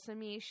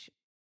Chaussemiche,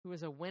 who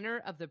was a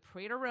winner of the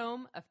Prix de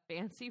Rome, a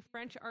fancy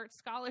French art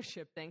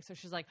scholarship thing. So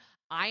she's like,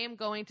 I am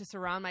going to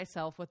surround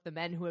myself with the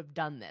men who have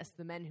done this,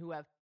 the men who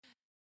have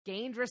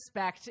gained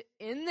respect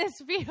in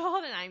this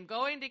field, and I'm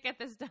going to get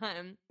this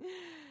done.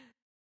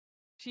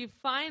 She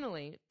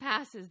finally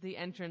passes the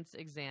entrance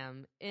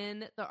exam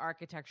in the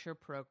architecture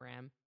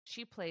program.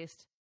 She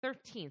placed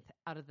 13th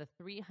out of the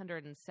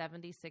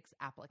 376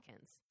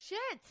 applicants. Shit.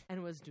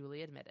 And was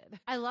duly admitted.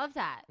 I love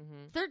that.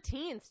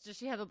 13th. Does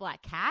she have a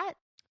black cat?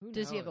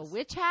 Does she have a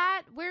witch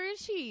hat? Where is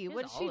she?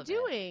 What's she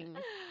doing?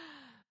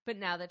 But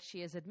now that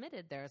she is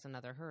admitted, there's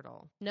another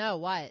hurdle. No,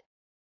 what?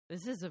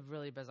 This is a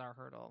really bizarre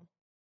hurdle.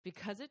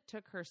 Because it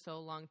took her so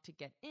long to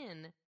get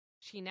in,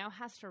 she now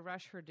has to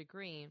rush her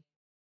degree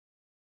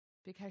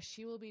because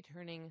she will be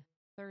turning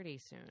 30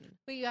 soon.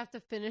 But you have to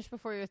finish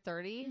before you're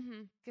 30?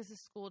 Because the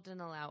school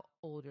didn't allow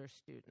older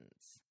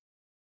students.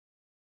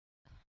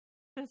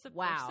 As a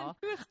wow. person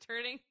who is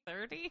turning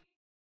 30?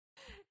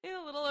 In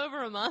a little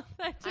over a month,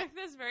 I took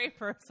this very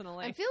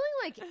personally. I'm feeling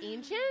like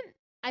ancient.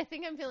 I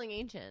think I'm feeling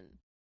ancient.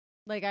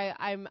 Like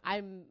I'm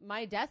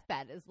my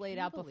deathbed is laid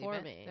out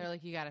before me. They're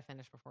like, you got to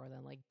finish before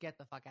then. Like, get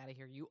the fuck out of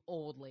here, you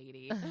old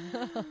lady.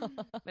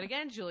 But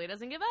again, Julia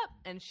doesn't give up,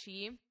 and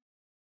she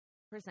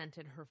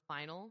presented her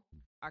final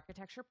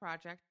architecture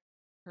project,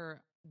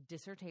 her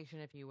dissertation,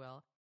 if you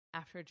will,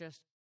 after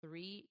just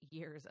 3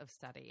 years of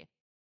study,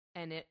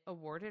 and it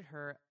awarded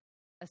her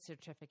a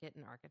certificate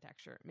in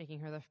architecture, making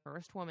her the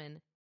first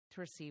woman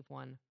to receive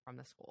one from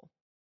the school.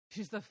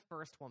 She's the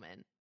first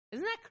woman.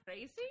 Isn't that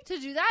crazy? To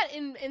do that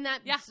in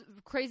that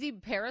crazy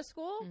Paris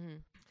school? Mm-hmm.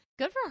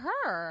 Good for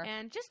her.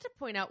 And just to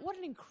point out what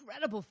an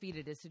incredible feat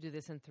it is to do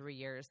this in 3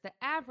 years, the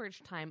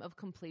average time of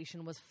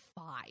completion was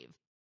 5.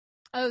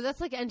 Oh,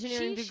 that's like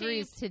engineering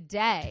degrees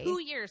today.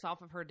 2 years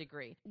off of her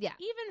degree. Yeah.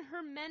 Even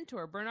her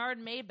mentor, Bernard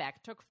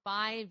Maybeck, took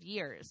 5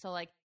 years. So,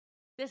 like,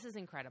 this is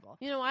incredible.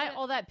 You know why?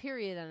 All that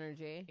period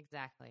energy.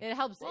 Exactly. It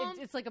helps. Well,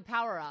 it's like a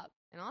power up.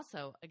 And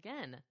also,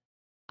 again,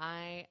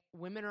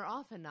 women are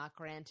often not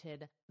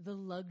granted the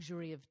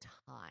luxury of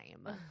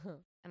time.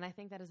 And I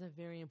think that is a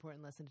very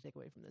important lesson to take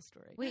away from this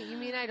story. Wait, you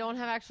mean I don't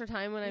have extra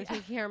time when I'm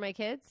taking care of my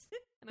kids?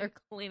 Or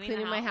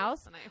cleaning my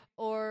house?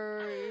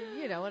 Or,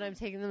 when I'm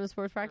taking them to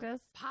sports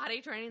practice?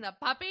 Potty training the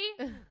puppy?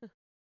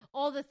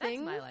 All the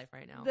things that's my life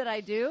right now. that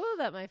I do,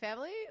 that my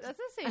family, that's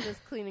the same as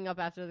cleaning up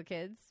after the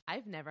kids.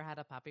 I've never had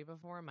a puppy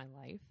before in my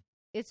life.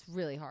 It's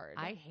really hard.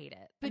 I hate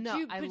it. But no,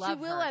 you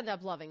will her. end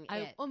up loving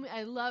it.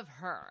 I love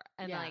her.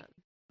 And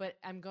but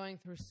I'm going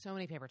through so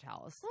many paper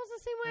towels. Well,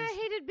 it's the same way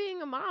I hated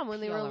being a mom when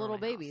they were little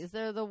babies. House.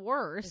 They're the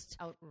worst. It's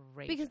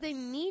outrageous. Because they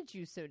need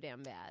you so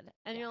damn bad.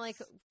 And you're like,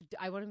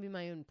 I want to be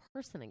my own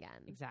person again.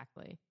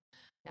 Exactly.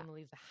 I want to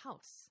leave the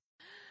house.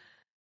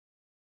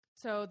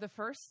 So the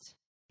first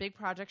big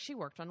project she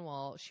worked on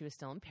while she was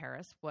still in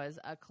Paris was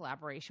a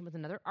collaboration with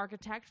another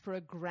architect for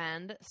a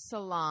grand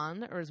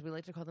salon, or as we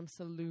like to call them,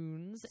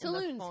 saloons.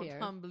 Saloons in the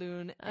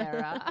Fontainebleau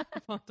era.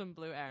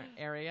 Fontainebleau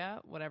area,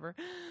 whatever.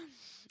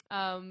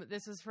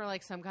 This was for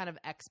like some kind of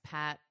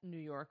expat New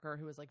Yorker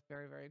who was like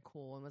very, very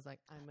cool and was like,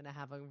 I'm going to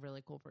have a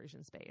really cool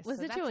Parisian space. Was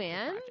it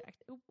Joanne?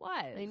 It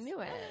was. I knew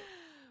it.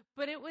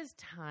 But it was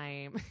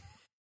time.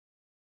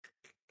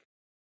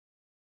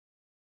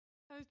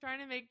 I was trying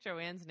to make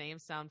Joanne's name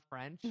sound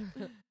French.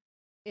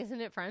 Isn't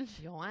it French?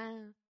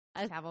 Joanne.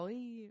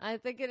 Savoy. I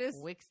think it is.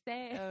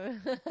 Wixday.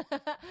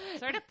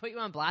 Sorry to put you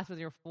on blast with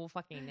your full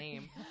fucking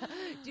name.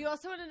 Do you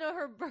also want to know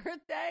her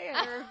birthday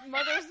and her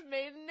mother's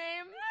maiden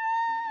name?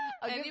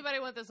 Anybody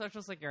want the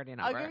social security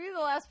number? I'll give you the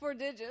last 4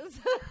 digits.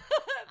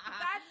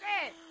 That's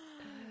it.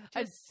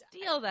 Just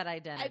steal that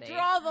identity. I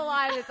draw the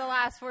line at the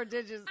last 4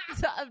 digits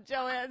of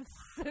Joanne's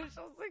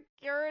social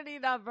security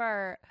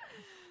number.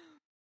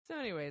 So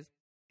anyways,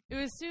 it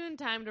was soon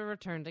time to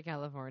return to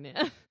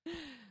California.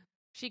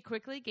 She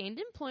quickly gained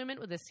employment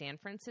with a San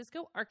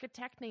Francisco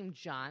architect named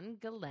John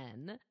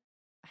Galen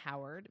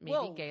Howard.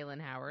 Maybe Galen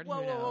Howard.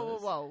 Who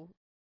knows? Whoa.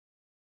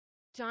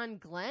 John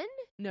Glenn?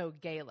 No,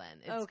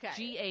 Galen. It's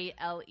Galen.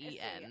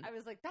 I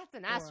was like, that's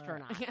an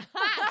astronaut.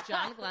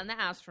 John Glenn, the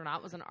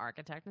astronaut, was an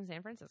architect in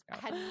San Francisco. I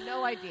had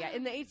no idea.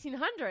 In the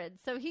 1800s.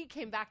 So he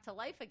came back to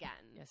life again.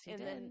 Yes, he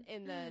did.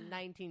 In the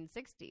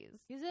 1960s.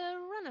 He's a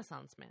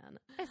Renaissance man.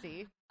 I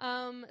see.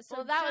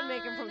 So that would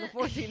make him from the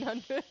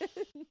 1400s.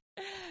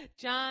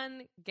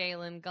 John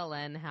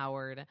Galen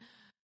Howard.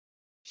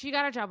 She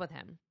got a job with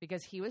him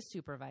because he was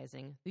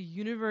supervising the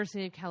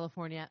University of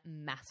California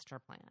master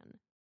plan.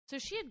 So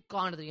she had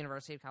gone to the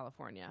University of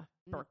California,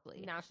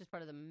 Berkeley. Now she's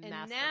part of the master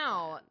And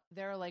now plan.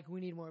 they're like,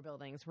 we need more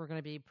buildings. We're going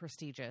to be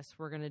prestigious.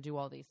 We're going to do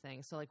all these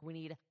things. So, like, we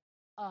need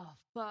a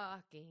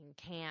fucking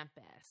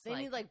campus. They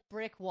need, like,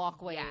 brick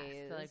walkways.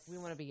 Yes. Like, we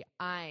want to be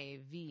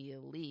Ivy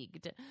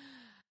Leagued.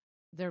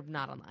 They're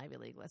not on the Ivy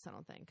League list, I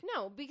don't think.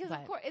 No, because,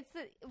 of course, it's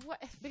the...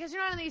 Because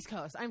you're not on the East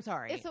Coast. I'm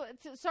sorry.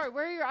 Sorry,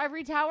 where are your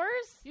ivory towers?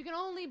 You can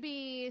only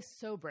be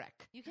so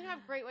brick. You can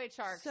have great white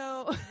sharks.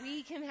 So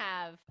we can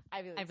have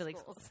Ivy League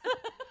schools.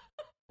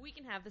 We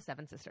can have the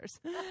Seven Sisters.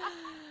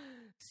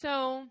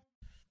 So,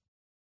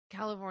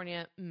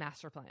 California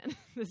master plan.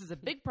 This is a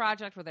big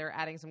project where they're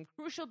adding some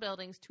crucial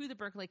buildings to the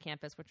Berkeley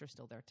campus, which are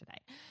still there today.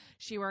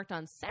 She worked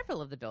on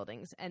several of the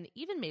buildings and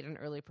even made an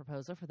early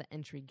proposal for the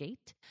entry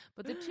gate.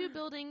 But the 2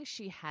 buildings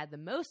she had the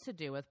most to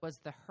do with was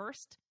the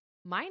Hearst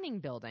Mining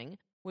Building,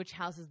 which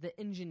houses the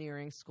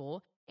engineering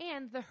school,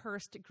 and the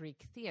Hearst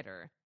Greek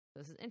Theater.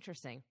 This is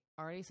interesting.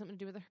 Already something to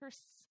do with the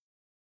Hearsts.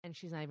 And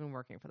she's not even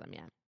working for them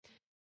yet.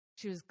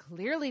 She was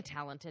clearly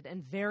talented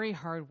and very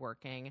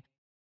hardworking,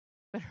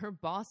 but her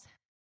boss,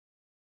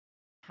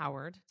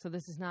 Howard, so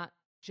this is not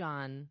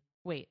John.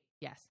 Wait,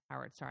 yes,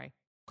 Howard, sorry.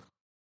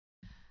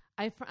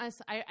 I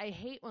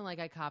hate when like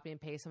I copy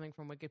and paste something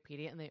from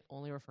Wikipedia and they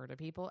only refer to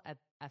people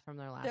from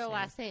their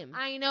last name.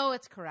 I know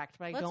it's correct,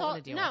 but I don't want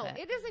to deal with it.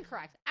 No, it isn't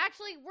correct.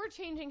 Actually, we're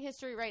changing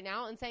history right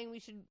now and saying we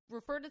should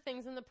refer to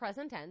things in the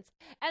present tense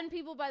and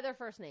people by their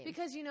first name.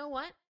 Because you know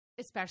what?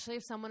 Especially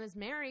if someone is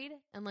married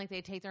and like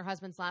they take their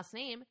husband's last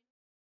name,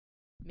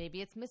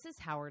 maybe it's Mrs.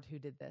 Howard who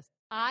did this.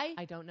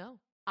 I don't know.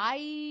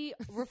 I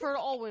refer to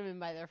all women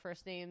by their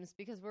first names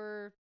because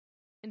we're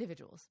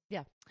individuals.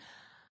 Yeah.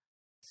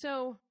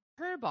 So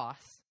her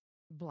boss,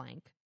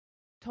 blank,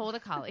 told a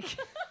colleague.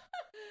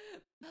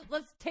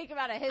 Let's take him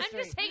out of history.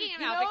 I'm just taking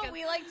him you out know because what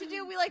we like to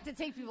do? We like to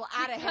take people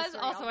out of history. Because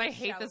also I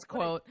hate this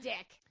quote.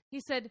 Dick. He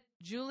said,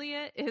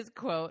 Julia is,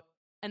 quote,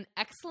 an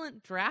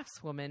excellent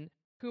draftswoman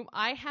whom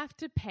I have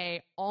to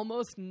pay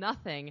almost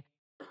nothing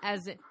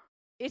as it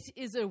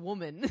is a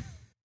woman.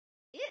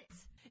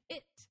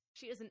 It.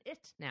 She is an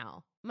it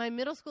now. My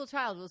middle school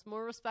child was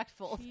more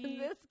respectful than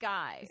this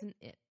guy. Is an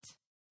it.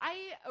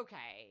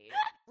 Okay.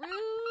 Rude.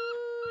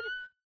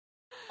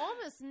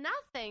 Almost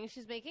nothing.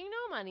 She's making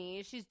no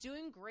money. She's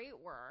doing great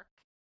work.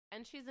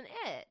 And she's an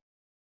it.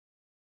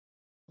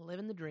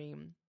 Living the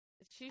dream.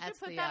 She should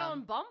put that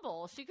on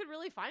Bumble. She could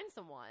really find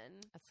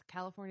someone. That's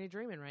California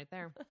dreaming right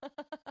there.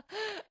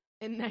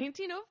 In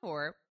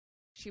 1904,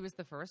 she was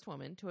the first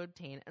woman to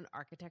obtain an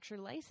architecture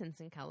license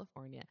in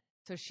California.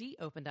 So she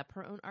opened up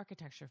her own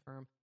architecture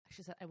firm.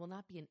 She said, I will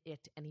not be an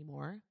it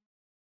anymore.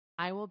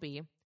 I will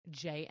be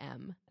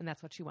JM. And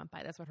that's what she went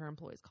by. That's what her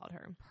employees called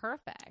her.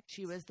 Perfect.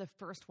 She was the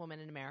first woman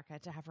in America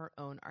to have her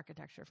own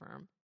architecture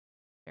firm.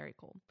 Very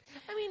cool.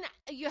 I mean,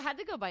 you had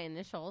to go by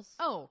initials.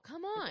 Oh,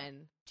 come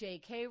on.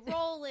 J.K.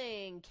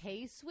 Rowling,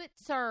 K.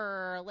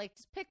 Switzer. Like,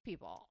 just pick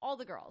people. All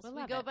the girls.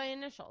 We go by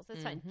initials.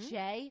 That's fine.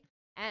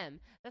 J.M.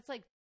 That's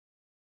like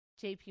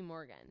J.P.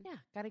 Morgan. Yeah,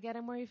 got to get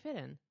him where you fit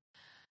in.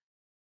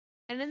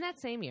 And in that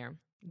same year,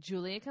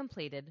 Julia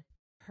completed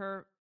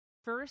her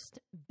first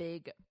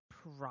big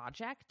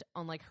project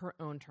on, like, her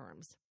own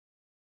terms.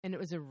 And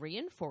it was a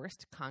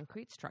reinforced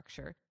concrete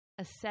structure,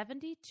 a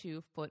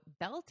 72-foot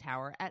bell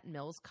tower at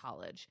Mills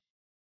College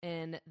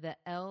in the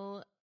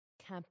it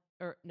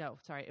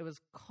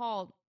was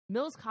called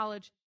Mills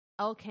College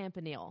El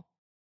Campanile.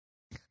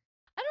 I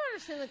don't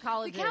understand the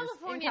colleges. The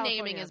California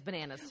naming is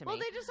bananas to me. Well,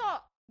 they just saw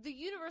the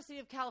University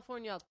of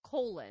California,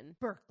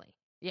 Berkeley.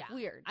 Yeah.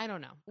 Weird. I don't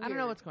know. I don't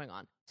know what's going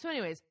on. So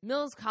anyways,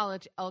 Mills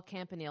College El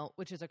Campanile,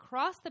 which is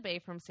across the bay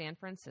from San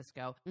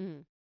Francisco,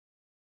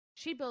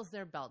 she builds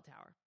their bell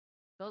tower.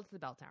 Builds the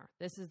bell tower.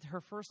 This is her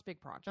first big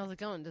project. How's it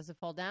going? Does it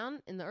fall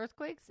down in the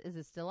earthquakes? Is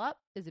it still up?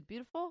 Is it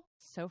beautiful?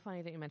 So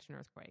funny that you mentioned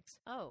earthquakes.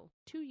 Oh.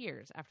 2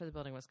 years after the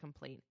building was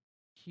complete,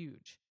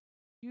 huge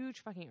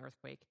fucking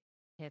earthquake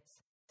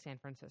hits San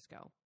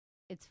Francisco.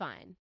 It's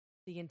fine.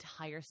 The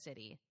entire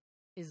city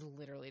is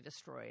literally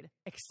destroyed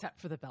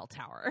except for the bell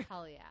tower.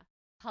 Hell yeah.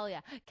 Hell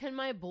yeah. Can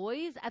my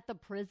boys at the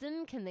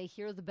prison, can they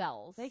hear the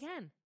bells? They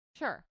can.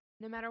 Sure.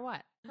 No matter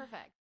what.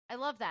 Perfect. I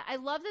love that. I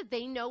love that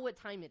they know what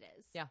time it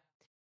is. Yeah.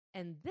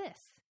 And this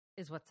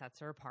is what sets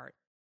her apart.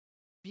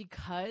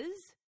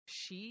 Because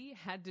she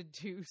had to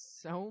do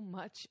so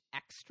much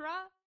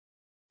extra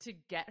to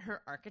get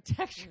her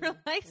architecture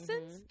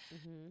license,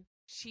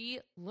 she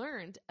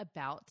learned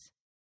about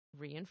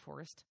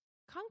reinforced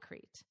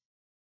concrete.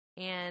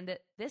 And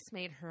this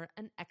made her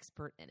an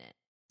expert in it.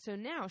 So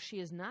now she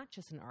is not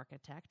just an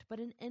architect, but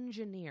an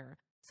engineer,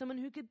 someone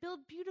who could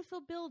build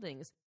beautiful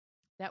buildings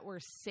that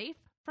were safe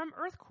from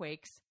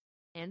earthquakes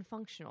and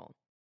functional.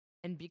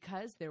 And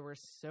because there were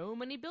so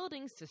many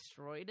buildings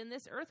destroyed in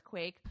this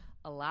earthquake,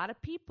 a lot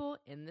of people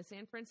in the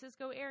San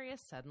Francisco area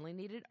suddenly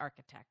needed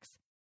architects,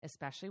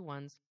 especially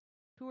ones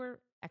who were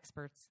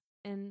experts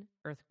in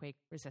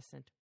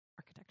earthquake-resistant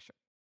architecture.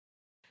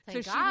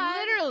 Thank so God. She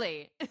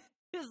literally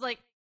is like,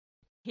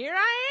 here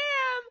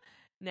I am.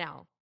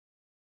 Now,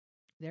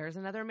 there's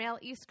another male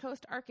East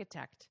Coast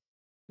architect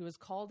who was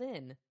called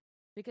in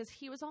because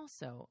he was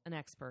also an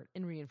expert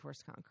in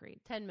reinforced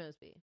concrete. Ted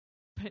Mosby.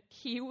 But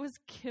he was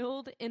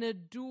killed in a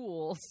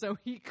duel, so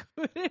he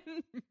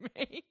couldn't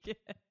make it.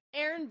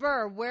 Aaron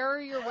Burr, where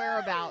are your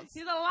whereabouts?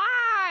 He's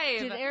alive!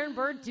 Did Aaron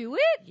Burr do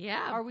it?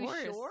 Yeah, Are we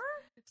sure?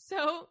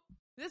 So,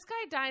 this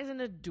guy dies in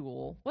a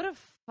duel. What a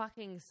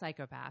fucking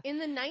psychopath. In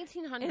the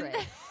 1900s. This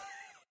is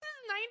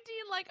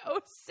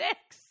 1906.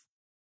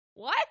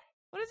 What?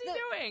 What is he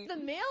doing? The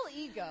male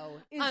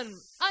ego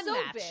is unmatched. so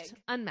big.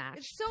 Unmatched.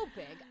 It's so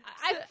big.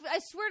 I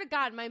swear to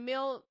God, my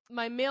male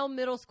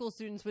middle school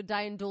students would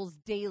die in duels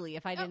daily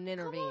if I didn't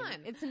intervene. Come on.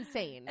 It's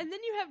insane. And then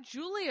you have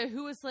Julia,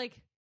 who was like,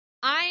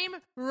 I'm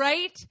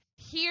right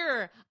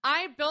here.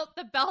 I built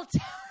the bell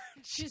tower.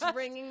 She's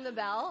ringing the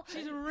bell.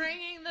 She's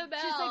ringing the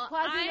bell. She's like,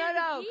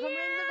 Quasimodo, come ring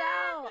the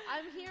bell.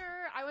 I'm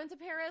here. I went to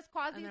Paris.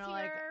 Quasi's here.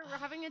 Like, we're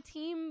having a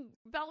team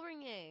bell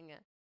ringing.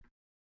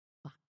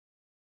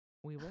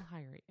 We will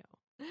hire you.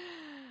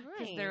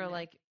 Because they were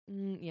like,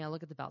 yeah,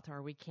 look at the bell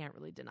tower. We can't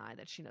really deny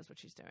that she knows what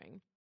she's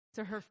doing.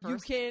 So her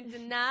first... You can't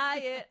deny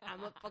it.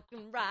 I'm a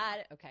fucking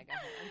rider. Okay, go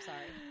ahead. I'm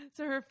sorry.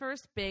 So her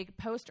first big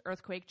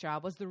post-earthquake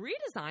job was the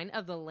redesign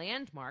of the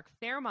landmark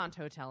Fairmont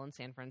Hotel in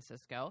San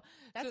Francisco.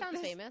 That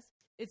sounds famous.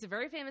 It's a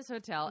very famous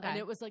hotel, and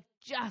it was like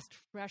just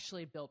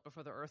freshly built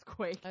before the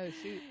earthquake. Oh,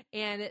 shoot.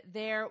 And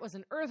there was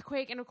an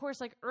earthquake, and of course,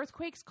 like,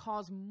 earthquakes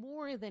cause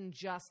more than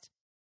just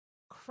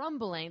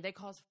crumbling. They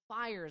cause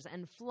fires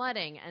and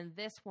flooding, and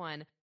this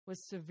one was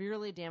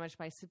severely damaged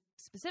by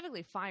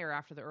specifically fire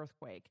after the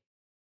earthquake.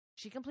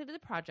 She completed the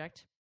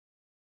project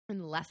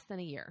in less than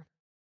a year.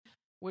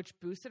 which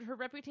boosted her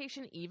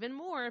reputation even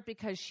more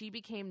because she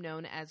became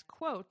known as,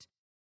 quote,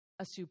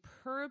 a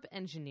superb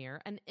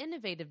engineer, an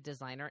innovative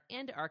designer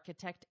and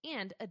architect,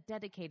 and a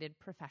dedicated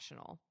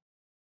professional.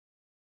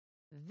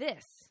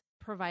 This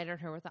provided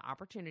her with the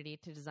opportunity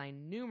to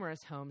design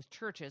numerous homes,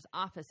 churches,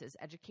 offices,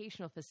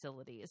 educational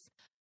facilities.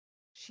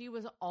 She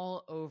was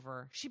all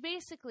over. She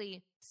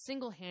basically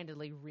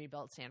single-handedly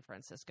rebuilt San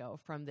Francisco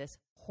from this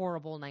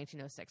horrible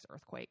 1906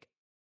 earthquake.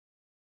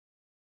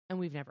 And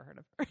we've never heard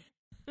of her.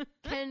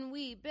 Can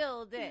we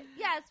build it?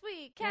 Yes,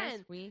 we can. Yes,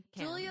 we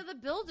can. Julia the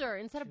Builder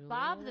instead of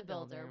Bob the Julia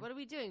Builder. What are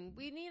we doing?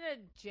 We need a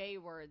J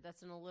word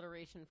that's an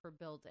alliteration for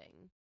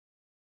building.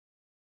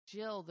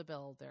 Jill the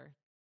Builder.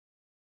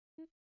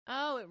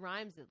 Oh, it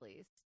rhymes at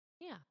least.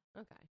 Yeah.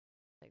 Okay.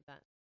 Take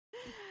that.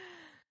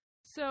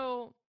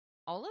 So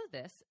all of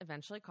this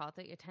eventually caught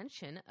the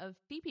attention of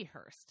Phoebe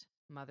Hearst,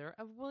 mother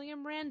of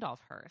William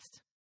Randolph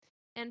Hearst.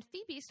 And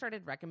Phoebe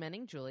started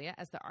recommending Julia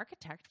as the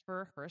architect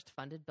for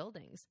Hearst-funded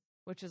buildings,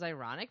 which is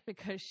ironic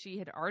because she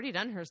had already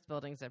done Hearst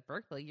buildings at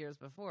Berkeley years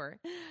before.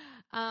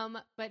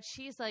 But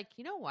she's like,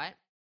 you know what?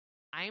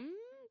 I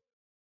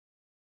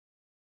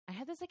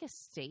had this like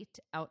estate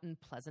out in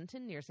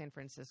Pleasanton near San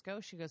Francisco.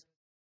 She goes,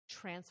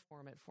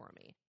 transform it for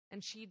me.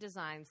 And she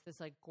designs this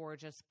like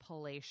gorgeous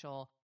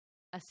palatial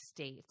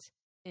estate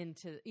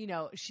into,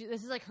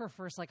 this is like her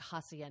first like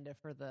hacienda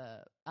for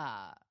the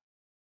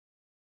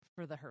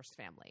Hearst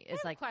family.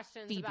 It's like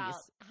questions Phoebe's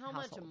about how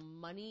household. much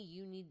money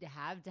you need to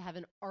have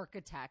an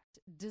architect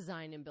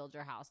design and build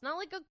your house. Not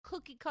like a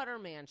cookie cutter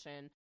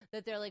mansion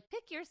that they're like,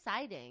 pick your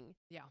siding.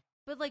 Yeah.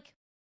 But like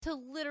to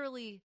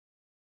literally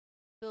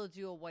build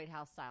you a White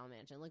House style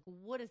mansion. Like,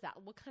 what is that?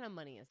 What kind of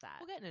money is that?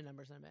 We'll get into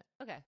numbers in a bit.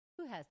 Okay.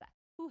 Who has that?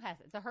 Who has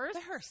it? The Hearst?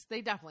 The Hearst.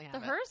 They definitely have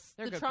The it. Hearst?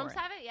 They're The good Trumps for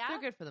it. have it? Yeah. They're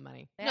good for the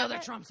money. They No, have the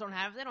it? Trumps don't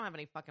have it. They don't have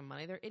any fucking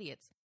money. They're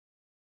idiots.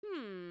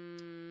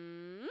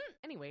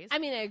 Anyways. I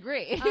mean, I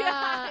agree.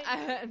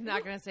 I'm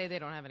not going to say they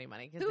don't have any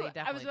money because they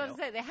definitely I was about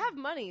to say, they have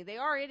money. They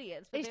are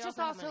idiots. But It's they just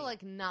also have also money.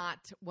 like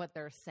not what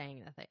they're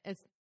saying.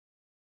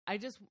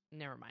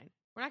 Never mind.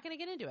 We're not going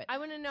to get into it. I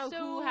want to know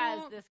who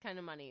has this kind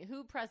of money.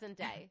 Who present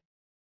day?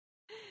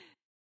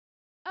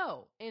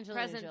 Angelina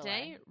present Jolie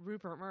day,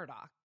 Rupert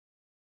Murdoch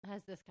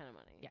has this kind of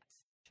money. Yes.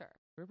 Sure.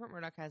 Rupert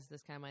Murdoch has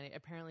this kind of money.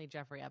 Apparently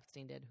Jeffrey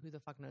Epstein did. Who the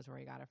fuck knows where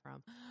he got it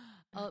from?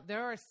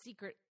 There are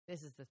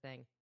this is the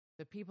thing.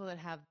 The people that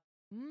have,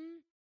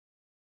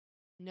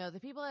 the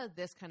people that have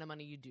this kind of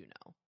money, you do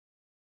know.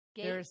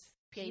 Gates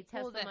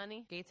has the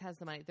money. Gates has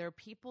the money. There are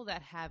people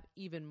that have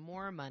even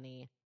more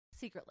money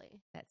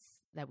secretly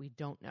that we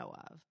don't know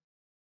of.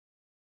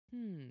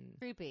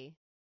 Creepy.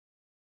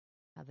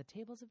 How the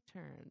tables have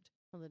turned.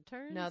 Well, the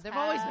turns No, they've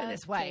always been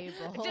this way.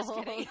 Tables. Just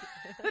kidding.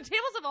 The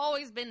tables have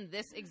always been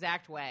this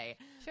exact way.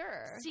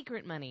 Sure.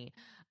 Secret money.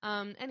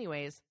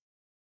 Anyways,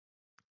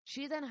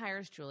 she then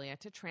hires Julia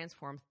to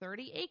transform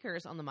 30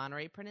 acres on the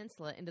Monterey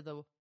Peninsula into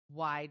the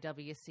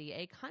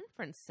YWCA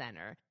Conference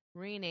Center,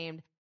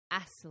 renamed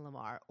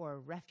Asilomar, or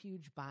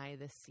Refuge by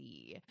the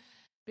Sea.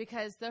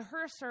 Because the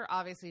Hearsts are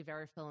obviously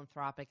very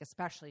philanthropic,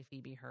 especially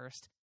Phoebe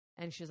Hearst.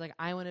 And she's like,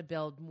 I want to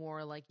build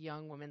more like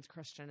young women's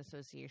Christian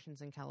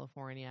associations in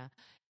California.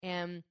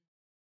 And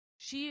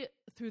she,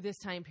 through this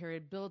time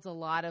period, builds a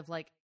lot of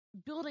like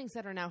buildings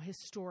that are now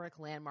historic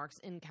landmarks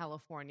in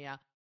California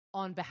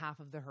on behalf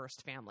of the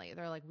Hearst family.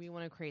 They're like, we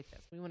want to create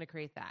this. We want to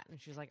create that.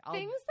 And she's like,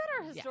 things that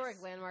are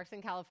historic landmarks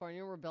in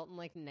California were built in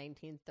like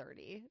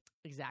 1930.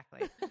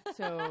 Exactly.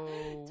 So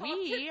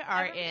we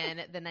are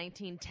in the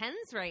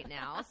 1910s right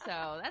now.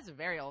 So that's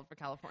very old for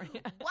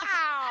California.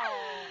 Wow.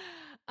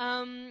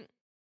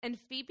 And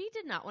Phoebe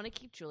did not want to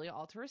keep Julia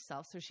all to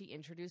herself, so she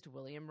introduced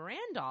William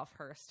Randolph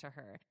Hearst to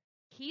her.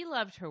 He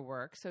loved her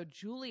work, so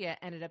Julia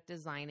ended up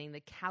designing the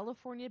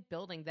California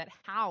building that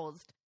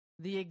housed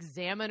the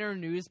Examiner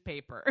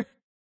newspaper.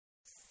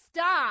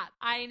 Stop!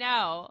 I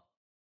know.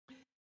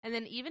 And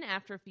then even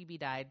after Phoebe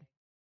died,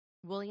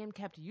 William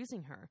kept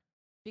using her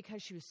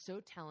because she was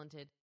so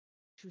talented.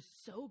 She was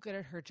so good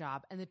at her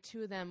job, and the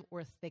two of them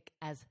were thick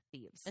as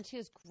thieves. And she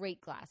has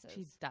great glasses.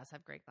 She does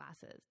have great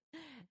glasses.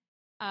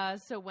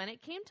 So when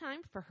it came time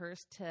for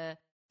Hearst to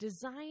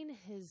design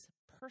his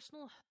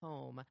personal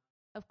home,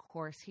 of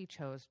course he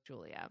chose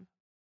Julia.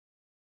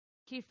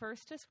 He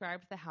first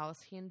described the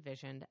house he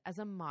envisioned as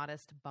a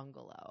modest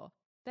bungalow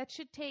that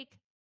should take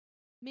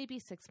maybe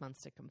 6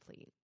 months to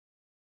complete.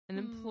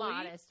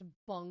 Modest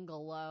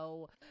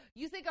bungalow.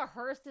 You think a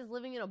Hearst is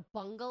living in a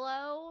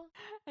bungalow?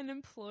 An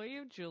employee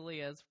of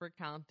Julia's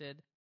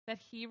recounted that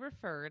he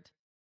referred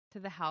to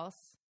the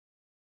house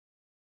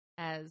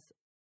as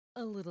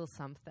a little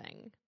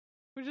something,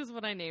 which is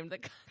what I named the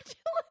cocktail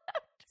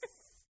after.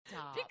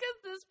 Stop. Because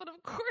this would,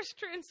 of course,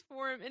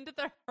 transform into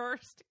the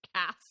Hearst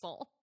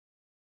Castle.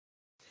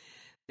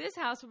 This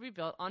house would be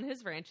built on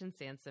his ranch in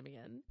San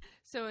Simeon.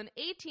 So in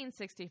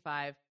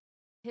 1865,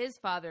 his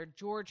father,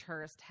 George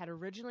Hearst, had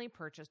originally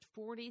purchased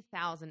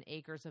 40,000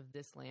 acres of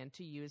this land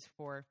to use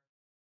for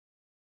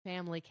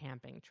family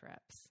camping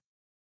trips.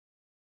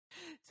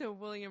 So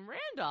William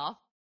Randolph...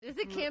 Is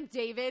it Camp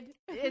David?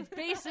 It's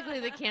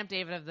basically the Camp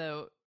David of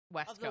the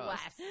West of the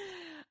Coast.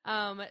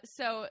 West.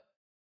 So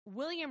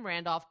William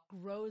Randolph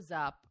grows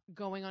up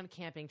going on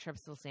camping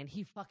trips to the land.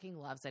 He fucking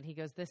loves it. He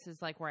goes, this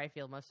is like where I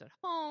feel most at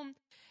home.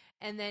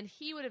 And then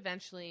he would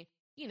eventually,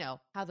 you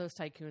know, how those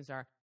tycoons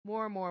are,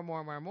 more and more and more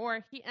and more and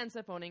more. He ends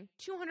up owning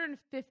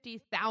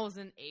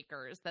 250,000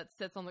 acres that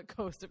sits on the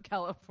coast of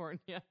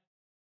California.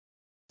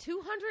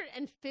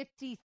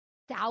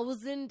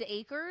 250,000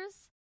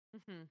 acres?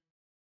 Mm-hmm.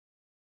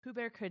 Pooh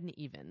Bear couldn't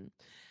even.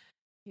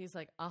 He's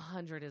like,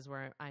 100 is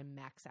where I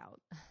max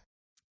out.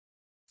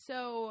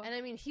 So, and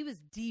I mean, he was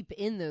deep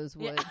in those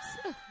woods.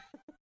 Yeah.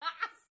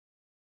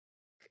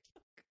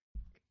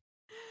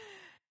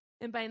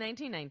 And by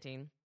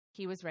 1919,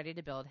 he was ready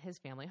to build his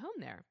family home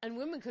there. And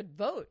women could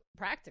vote,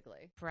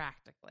 practically.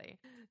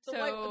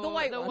 The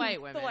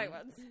white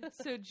women.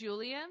 So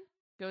Julia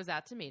goes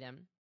out to meet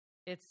him.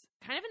 It's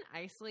kind of an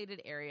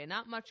isolated area,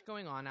 not much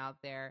going on out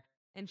there.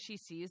 And she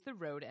sees the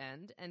road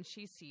end, and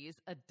she sees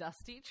a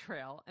dusty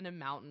trail and a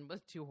mountain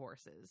with 2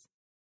 horses.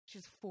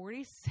 She's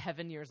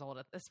 47 years old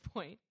at this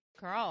point.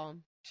 Girl.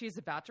 She's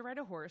about to ride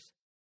a horse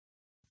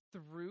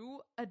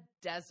through a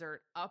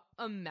desert, up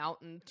a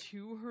mountain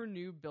to her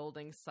new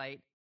building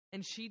site.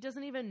 And she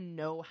doesn't even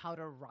know how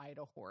to ride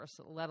a horse,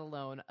 let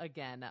alone,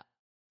 again,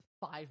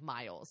 5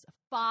 miles.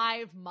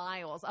 5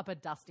 miles up a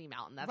dusty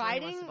mountain. That's what I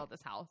about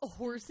this house.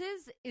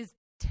 Horses is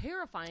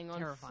terrifying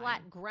on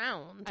flat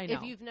ground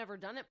if you've never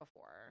done it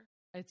before.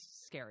 It's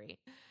scary.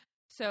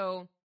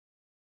 So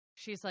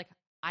she's like,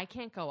 I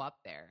can't go up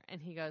there.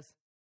 And he goes,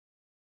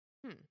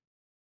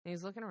 And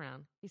he's looking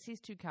around. He sees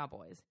 2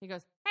 cowboys. He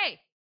goes,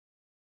 hey,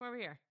 come over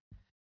here.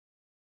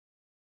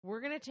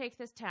 We're going to take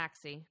this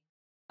taxi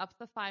up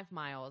the 5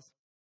 miles.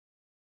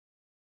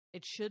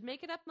 It should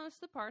make it up most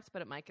of the parts,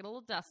 but it might get a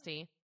little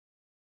dusty.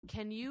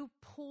 Can you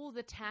pull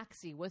the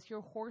taxi with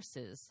your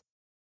horses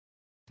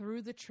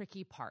through the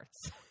tricky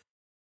parts?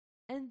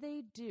 And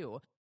they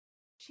do.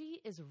 She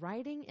is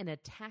riding in a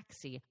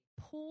taxi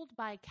pulled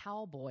by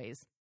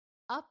cowboys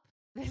up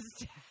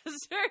this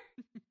desert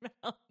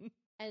mountain.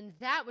 And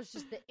that was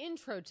just the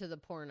intro to the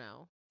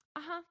porno.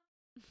 Uh-huh.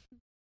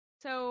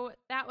 So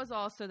that was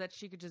also that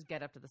she could just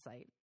get up to the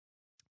site.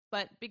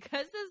 But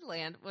because this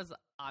land was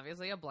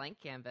obviously a blank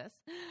canvas,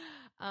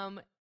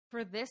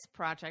 for this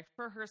project,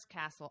 for Hearst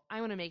Castle, I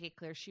want to make it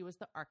clear she was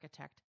the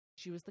architect,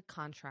 she was the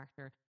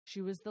contractor,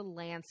 she was the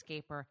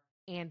landscaper,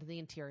 and the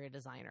interior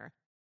designer.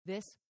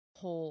 This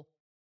whole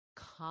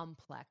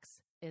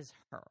complex is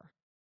her.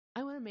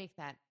 I want to make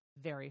that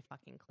very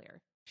fucking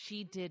clear.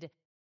 She did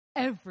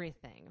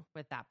everything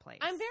with that place.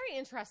 I'm very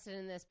interested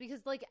in this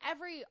because, like,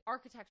 every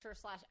architecture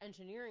 /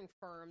 engineering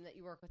firm that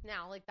you work with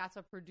now, like, that's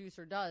what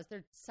producer does.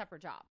 They're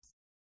separate jobs.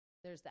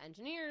 There's the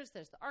engineers,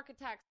 there's the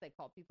architects, they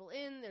call people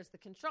in, there's the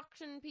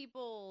construction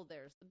people,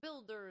 there's the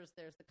builders,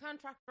 there's the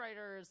contract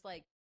writers.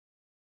 Like,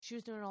 she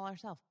was doing it all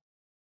herself.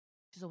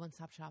 She's a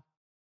one-stop shop.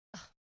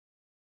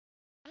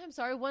 I'm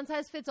sorry, one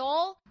size fits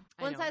all?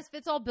 One size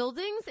fits all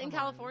buildings in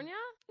California?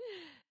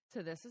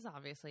 So this is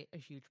obviously a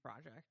huge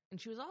project. And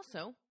she was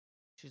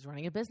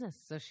running a business,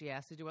 so she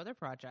has to do other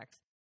projects.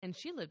 And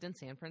she lived in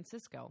San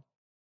Francisco.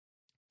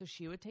 So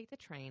she would take the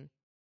train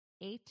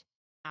 8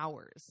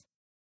 hours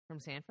from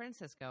San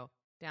Francisco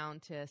down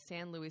to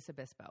San Luis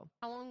Obispo.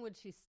 How long would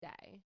she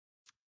stay?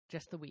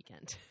 Just the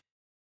weekend.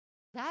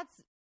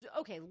 That's,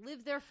 okay,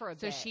 live there for a bit.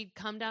 So she'd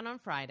come down on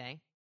Friday,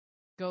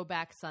 go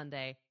back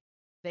Sunday.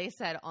 They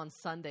said on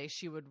Sunday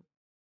she would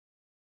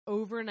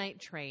overnight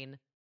train,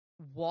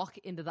 walk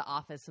into the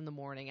office in the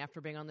morning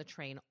after being on the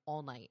train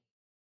all night.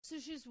 So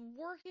she's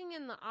working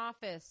in the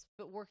office,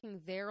 but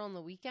working there on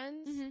the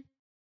weekends? Mm-hmm.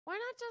 Why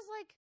not just,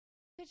 like,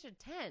 pitch a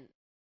tent?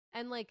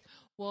 And, like,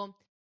 well,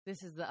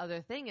 this is the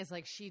other thing is,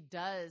 like, she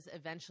does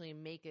eventually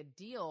make a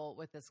deal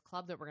with this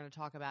club that we're going to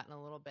talk about in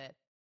a little bit,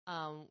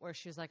 where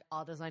she's like,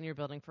 I'll design your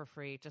building for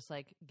free. Just,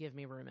 like, give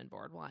me room and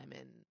board while I'm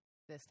in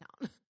this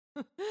town.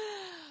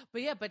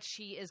 But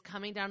she is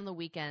coming down on the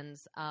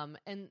weekends,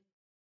 and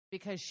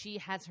because she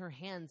has her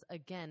hands,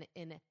 again,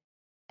 in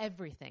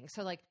everything.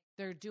 So, like,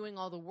 they're doing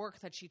all the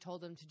work that she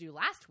told them to do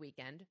last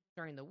weekend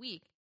during the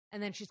week,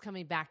 and then she's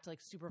coming back to,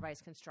 like,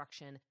 supervise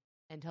construction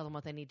and tell them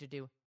what they need to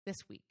do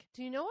this week.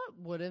 Do you know what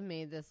would have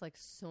made this, like,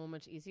 so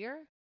much easier?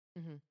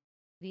 Mm-hmm.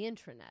 The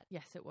intranet.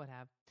 Yes, it would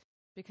have.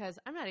 Because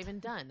I'm not even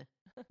done.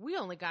 We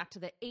only got to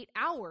the 8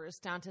 hours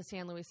down to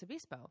San Luis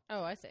Obispo.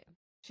 Oh, I see.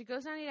 She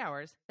goes down 8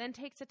 hours, then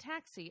takes a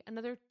taxi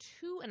another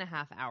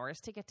 2.5 hours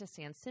to get to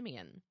San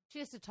Simeon. She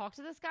has to talk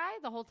to this guy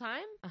the whole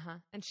time? Uh-huh.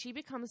 And she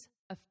becomes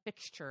a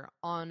fixture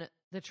on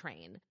the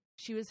train.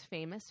 She was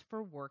famous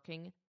for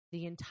working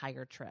the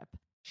entire trip.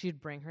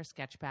 She'd bring her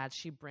sketch pads,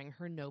 she'd bring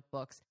her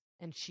notebooks,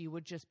 and she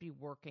would just be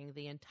working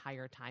the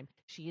entire time.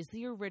 She is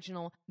the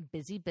original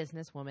busy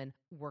businesswoman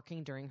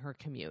working during her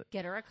commute.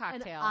 Get her a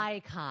cocktail. An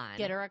icon.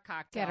 Get her a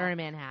cocktail. Get her in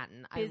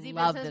Manhattan. Busy I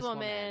love businesswoman. This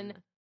woman.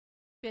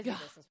 Busy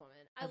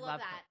businesswoman. I love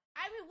that. Her.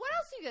 I mean, what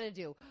else are you going to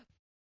do?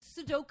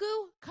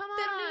 Sudoku? Come on.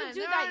 They don't even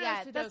do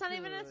that yet. That's not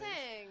even a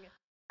thing.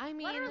 I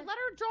mean, let her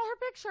draw her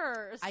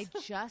pictures. I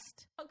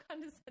just how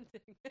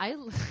condescending. I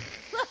let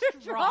her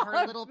draw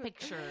her little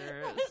pictures.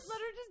 Let her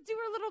just do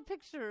her little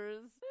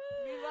pictures.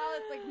 Meanwhile,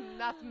 it's like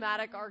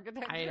mathematic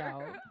architecture. I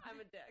know. I'm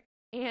a dick.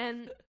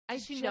 And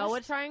Does she know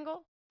a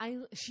triangle?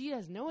 She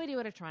has no idea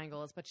what a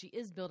triangle is, but she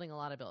is building a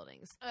lot of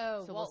buildings.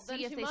 Oh, so we'll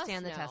see if they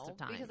stand the test of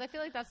time. Because I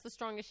feel like that's the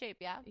strongest shape.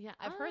 Yeah, yeah,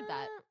 I've heard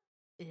that.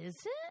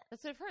 Is it?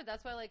 That's what I've heard.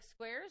 That's why, like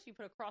squares, you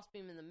put a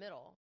crossbeam in the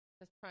middle.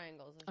 Because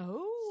triangles are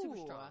super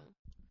strong.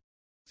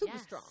 Super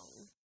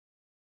strong.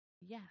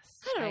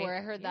 Yes. I don't know where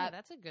I heard that.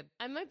 That's a good.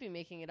 I might be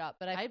making it up,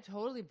 but I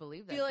totally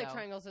believe that. I feel like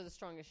triangles are the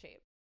strongest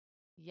shape.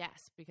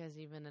 Yes, because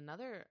even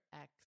another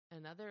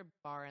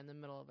bar in the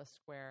middle of a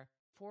square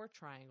for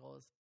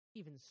triangles,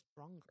 even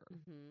stronger.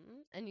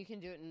 Mm-hmm. And you can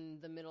do it in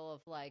the middle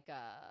of like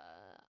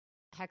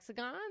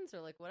hexagons or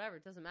like whatever.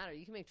 It doesn't matter.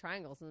 You can make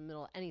triangles in the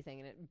middle of anything,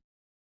 and it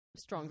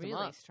strongs them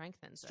up.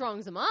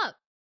 Strongs them up.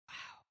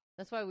 Wow.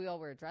 That's why we all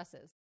wear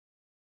dresses.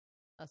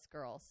 Us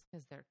girls.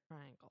 Because they're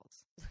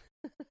triangles.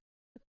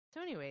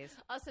 So anyways.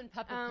 Us and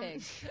Peppa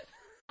Pig.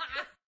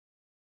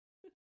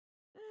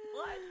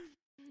 What?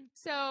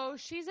 So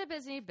she's a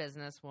busy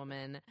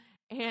businesswoman,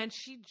 and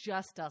she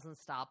just doesn't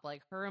stop.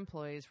 Like, her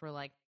employees were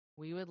like,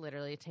 we would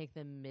literally take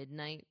the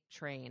midnight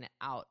train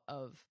out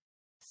of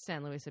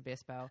San Luis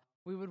Obispo.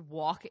 We would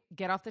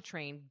get off the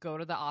train, go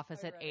to the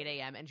office at 8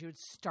 a.m., and she would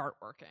start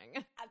working.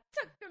 I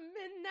took the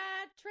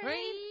midnight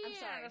train. I'm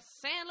sorry.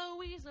 San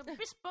Luis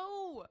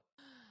Obispo.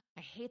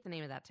 I hate the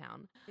name of that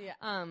town. Yeah.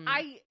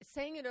 I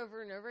sang it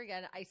over and over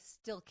again. I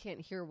still can't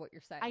hear what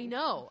you're saying. I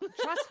know.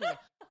 Trust me.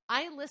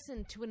 I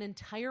listened to an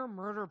entire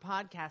murder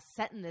podcast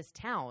set in this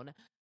town,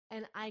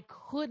 and I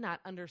could not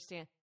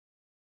understand.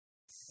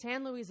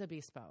 San Luis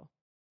Obispo.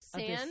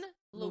 San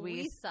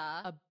Luis.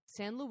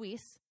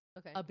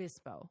 Okay.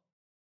 Obispo.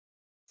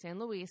 San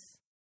Luis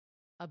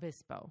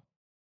Obispo.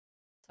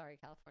 Sorry,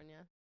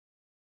 California.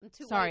 I'm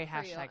too Sorry,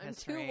 white for you. I'm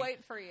history. too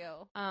white for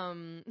you.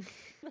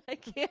 I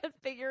can't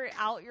figure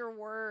out your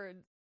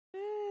words.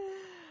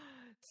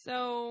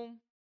 So,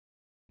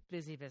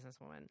 busy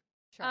businesswoman.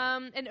 Sure.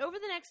 And over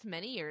the next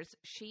many years,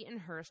 she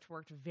and Hearst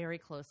worked very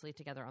closely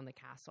together on the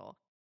castle.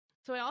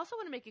 So I also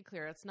want to make it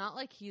clear, it's not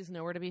like he's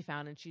nowhere to be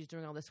found and she's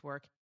doing all this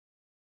work.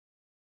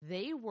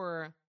 They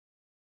were,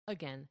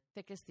 again,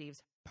 thick as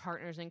thieves,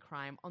 partners in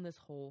crime on this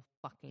whole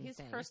fucking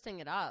thing. He's Hursting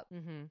it up.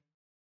 Mm-hmm.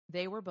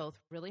 They were both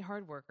really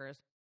hard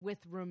workers with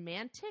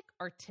romantic,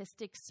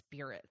 artistic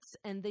spirits,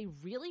 and they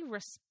really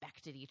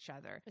respected each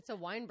other. It's a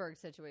Weinberg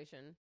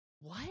situation.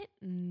 What?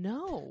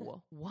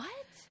 No. What?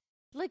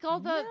 Like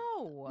all the...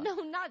 No,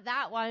 not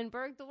that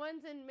Weinberg. The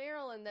ones in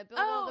Maryland that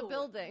build all the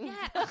buildings.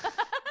 Yeah.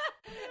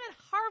 I meant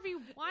Harvey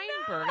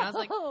Weinberg. No. I was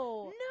like,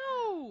 no.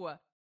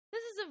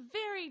 This is a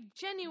very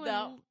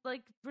genuine,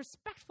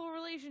 respectful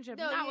relationship.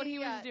 Not what he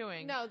was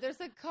doing. No, there's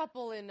a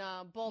couple in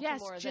Baltimore.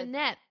 Yes,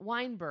 Jeanette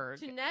Weinberg.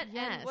 Jeanette,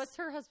 yes. And what's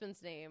her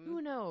husband's name?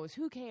 Who knows?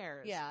 Who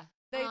cares? Yeah.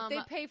 They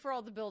pay for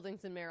all the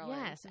buildings in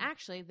Maryland. Yes,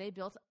 actually, they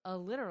built a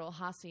literal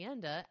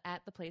hacienda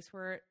at the place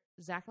where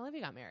Zach and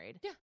Olivia got married.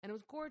 Yeah. And it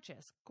was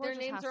gorgeous. Their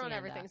names hacienda. are on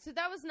everything. So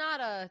that was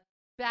not a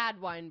bad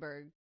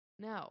Weinberg.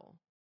 No.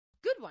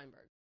 Good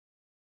Weinberg.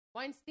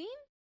 Weinstein.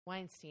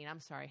 I'm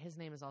sorry. His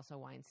name is also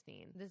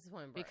Weinstein. This is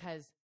Weinberg.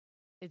 Because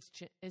is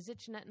it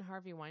Jeanette and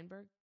Harvey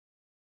Weinberg?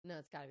 No,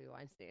 it's got to be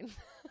Weinstein.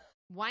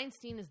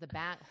 Weinstein is the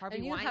bad.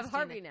 And you have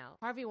Harvey now.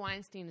 Harvey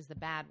Weinstein is the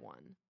bad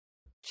one.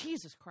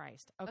 Jesus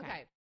Christ.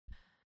 Okay.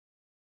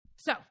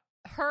 So,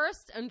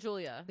 Hearst and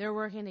Julia. They're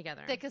working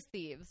together. Thick as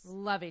thieves.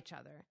 Love each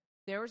other.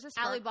 There was a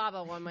spark.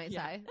 Alibaba, one might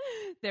say.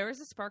 There was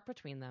a spark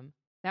between them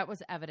that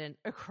was evident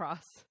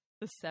across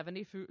the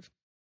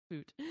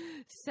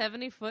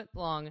 70-foot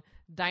long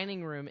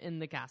dining room in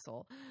the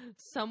castle.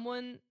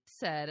 Someone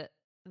said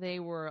they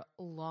were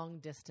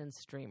long-distance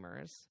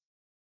streamers.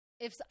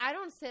 If I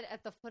don't sit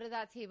at the foot of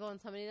that table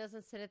and somebody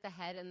doesn't sit at the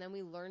head, and then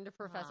we learn to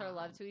profess our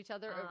love to each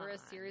other over a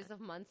series of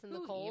months in the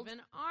cold, even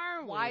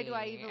are we? Why do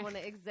I even want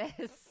to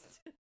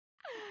exist?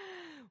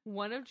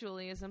 One of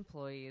Julia's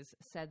employees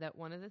said that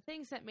one of the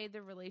things that made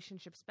their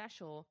relationship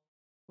special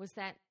was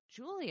that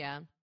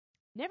Julia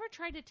never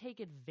tried to take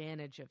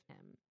advantage of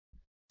him.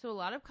 So a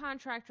lot of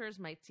contractors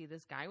might see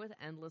this guy with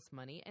endless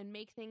money and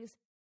make things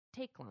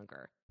take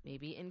longer.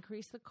 Maybe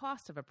increase the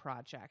cost of a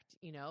project,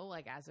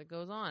 as it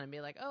goes on, and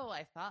be like, oh,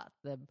 I thought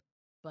the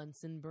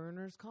Bunsen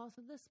burners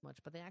costed this much,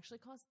 but they actually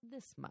cost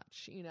this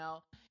much,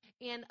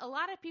 And a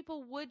lot of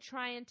people would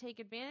try and take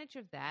advantage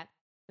of that,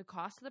 the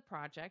cost of the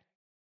project,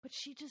 but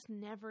she just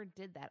never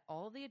did that.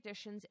 All the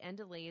additions and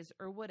delays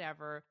or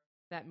whatever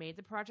that made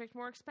the project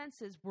more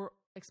expensive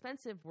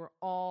were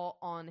all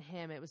on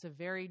him. It was a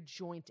very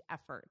joint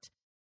effort.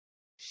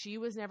 She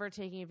was never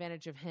taking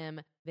advantage of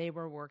him. They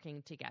were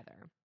working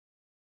together.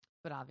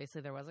 But obviously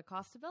there was a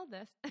cost to build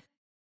this.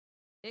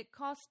 It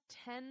cost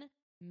 $10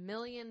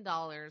 million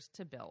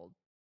to build.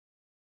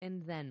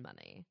 And then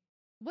money.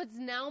 What's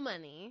now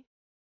money?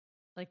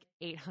 Like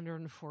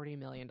 $840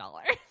 million.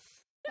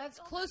 That's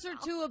closer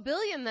to $1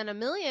 billion than $1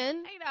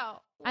 million. I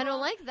know. I don't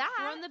like that.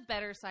 We're on the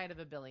better side of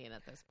 $1 billion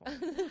at this point.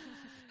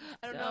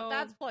 I don't know if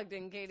that's plugged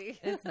in, Katie.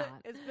 It's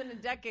not. It's been a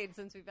decade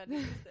since we've had to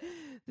use it.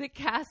 The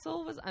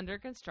castle was under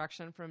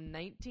construction from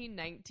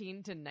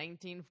 1919 to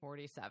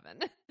 1947.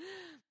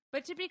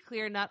 But to be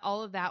clear, not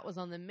all of that was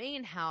on the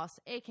main house,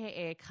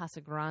 a.k.a.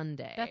 Casa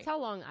Grande. That's how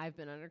long I've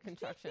been under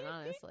construction,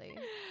 honestly.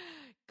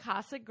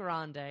 Casa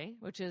Grande,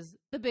 which is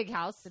the big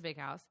house. The big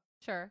house.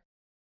 Sure.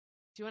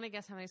 Do you want to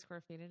guess how many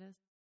square feet it is?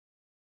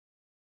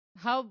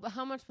 How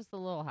much was the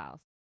little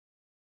house?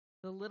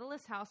 The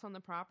littlest house on the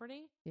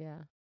property? Yeah.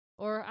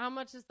 Or how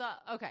much is the...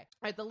 Okay.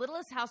 All right, the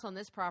littlest house on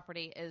this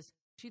property is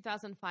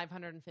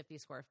 2,550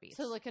 square feet.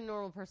 So like a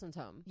normal person's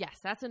home. Yes,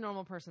 that's a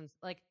normal person's...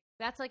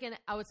 That's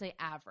I would say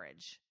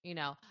average,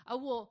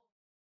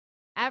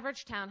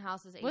 average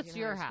townhouse is 1,800 What's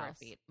your square house?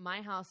 feet.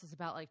 My house is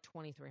about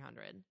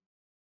 2,300.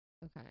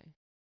 Okay.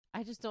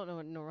 I just don't know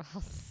what normal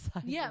house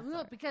size Yeah, is.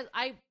 no, because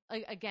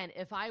again,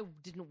 if I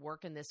didn't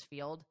work in this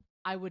field,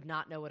 I would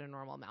not know what a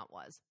normal amount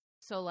was.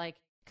 So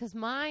because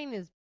mine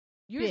is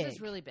yours big.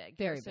 is really big.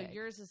 Very so big.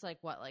 yours is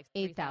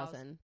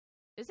 8,000.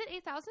 Is it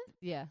 8,000?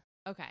 Yeah.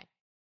 Okay.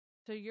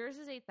 So yours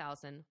is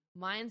 8,000.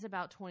 Mine's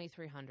about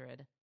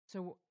 2,300.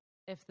 So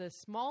if the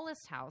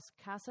smallest house,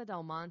 Casa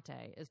del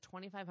Monte, is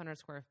 2,500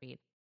 square feet,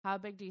 how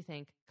big do you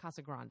think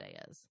Casa Grande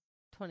is?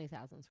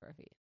 20,000 square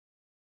feet.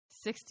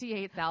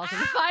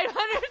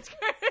 68,500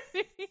 square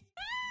feet.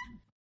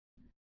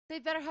 They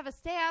better have a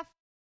staff.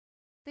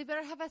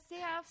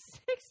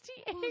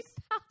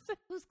 68,000.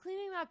 Who's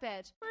cleaning that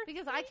bitch?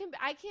 Because I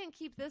can't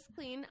keep this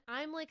clean.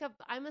 I'm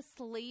a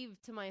slave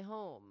to my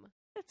home.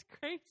 That's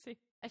crazy.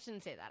 I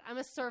shouldn't say that. I'm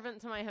a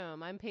servant to my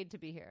home. I'm paid to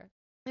be here.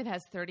 It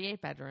has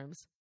 38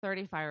 bedrooms,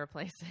 30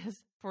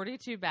 fireplaces,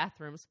 42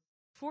 bathrooms,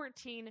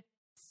 14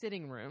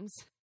 sitting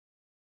rooms.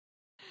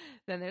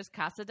 Then there's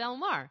Casa del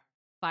Mar,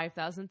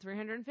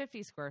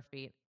 5,350 square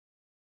feet.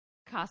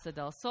 Casa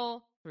del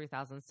Sol,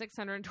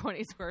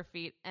 3,620 square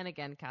feet. And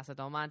again, Casa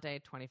del Monte,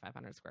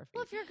 2,500 square feet.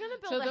 Well, if you're going to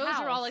build so a those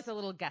house, are all the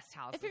little guest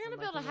houses. If you're going to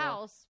build a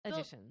house,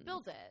 additions.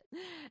 build it.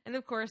 And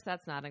of course,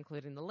 that's not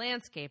including the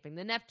landscaping,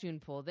 the Neptune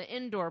pool, the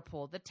indoor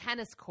pool, the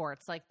tennis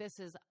courts.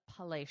 This is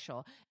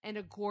palatial and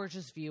a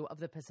gorgeous view of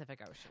the Pacific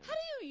Ocean. How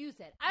do you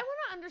use it? I want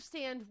to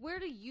understand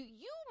you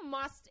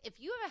must, if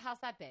you have a house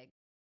that big,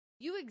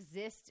 you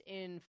exist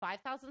in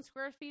 5,000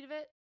 square feet of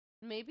it,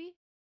 maybe?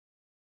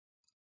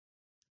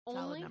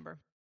 Solid number.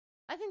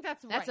 I think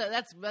that's right.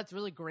 That's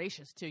really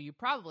gracious too. You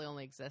probably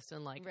only exist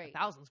in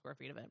 1,000 square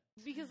feet of it.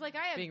 Because I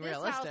have being this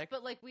realistic. house,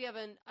 but we have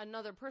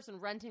another person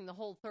renting the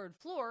whole third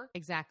floor.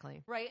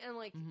 Exactly. Right, and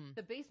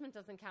the basement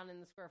doesn't count in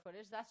the square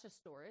footage. That's just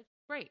storage.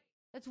 Right.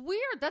 That's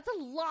weird. That's a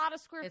lot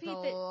of square feet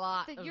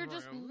that you're of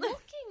just room.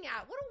 looking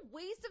at. What a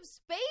waste of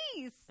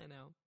space. I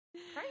know.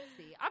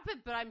 Crazy.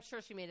 But I'm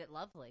sure she made it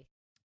lovely.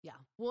 Yeah.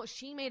 Well,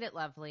 she made it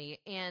lovely,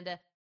 and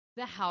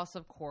the house,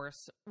 of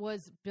course,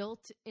 was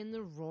built in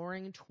the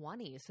roaring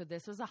 20s. So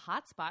this was a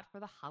hot spot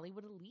for the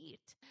Hollywood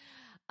elite.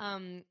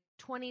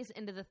 20s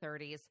into the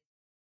 30s,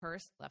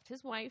 Hearst left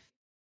his wife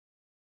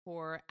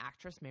for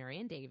actress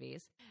Marion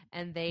Davies,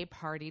 and they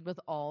partied with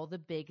all the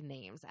big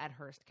names at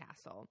Hearst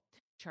Castle.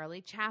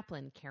 Charlie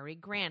Chaplin, Cary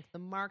Grant, the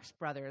Marx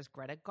Brothers,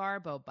 Greta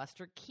Garbo,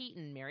 Buster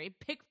Keaton, Mary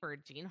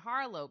Pickford, Jean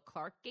Harlow,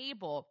 Clark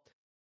Gable,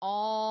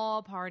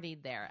 all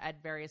partied there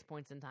at various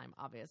points in time,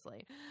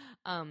 obviously.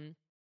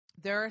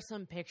 There are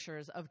some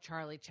pictures of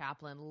Charlie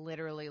Chaplin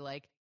literally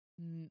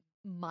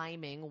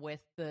miming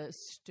with the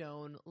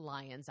stone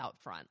lions out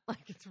front.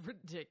 It's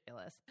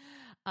ridiculous.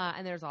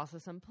 And there's also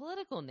some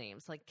political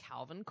names like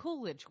Calvin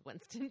Coolidge,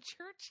 Winston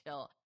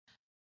Churchill.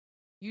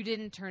 You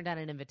didn't turn down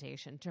an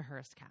invitation to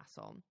Hearst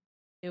Castle.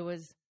 It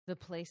was the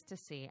place to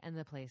see and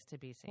the place to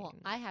be seen. Well,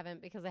 I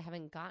haven't because I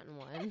haven't gotten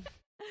one.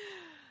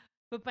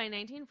 But by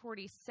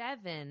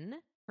 1947,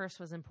 Hearst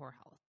was in poor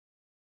health.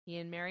 He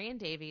and Marion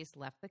Davies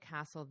left the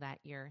castle that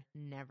year,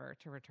 never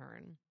to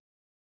return.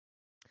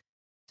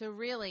 So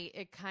really,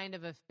 it kind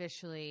of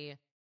officially,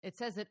 it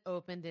says it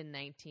opened in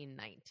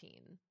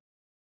 1919.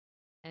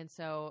 And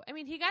so,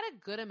 he got a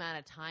good amount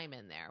of time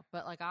in there,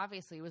 but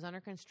obviously he was under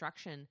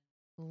construction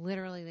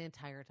literally the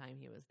entire time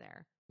he was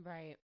there.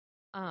 Right.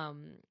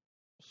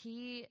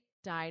 He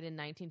died in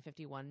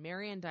 1951.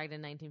 Marion died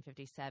in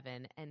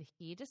 1957, and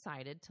he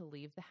decided to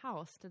leave the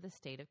house to the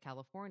state of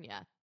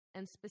California,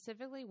 and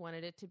specifically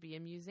wanted it to be a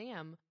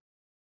museum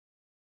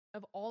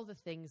of all the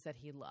things that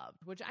he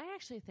loved, which I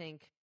actually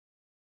think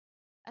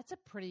that's a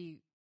pretty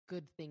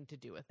good thing to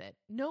do with it.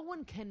 No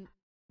one can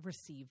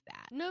receive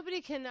that. Nobody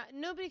can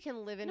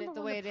live in it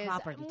the way it is.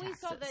 We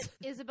saw that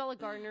Isabella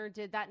Gardner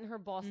did that in her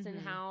Boston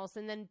house,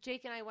 and then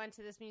Jake and I went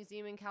to this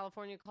museum in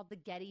California called the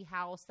Getty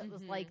House that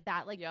was like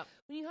that. When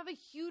you have a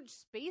huge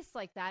space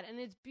like that and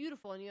it's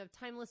beautiful and you have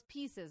timeless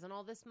pieces and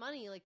all this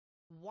money,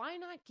 why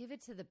not give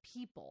it to the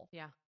people?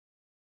 Yeah.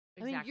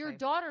 Exactly. Your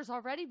daughter's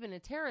already been a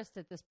terrorist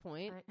at this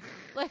point.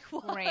 What?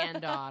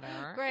 Granddaughter.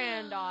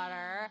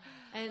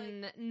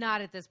 And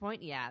not at this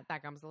point. Yeah,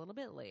 that comes a little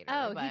bit later.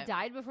 Oh, he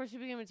died before she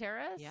became a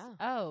terrorist? Yeah.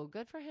 Oh,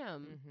 good for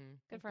him. Mm-hmm.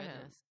 Good for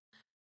him.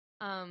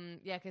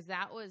 Yeah, because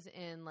that was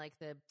in like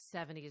the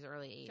 70s,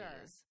 early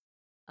 80s.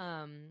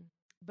 Sure.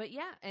 But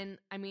yeah, and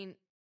I mean,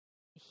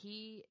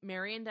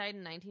 Marion died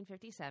in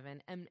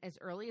 1957, and as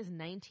early as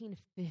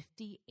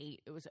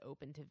 1958, it was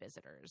open to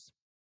visitors.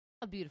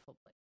 A beautiful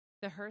place.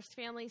 The Hearst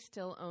family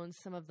still owns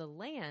some of the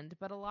land,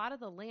 but a lot of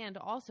the land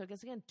also,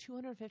 because again,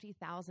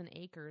 250,000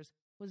 acres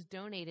was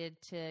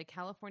donated to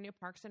California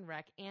Parks and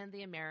Rec and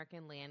the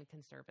American Land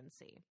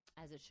Conservancy.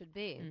 As it should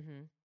be.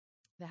 Mm-hmm.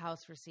 The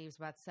house receives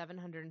about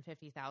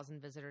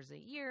 750,000 visitors a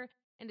year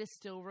and is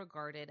still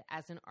regarded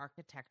as an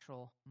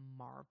architectural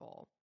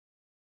marvel.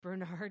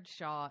 Bernard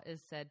Shaw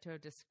is said to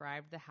have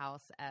described the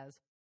house as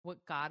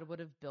what God would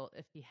have built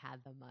if he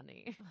had the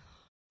money.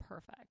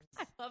 Perfect.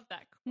 I love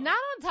that quote. Not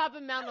on top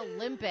of Mount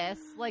Olympus,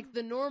 like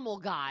the normal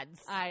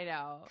gods. I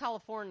know.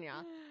 California.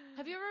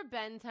 Have you ever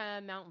been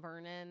to Mount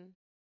Vernon?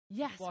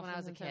 Yes, when I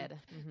was a kid.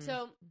 Mm-hmm.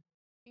 So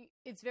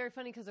it's very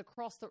funny because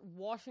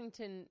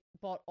Washington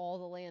bought all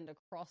the land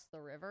across the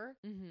river,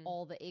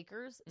 all the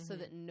acres, so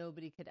that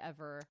nobody could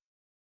ever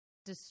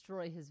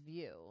destroy his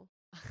view.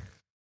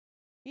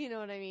 You know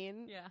what I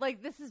mean? Yeah.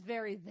 Like, this is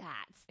very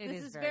that.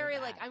 This is very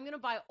like, I'm going to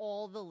buy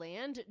all the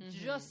land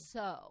just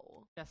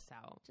so. Just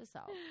so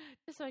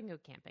I can go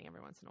camping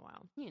every once in a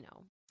while. You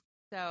know.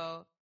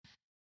 So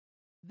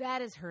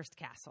that is Hearst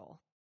Castle.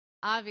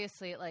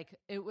 Obviously, like,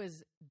 it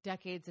was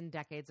decades and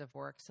decades of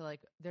work. So,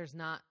 like,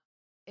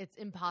 it's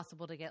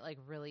impossible to get, like,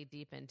 really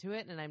deep into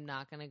it. And I'm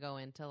not going to go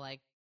into,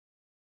 like,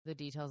 the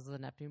details of the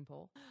Neptune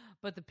pole.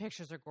 But the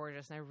pictures are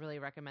gorgeous, and I really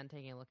recommend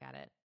taking a look at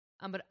it.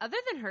 But other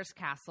than Hearst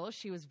Castle,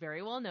 she was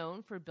very well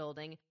known for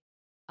building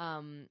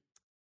YWCAs.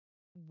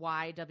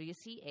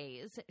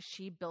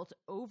 She built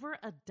over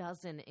a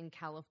dozen in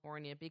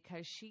California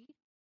because she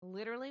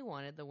literally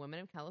wanted the women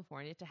of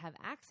California to have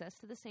access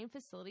to the same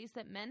facilities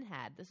that men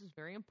had. This was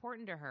very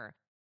important to her.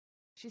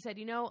 She said,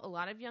 a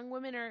lot of young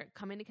women are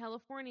coming to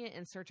California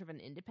in search of an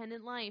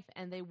independent life,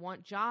 and they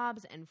want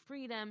jobs and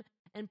freedom,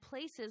 and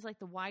places like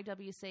the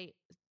YWCA,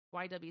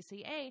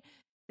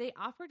 they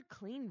offered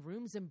clean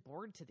rooms and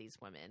board to these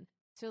women.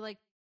 So, like,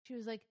 she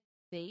was like,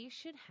 they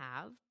should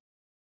have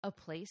a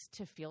place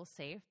to feel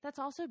safe that's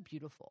also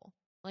beautiful.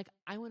 Like,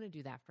 I want to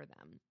do that for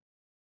them.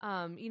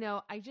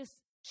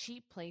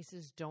 Cheap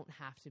places don't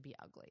have to be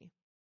ugly.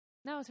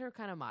 That was her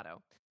kind of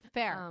motto.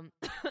 Fair.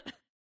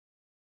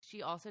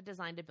 She also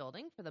designed a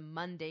building for the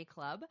Monday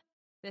Club.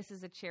 This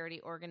is a charity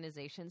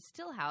organization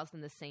still housed in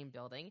the same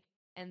building.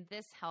 And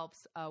this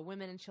helps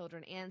women and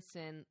children and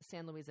San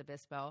Luis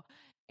Obispo.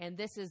 And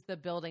this is the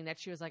building that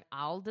she was like,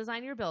 I'll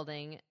design your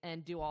building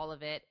and do all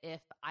of it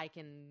if I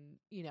can,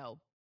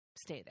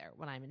 stay there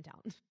when I'm in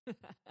town.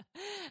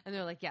 And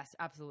they're like, yes,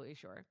 absolutely,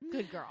 sure.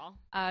 Good girl.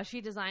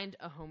 She designed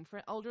a home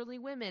for elderly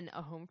women,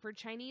 a home for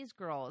Chinese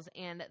girls,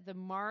 and the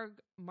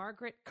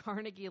Margaret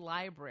Carnegie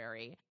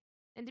Library.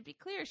 And to be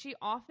clear, she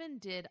often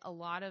did a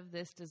lot of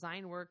this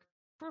design work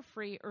for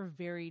free or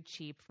very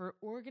cheap for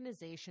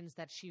organizations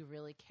that she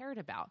really cared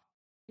about.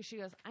 Because she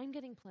goes, I'm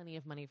getting plenty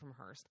of money from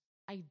Hearst.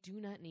 I do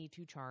not need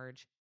to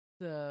charge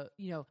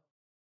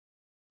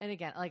and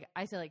again, like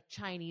I said, like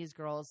Chinese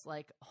girls,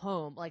 like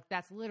home, like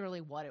that's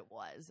literally what it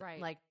was.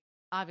 Right. Like,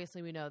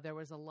 obviously we know there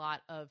was a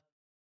lot of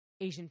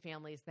Asian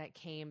families that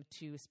came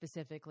to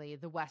specifically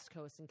the West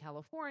Coast in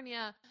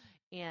California.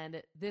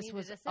 And this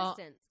was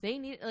assistance. They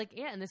need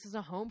and this is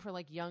a home for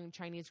like young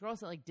Chinese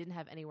girls that like didn't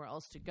have anywhere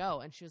else to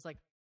go. And she was like,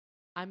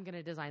 I'm going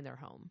to design their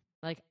home.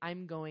 Like,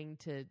 I'm going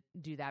to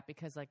do that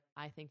because like,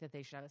 I think that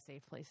they should have a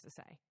safe place to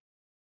stay.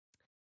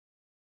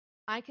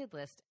 I could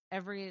list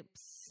every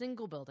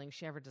single building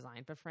she ever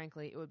designed, but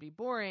frankly, it would be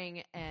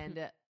boring.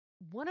 And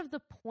one of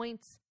the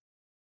points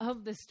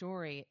of the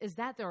story is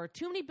that there are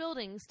too many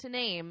buildings to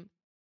name,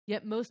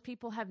 yet most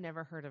people have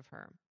never heard of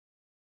her.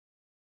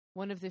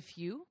 One of the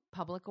few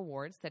public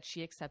awards that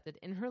she accepted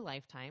in her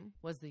lifetime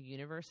was the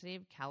University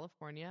of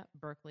California,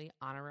 Berkeley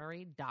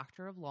Honorary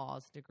Doctor of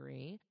Laws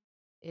degree.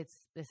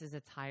 This is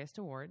its highest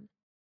award.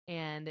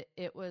 And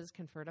it was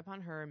conferred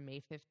upon her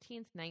May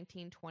 15th,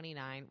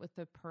 1929, with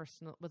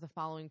the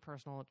following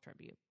personal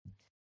tribute.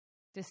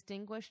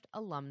 Distinguished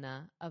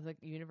alumna of the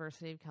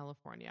University of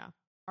California,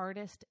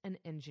 artist and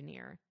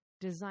engineer,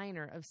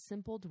 designer of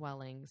simple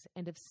dwellings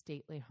and of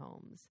stately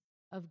homes,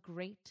 of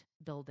great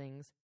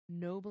buildings,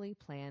 nobly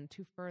planned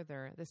to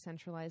further the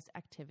centralized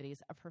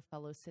activities of her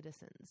fellow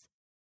citizens.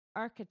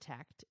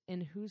 Architect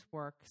in whose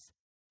works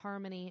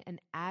harmony and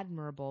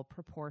admirable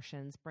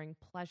proportions bring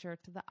pleasure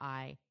to the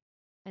eye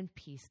and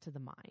peace to the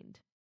mind.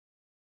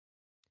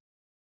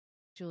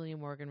 Julia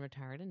Morgan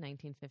retired in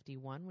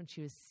 1951 when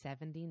she was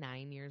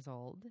 79 years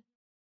old.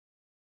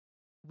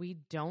 We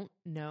don't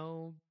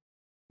know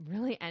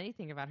really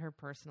anything about her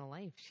personal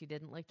life. She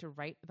didn't like to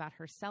write about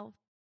herself.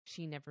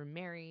 She never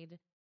married.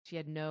 She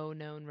had no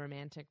known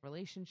romantic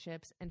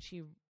relationships, and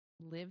she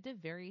lived a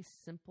very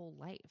simple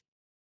life.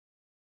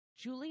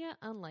 Julia,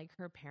 unlike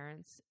her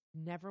parents,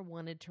 never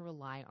wanted to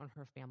rely on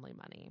her family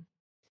money.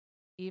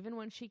 Even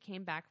when she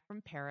came back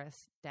from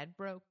Paris, dead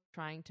broke,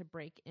 trying to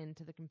break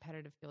into the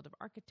competitive field of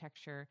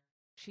architecture,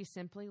 she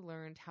simply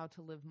learned how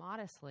to live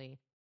modestly,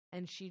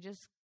 and she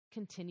just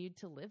continued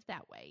to live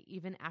that way,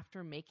 even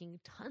after making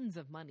tons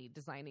of money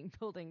designing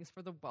buildings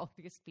for the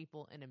wealthiest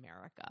people in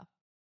America.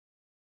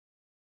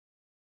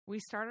 We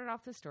started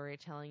off the story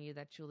telling you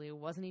that Julia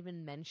wasn't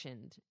even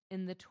mentioned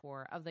in the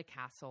tour of the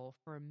castle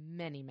for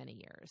many, many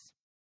years.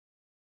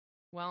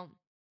 Well,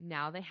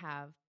 now they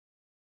have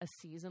a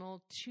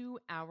seasonal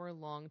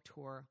 2-hour-long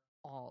tour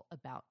all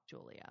about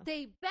Julia.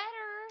 They better.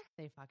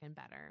 They fucking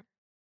better.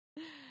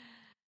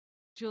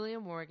 Julia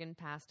Morgan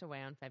passed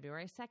away on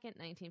February 2nd,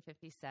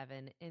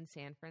 1957 in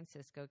San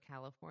Francisco,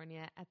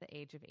 California at the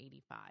age of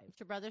 85. It's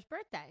your brother's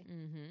birthday.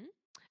 Mm-hmm.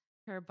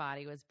 Her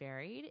body was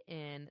buried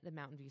in the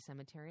Mountain View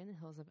Cemetery in the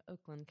hills of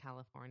Oakland,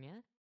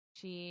 California.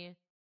 She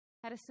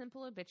had a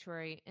simple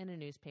obituary in a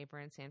newspaper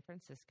in San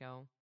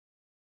Francisco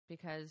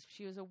because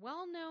she was a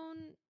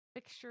well-known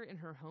fixture in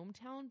her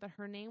hometown, but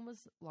her name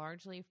was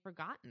largely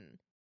forgotten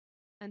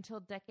until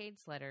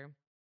decades later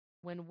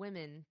when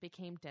women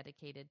became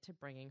dedicated to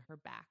bringing her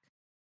back.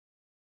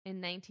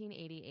 In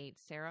 1988,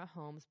 Sarah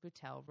Holmes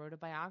Boutel wrote a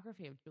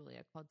biography of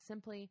Julia called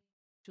simply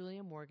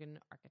Julia Morgan,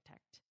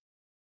 Architect.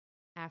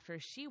 After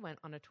she went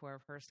on a tour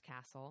of Hearst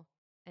Castle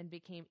and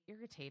became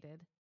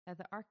irritated that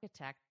the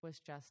architect was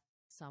just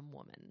some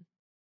woman.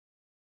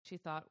 She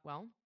thought,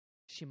 well,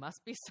 she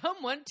must be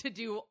someone to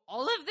do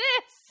all of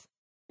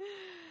this.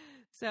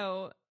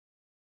 So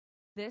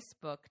this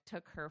book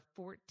took her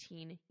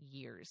 14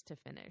 years to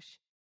finish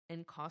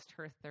and cost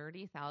her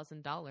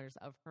 $30,000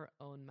 of her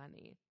own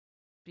money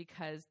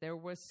because there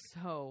was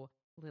so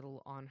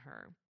little on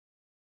her.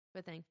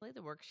 But thankfully,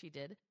 the work she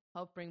did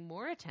helped bring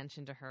more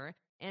attention to her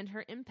and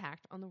her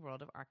impact on the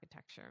world of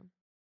architecture.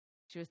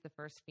 She was the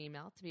first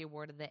female to be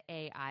awarded the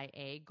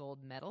AIA Gold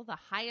Medal, the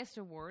highest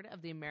award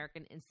of the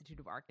American Institute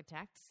of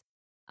Architects.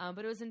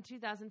 But it was in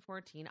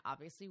 2014,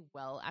 obviously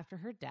well after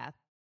her death.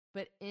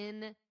 But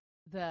in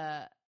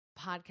the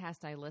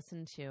podcast I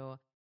listened to,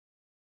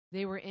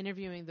 they were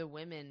interviewing the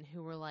women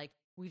who were like,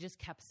 we just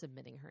kept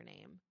submitting her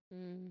name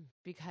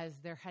because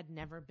there had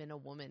never been a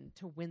woman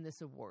to win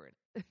this award.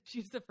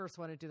 She's the first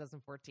one in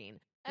 2014.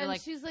 And like,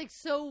 she's like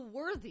so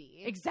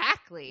worthy.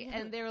 Exactly.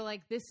 And they were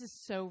like, this is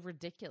so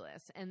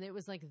ridiculous. And it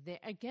was like,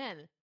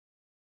 again,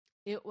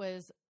 it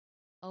was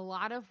a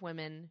lot of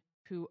women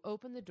who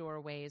opened the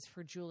doorways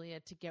for Julia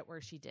to get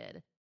where she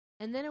did.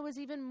 And then it was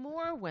even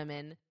more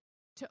women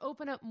to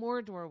open up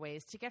more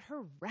doorways to get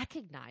her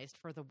recognized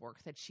for the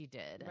work that she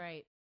did.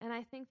 Right. And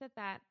I think that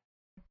that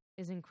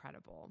is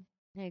incredible.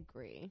 I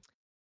agree.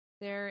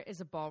 There is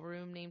a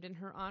ballroom named in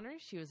her honor.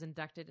 She was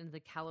inducted into the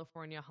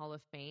California Hall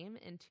of Fame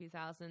in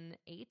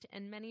 2008,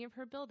 and many of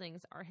her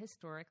buildings are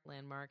historic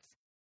landmarks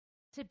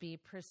to be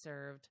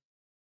preserved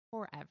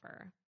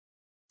forever.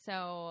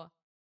 So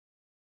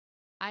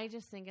I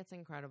just think it's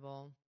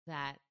incredible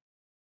that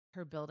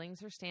her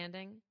buildings are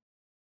standing,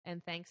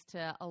 and thanks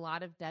to a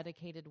lot of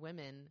dedicated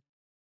women,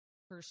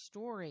 her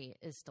story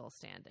is still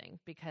standing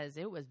because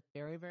it was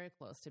very, very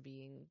close to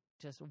being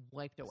just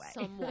wiped away.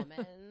 Some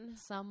woman.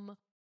 Some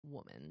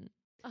woman.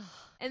 Ugh.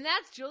 And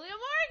that's Julia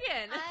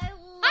Morgan. I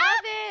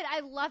love it. I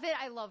love it.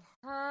 I love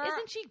her.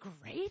 Isn't she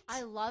great?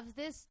 I love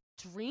this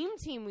dream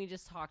team we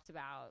just talked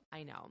about.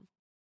 I know.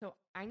 So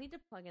I need to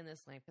plug in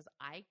this lamp because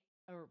I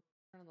turn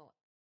on the light.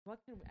 What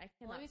can we, I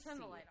cannot Let me turn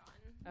see. the light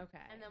on.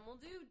 Okay. And then we'll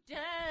do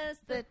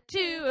just the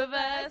two of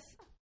us.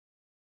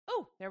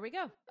 Oh, there we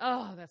go.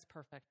 Oh, that's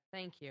perfect.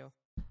 Thank you.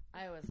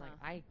 I was like,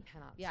 I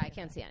cannot. Yeah, I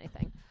can't see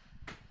anything.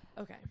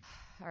 Okay.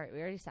 All right, we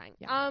already sang.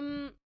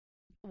 Yeah.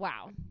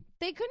 Wow.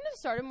 They couldn't have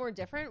started more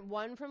different.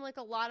 One from like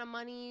a lot of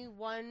money,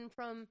 one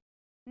from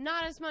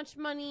not as much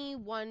money,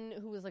 one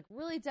who was like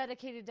really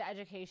dedicated to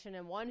education,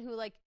 and one who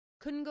like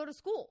couldn't go to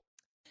school.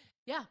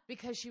 Yeah,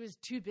 because she was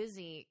too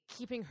busy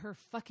keeping her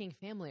fucking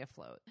family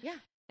afloat. Yeah.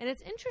 And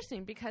it's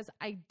interesting because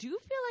I do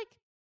feel like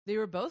they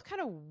were both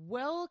kind of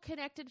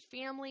well-connected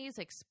families,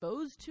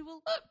 exposed to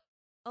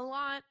a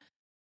lot,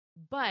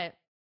 but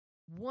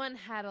one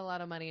had a lot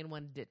of money and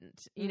one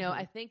didn't. You know,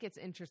 I think it's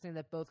interesting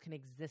that both can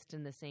exist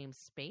in the same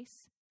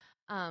space.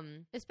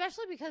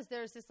 Especially because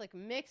there's this like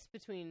mix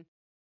between,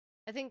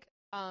 I think,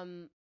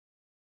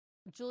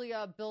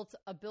 Julia built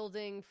a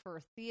building for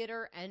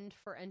theater and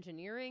for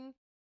engineering.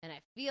 And I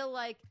feel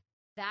like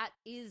that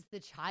is the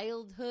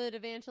childhood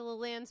of Angela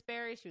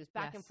Lansbury. She was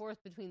back and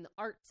forth between the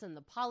arts and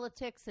the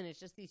politics. And it's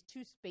just these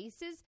two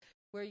spaces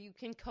where you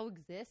can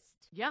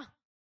coexist. Yeah.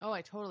 Oh,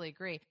 I totally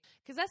agree.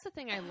 Because that's the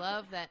thing I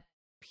love, that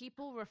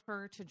people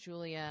refer to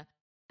Julia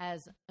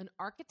as an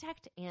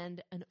architect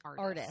and an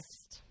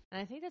artist.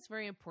 And I think that's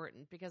very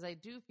important because I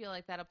do feel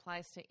like that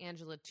applies to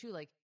Angela too.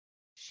 Like,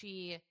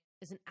 she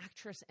is an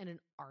actress and an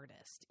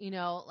artist, you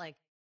know, like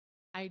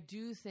I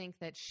do think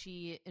that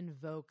she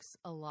invokes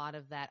a lot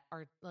of that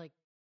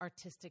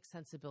artistic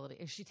sensibility,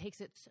 and she takes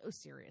it so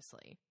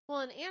seriously. Well,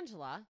 and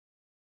Angela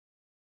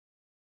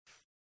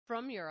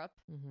from Europe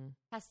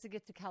has to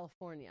get to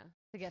California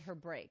to get her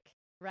break,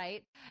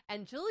 right?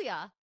 And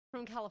Julia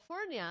from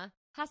California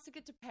has to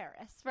get to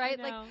Paris, right?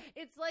 Like,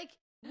 it's like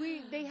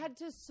they had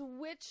to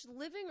switch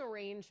living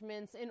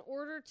arrangements in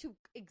order to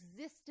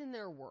exist in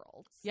their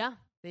worlds. Yeah,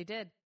 they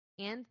did.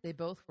 And they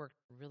both worked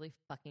really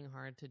fucking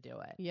hard to do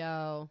it.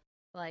 Yo.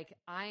 Like,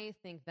 I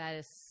think that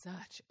is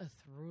such a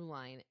through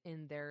line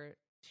in their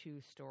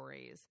two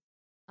stories.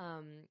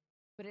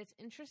 But it's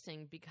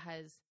interesting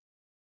because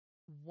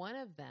one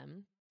of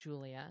them,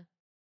 Julia,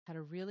 had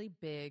a really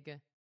big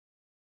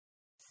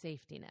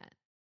safety net,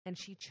 and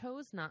she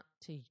chose not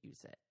to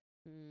use it.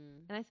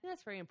 And I think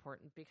that's very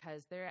important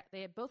because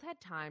they both had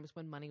times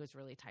when money was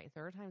really tight.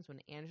 There are times when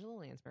Angela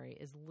Lansbury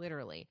is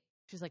literally,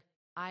 she's like,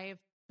 I've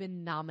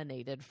been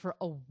nominated for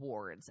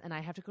awards and I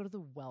have to go to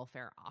the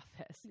welfare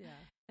office. Yeah.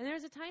 And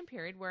there's a time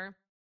period where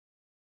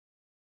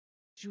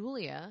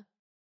Julia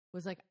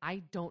was like,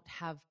 I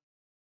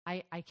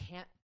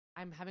can't,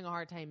 I'm having a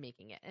hard time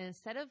making it. And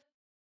instead of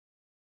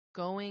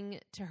going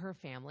to her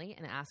family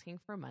and asking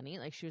for money,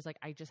 like she was like,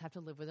 I just have to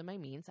live within my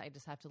means. I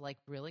just have to like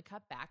really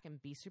cut back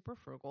and be super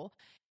frugal.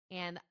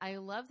 And I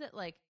love that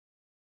like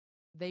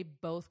they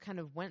both kind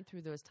of went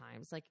through those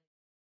times. Like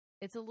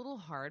it's a little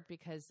hard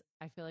because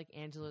I feel like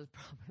Angela's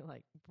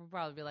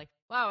probably be like,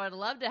 wow, I'd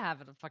love to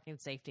have a fucking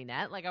safety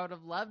net. Like I would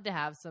have loved to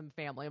have some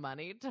family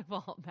money to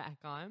fall back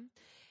on.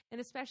 And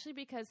especially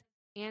because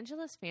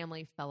Angela's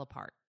family fell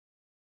apart.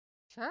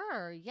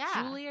 Sure,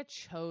 yeah. Julia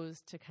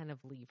chose to kind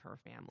of leave her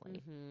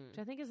family, which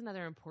I think is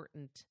another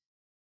important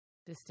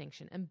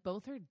distinction. And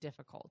both are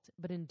difficult,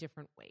 but in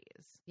different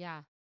ways.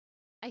 Yeah.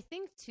 I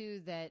think,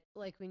 too, that,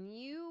 like, when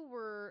you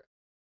were,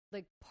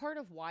 like, part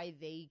of why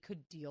they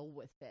could deal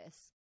with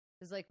this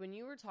is, like, when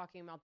you were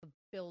talking about the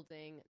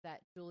building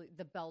that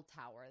the bell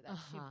tower that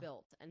she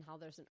built and how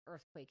there's an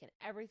earthquake and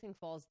everything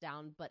falls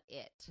down but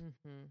it.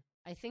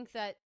 I think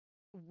that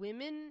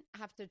women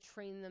have to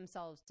train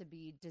themselves to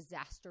be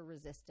disaster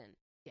resistant.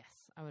 Yes,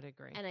 I would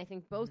agree. And I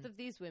think both of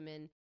these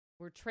women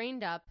were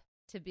trained up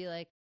to be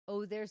like,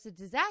 oh, there's a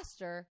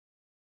disaster,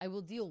 I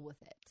will deal with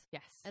it.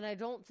 Yes. And I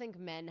don't think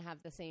men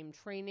have the same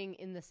training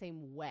in the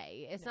same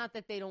way. It's not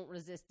that they don't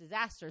resist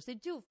disasters. They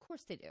do. Of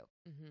course they do.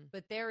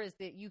 But there is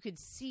that you could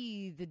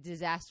see the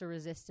disaster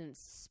resistance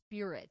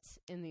spirit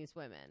in these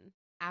women.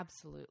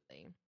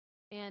 Absolutely.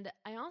 And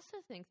I also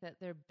think that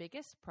their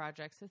biggest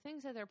projects, the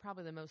things that they're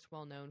probably the most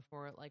well known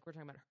for, like we're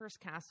talking about Hearst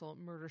Castle,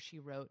 Murder, She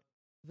Wrote,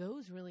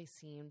 those really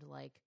seemed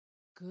like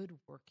good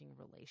working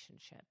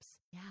relationships.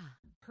 Yeah.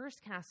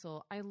 Hearst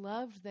Castle, I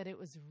loved that it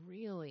was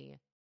really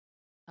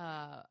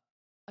a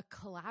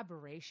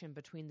collaboration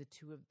between the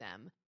two of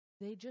them.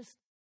 They just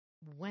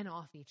went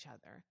off each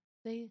other.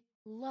 They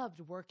loved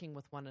working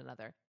with one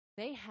another.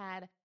 They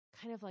had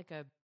kind of like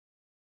a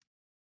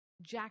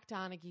Jack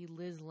Donaghy,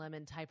 Liz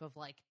Lemon type of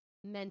like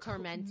mentor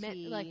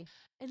mentee, like,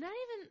 and not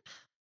even.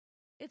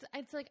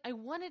 It's like I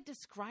want to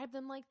describe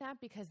them like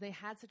that because they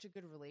had such a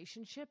good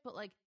relationship, but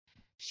like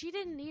she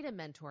didn't need a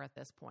mentor at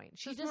this point.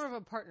 She just more of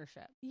a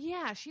partnership.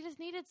 Yeah, she just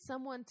needed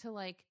someone to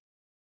like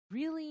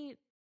really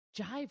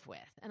jive with,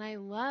 and I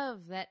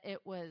love that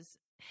it was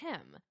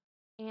him.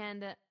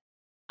 And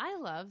I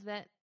love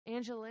that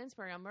Angela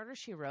Lansbury on Murder,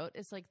 She Wrote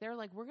is like they're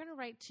like, we're going to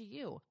write to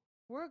you.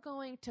 We're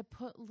going to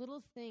put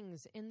little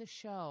things in the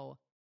show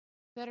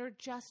that are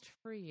just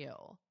for you.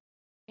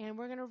 And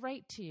we're going to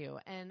write to you.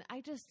 And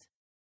I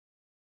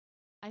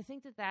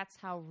think that that's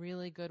how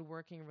really good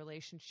working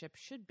relationships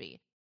should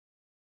be.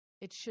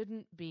 It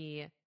shouldn't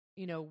be,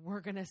 we're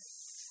going to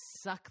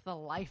suck the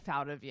life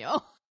out of you.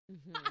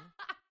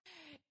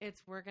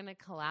 It's we're going to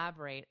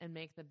collaborate and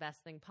make the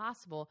best thing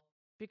possible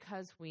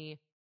because we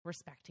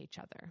respect each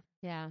other.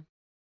 Yeah.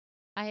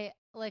 I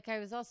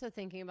was also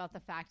thinking about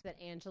the fact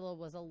that Angela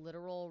was a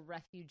literal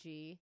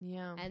refugee.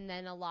 Yeah. And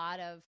then a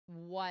lot of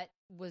what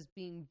was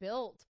being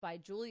built by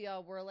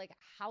Julia were like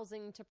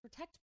housing to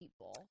protect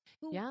people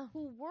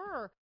who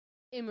were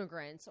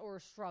immigrants or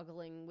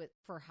struggling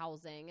for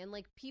housing. And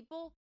like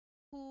people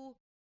who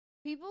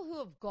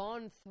have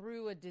gone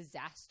through a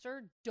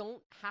disaster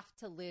don't have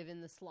to live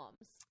in the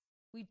slums.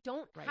 We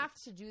don't have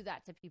to do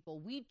that to people.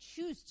 We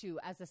choose to,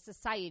 as a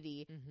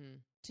society,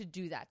 to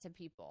do that to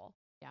people.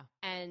 Yeah.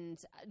 And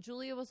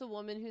Julia was a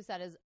woman who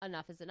said,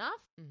 enough is enough.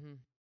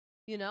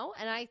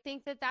 And I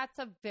think that that's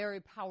a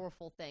very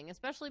powerful thing,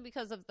 especially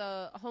because of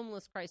the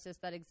homeless crisis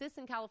that exists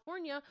in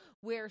California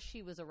where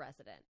she was a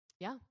resident.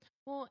 Yeah.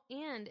 Well,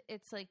 and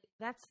it's like,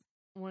 that's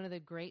one of the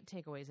great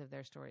takeaways of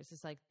their stories.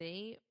 It's like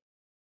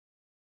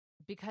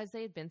because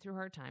they had been through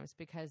hard times,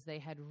 because they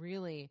had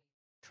really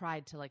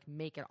tried to like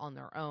make it on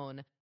their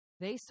own,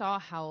 they saw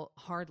how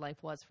hard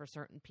life was for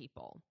certain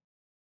people.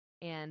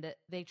 And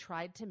they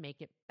tried to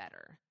make it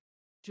better.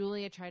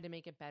 Julia tried to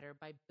make it better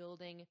by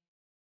building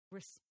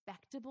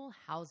respectable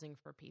housing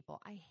for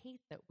people. I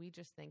hate that we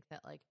just think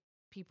that like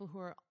people who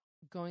are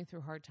going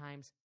through hard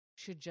times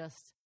should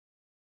just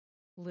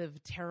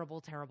live terrible,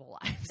 terrible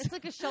lives. It's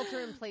like a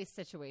shelter-in-place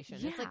situation.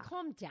 Yeah. It's like,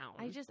 calm down.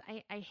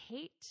 I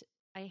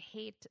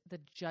hate the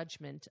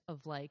judgment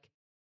of like,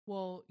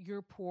 well,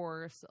 you're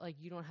poor, so like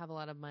you don't have a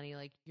lot of money,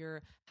 like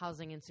you're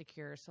housing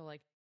insecure, so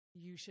like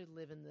you should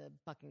live in the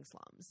fucking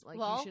slums. Like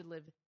you should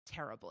live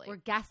terribly. We're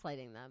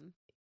gaslighting them.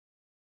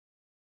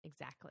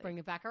 Exactly. Bring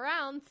it back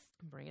around.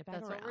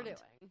 That's what we're doing.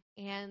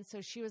 And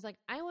so she was like,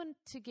 I want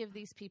to give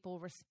these people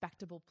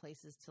respectable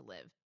places to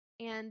live.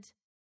 And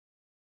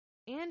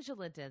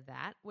Angela did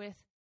that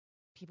with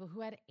people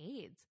who had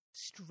AIDS,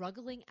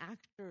 struggling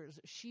actors.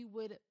 She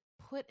would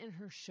put in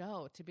her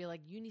show to be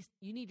like, you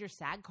need your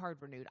SAG card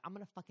renewed. I'm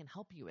going to fucking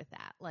help you with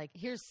that. Like,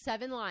 here's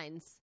 7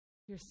 lines.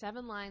 Here's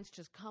 7 lines.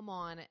 Just come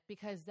on,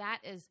 because that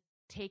is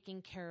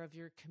taking care of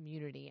your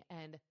community.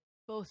 And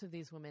both of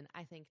these women,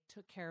 I think,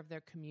 took care of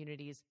their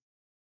communities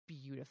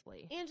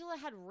beautifully. Angela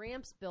had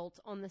ramps built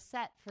on the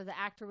set for the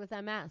actor with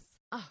MS.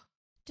 Oh,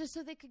 just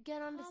so they could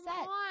get on the set.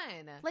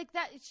 On. Like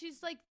that.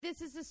 She's like,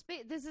 this is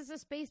a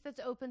space that's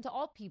open to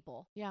all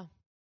people. Yeah.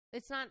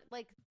 It's not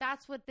like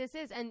that's what this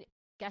is. And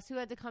guess who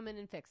had to come in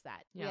and fix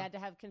that? Yeah. We had to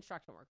have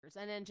construction workers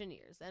and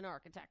engineers and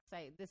architects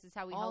say, this is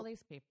how we all help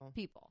these people.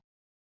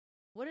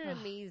 What an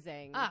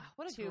amazing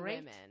what a 2 great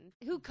women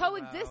who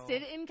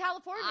coexisted in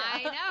California.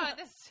 I know.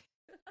 This.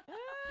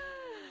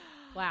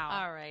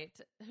 Wow. All right.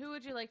 Who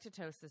would you like to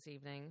toast this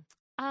evening?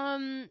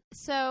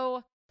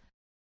 So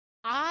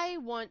I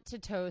want to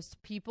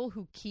toast people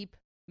who keep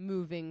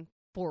moving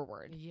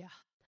forward. Yeah.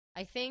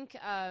 I think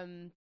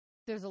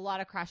there's a lot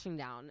of crashing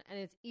down, and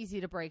it's easy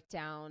to break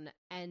down,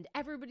 and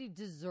everybody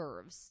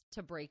deserves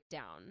to break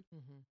down.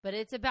 Mm-hmm. But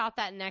it's about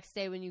that next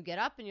day when you get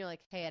up and you're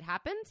like, hey, it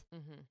happened.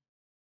 Mm-hmm.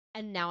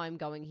 And now I'm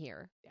going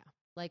here. Yeah.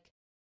 Like,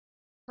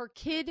 her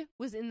kid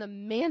was in the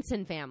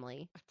Manson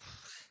family.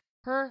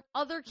 Her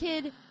other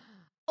kid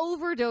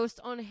overdosed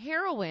on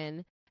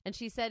heroin. And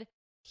she said,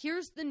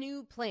 here's the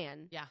new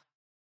plan. Yeah.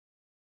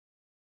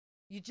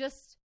 You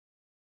just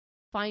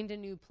find a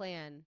new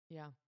plan.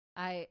 Yeah.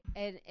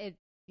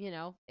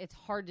 It's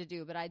hard to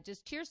do, but I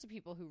just cheers to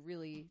people who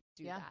really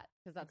do that,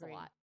 because that's Agreed. a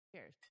lot.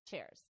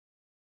 Cheers.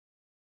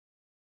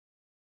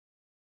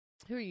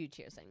 Who are you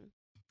cheersing?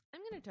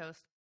 I'm going to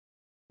toast.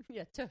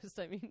 Yeah, toast,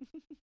 I mean.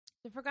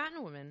 The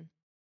forgotten women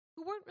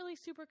who weren't really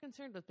super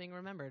concerned with being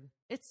remembered.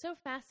 It's so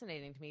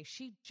fascinating to me.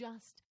 She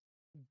just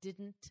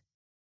didn't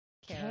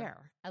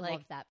care. I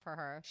love that for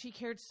her. She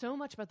cared so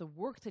much about the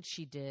work that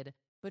she did,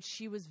 but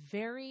she was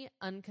very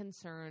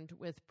unconcerned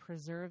with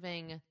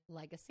preserving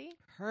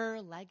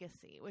her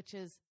legacy, which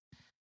is,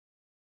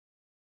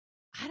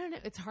 I don't know.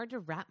 It's hard to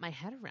wrap my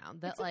head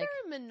around that. It's a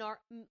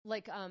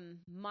very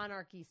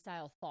monarchy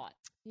style thought.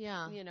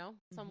 Yeah.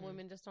 Some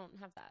women just don't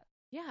have that.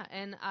 Yeah.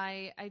 And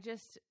I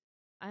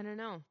don't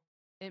know.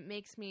 It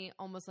makes me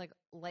almost like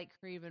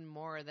her even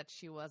more that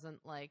she wasn't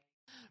like,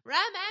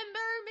 remember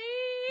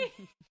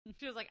me.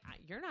 She was like,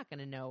 you're not going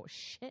to know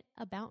shit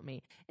about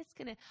me.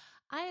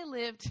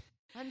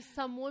 I'm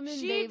some woman,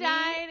 she baby.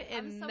 died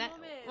in, what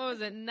was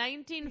it,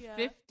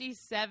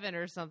 1957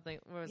 or something?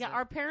 What was it?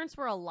 Our parents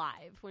were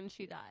alive when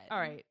she died. All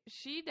right.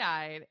 She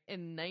died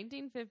in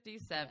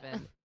 1957. Yeah.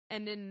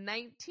 And in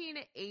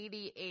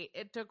 1988,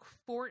 it took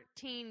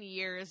 14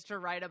 years to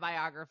write a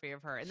biography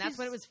of her. And that's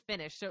when it was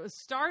finished. So it was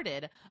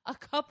started a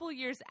couple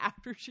years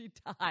after she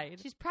died.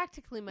 She's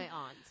practically my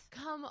aunt.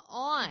 Come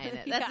on.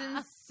 That's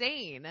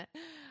insane.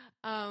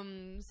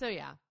 So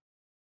yeah.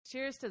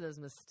 Cheers to those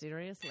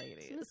mysterious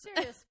ladies.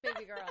 Mysterious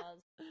baby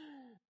girls.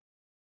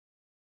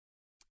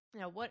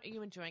 Now, what are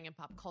you enjoying in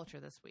pop culture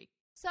this week?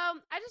 So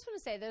I just want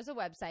to say there's a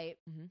website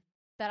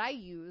that I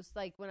use,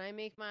 like when I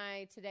make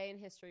my Today in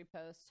History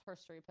posts,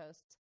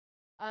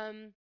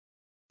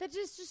 that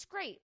is just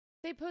great.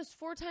 They post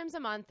 4 times a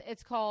month.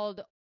 It's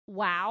called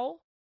WOW,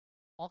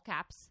 all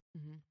caps,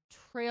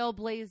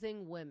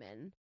 Trailblazing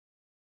Women.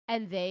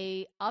 And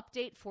they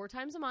update 4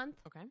 times a month.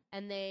 Okay.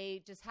 And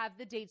they just have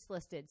the dates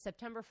listed.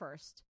 September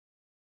 1st.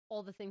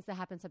 All the things that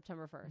happened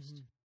September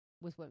 1st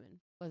with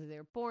women. Whether they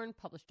were born,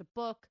 published a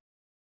book,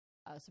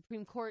 a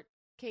Supreme Court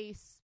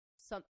case,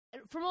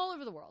 from all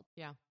over the world.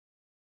 Yeah.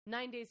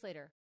 9 days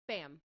later,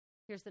 bam,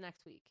 here's the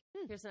next week.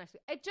 Here's the next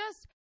week. It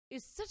just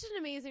is such an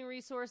amazing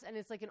resource, and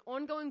it's like an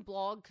ongoing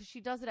blog because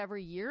she does it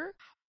every year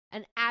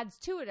and adds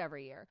to it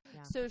every year.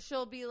 Yeah. So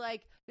she'll be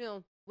like,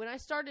 when I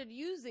started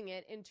using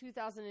it in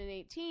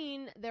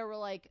 2018, there were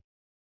like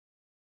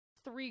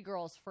 3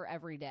 girls for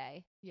every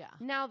day. Yeah.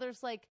 Now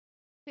there's like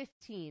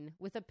 15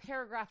 with a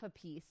paragraph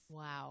apiece.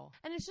 Wow.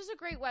 And it's just a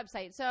great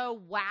website.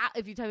 So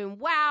if you type in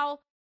WOW,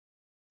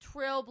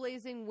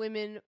 Trailblazing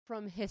Women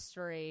from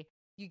History,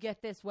 you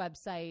get this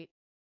website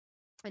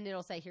and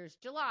it'll say, here's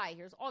July,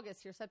 here's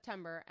August, here's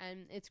September.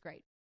 And it's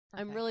great.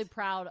 Perfect. I'm really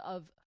proud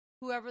of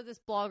whoever this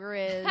blogger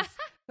is,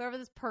 whoever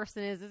this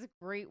person is. It's a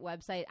great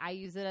website. I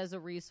use it as a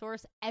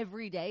resource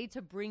every day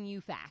to bring you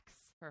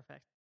facts.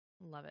 Perfect.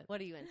 Love it. What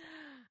are you into?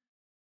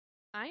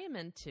 I am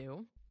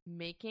into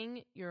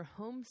making your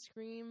home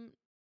screen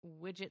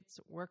widgets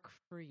work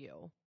for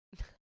you.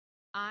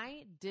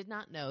 I did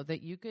not know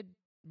that you could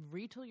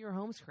retool your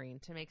home screen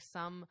to make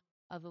some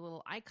of the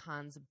little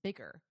icons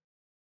bigger.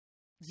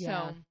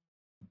 Yeah. So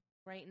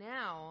right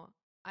now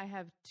I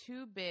have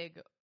 2 big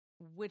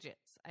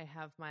widgets. I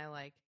have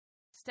my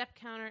step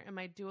counter and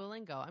my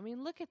Duolingo. I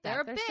mean, look at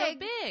that. They're so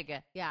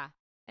big. Yeah.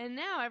 And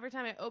now every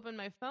time I open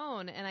my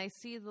phone and I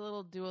see the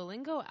little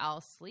Duolingo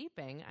owl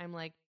sleeping, I'm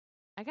like,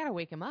 I got to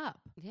wake him up.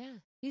 Yeah.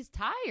 He's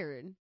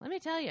tired. Let me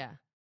tell you,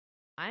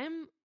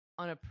 I'm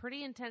on a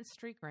pretty intense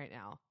streak right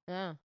now.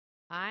 Yeah.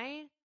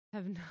 I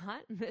have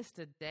not missed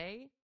a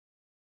day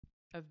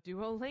of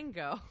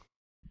Duolingo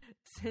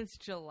since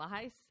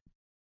July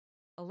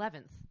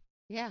 11th.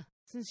 Yeah.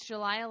 Since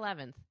July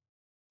 11th.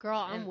 Girl,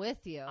 I'm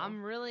with you.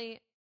 I'm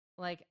really,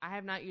 like, I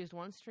have not used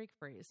one streak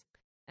freeze.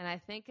 And I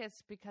think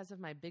it's because of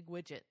my big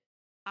widget.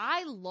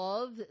 I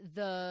love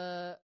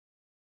the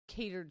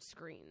catered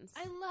screens.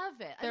 I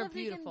love it. They're I love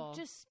beautiful. That you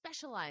can just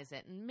specialize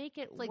it and make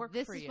it like, work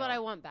this for is you. what I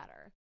want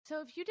better.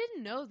 So if you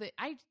didn't know that,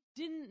 I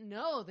didn't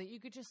know that you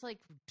could just, like,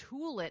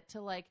 tool it to,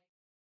 like,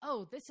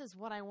 oh, this is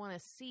what I want to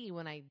see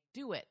when I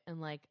do it.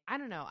 And, like, I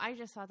don't know. I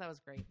just thought that was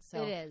great.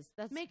 So it is.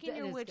 making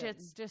your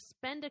widgets, just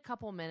spend a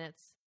couple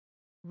minutes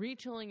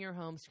retooling your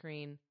home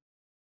screen.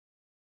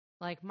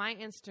 Like, my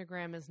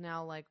Instagram is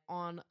now, like,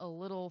 on a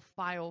little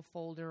file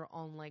folder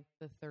on, like,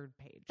 the third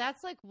page.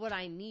 That's, like, what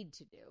I need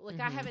to do. Like,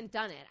 I haven't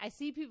done it. I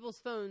see people's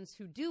phones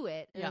who do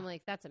it, and I'm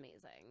like, that's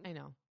amazing. I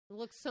know. It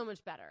looks so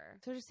much better.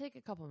 So just take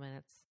a couple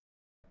minutes.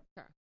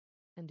 Sure.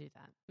 And do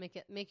that.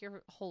 Make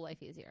your whole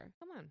life easier.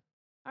 Come on.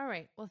 All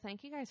right. Well,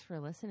 thank you guys for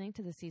listening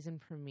to the season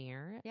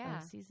premiere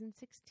of season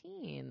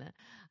 16.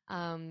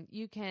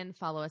 You can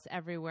follow us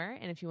everywhere.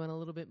 And if you want a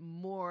little bit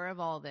more of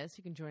all this,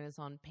 you can join us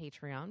on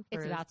Patreon.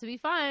 It's about to be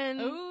fun.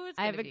 Ooh,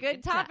 I have a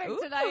good topic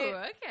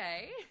tonight.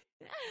 Okay.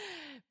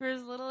 For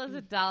as little as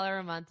 $1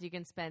 a month, you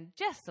can spend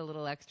just a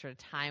little extra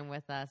time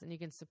with us, and you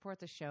can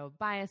support the show,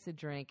 buy us a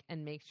drink,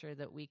 and make sure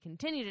that we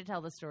continue to tell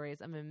the stories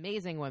of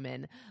amazing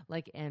women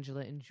like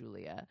Angela and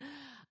Julia.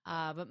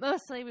 But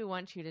mostly, we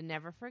want you to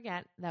never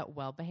forget that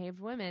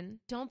well-behaved women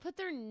don't put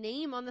their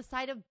name on the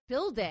side of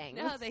buildings.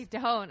 No, they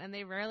don't, and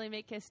they rarely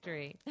make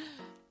history.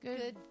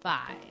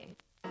 Goodbye.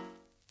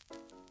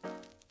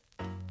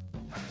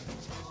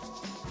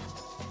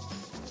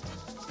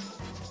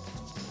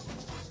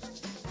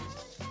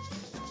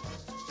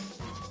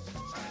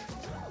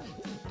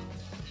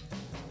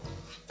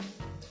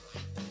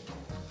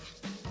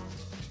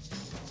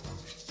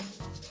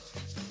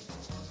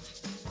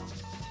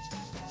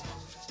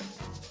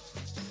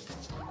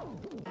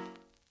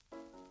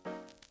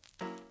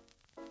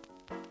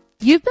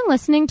 You've been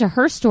listening to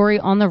Her Story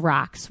on the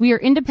Rocks. We are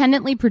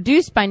independently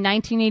produced by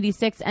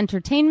 1986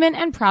 Entertainment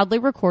and proudly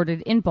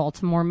recorded in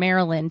Baltimore,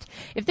 Maryland.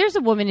 If there's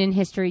a woman in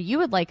history you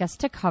would like us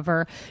to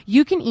cover,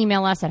 you can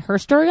email us at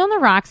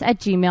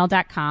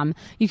herstoryontheRocks@gmail.com.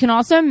 You can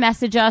also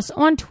message us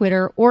on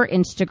Twitter or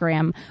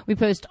Instagram. We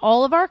post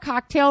all of our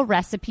cocktail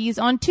recipes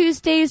on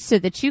Tuesdays so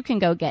that you can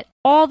go get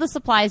all the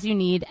supplies you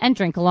need and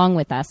drink along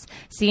with us.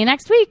 See you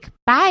next week.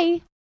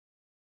 Bye.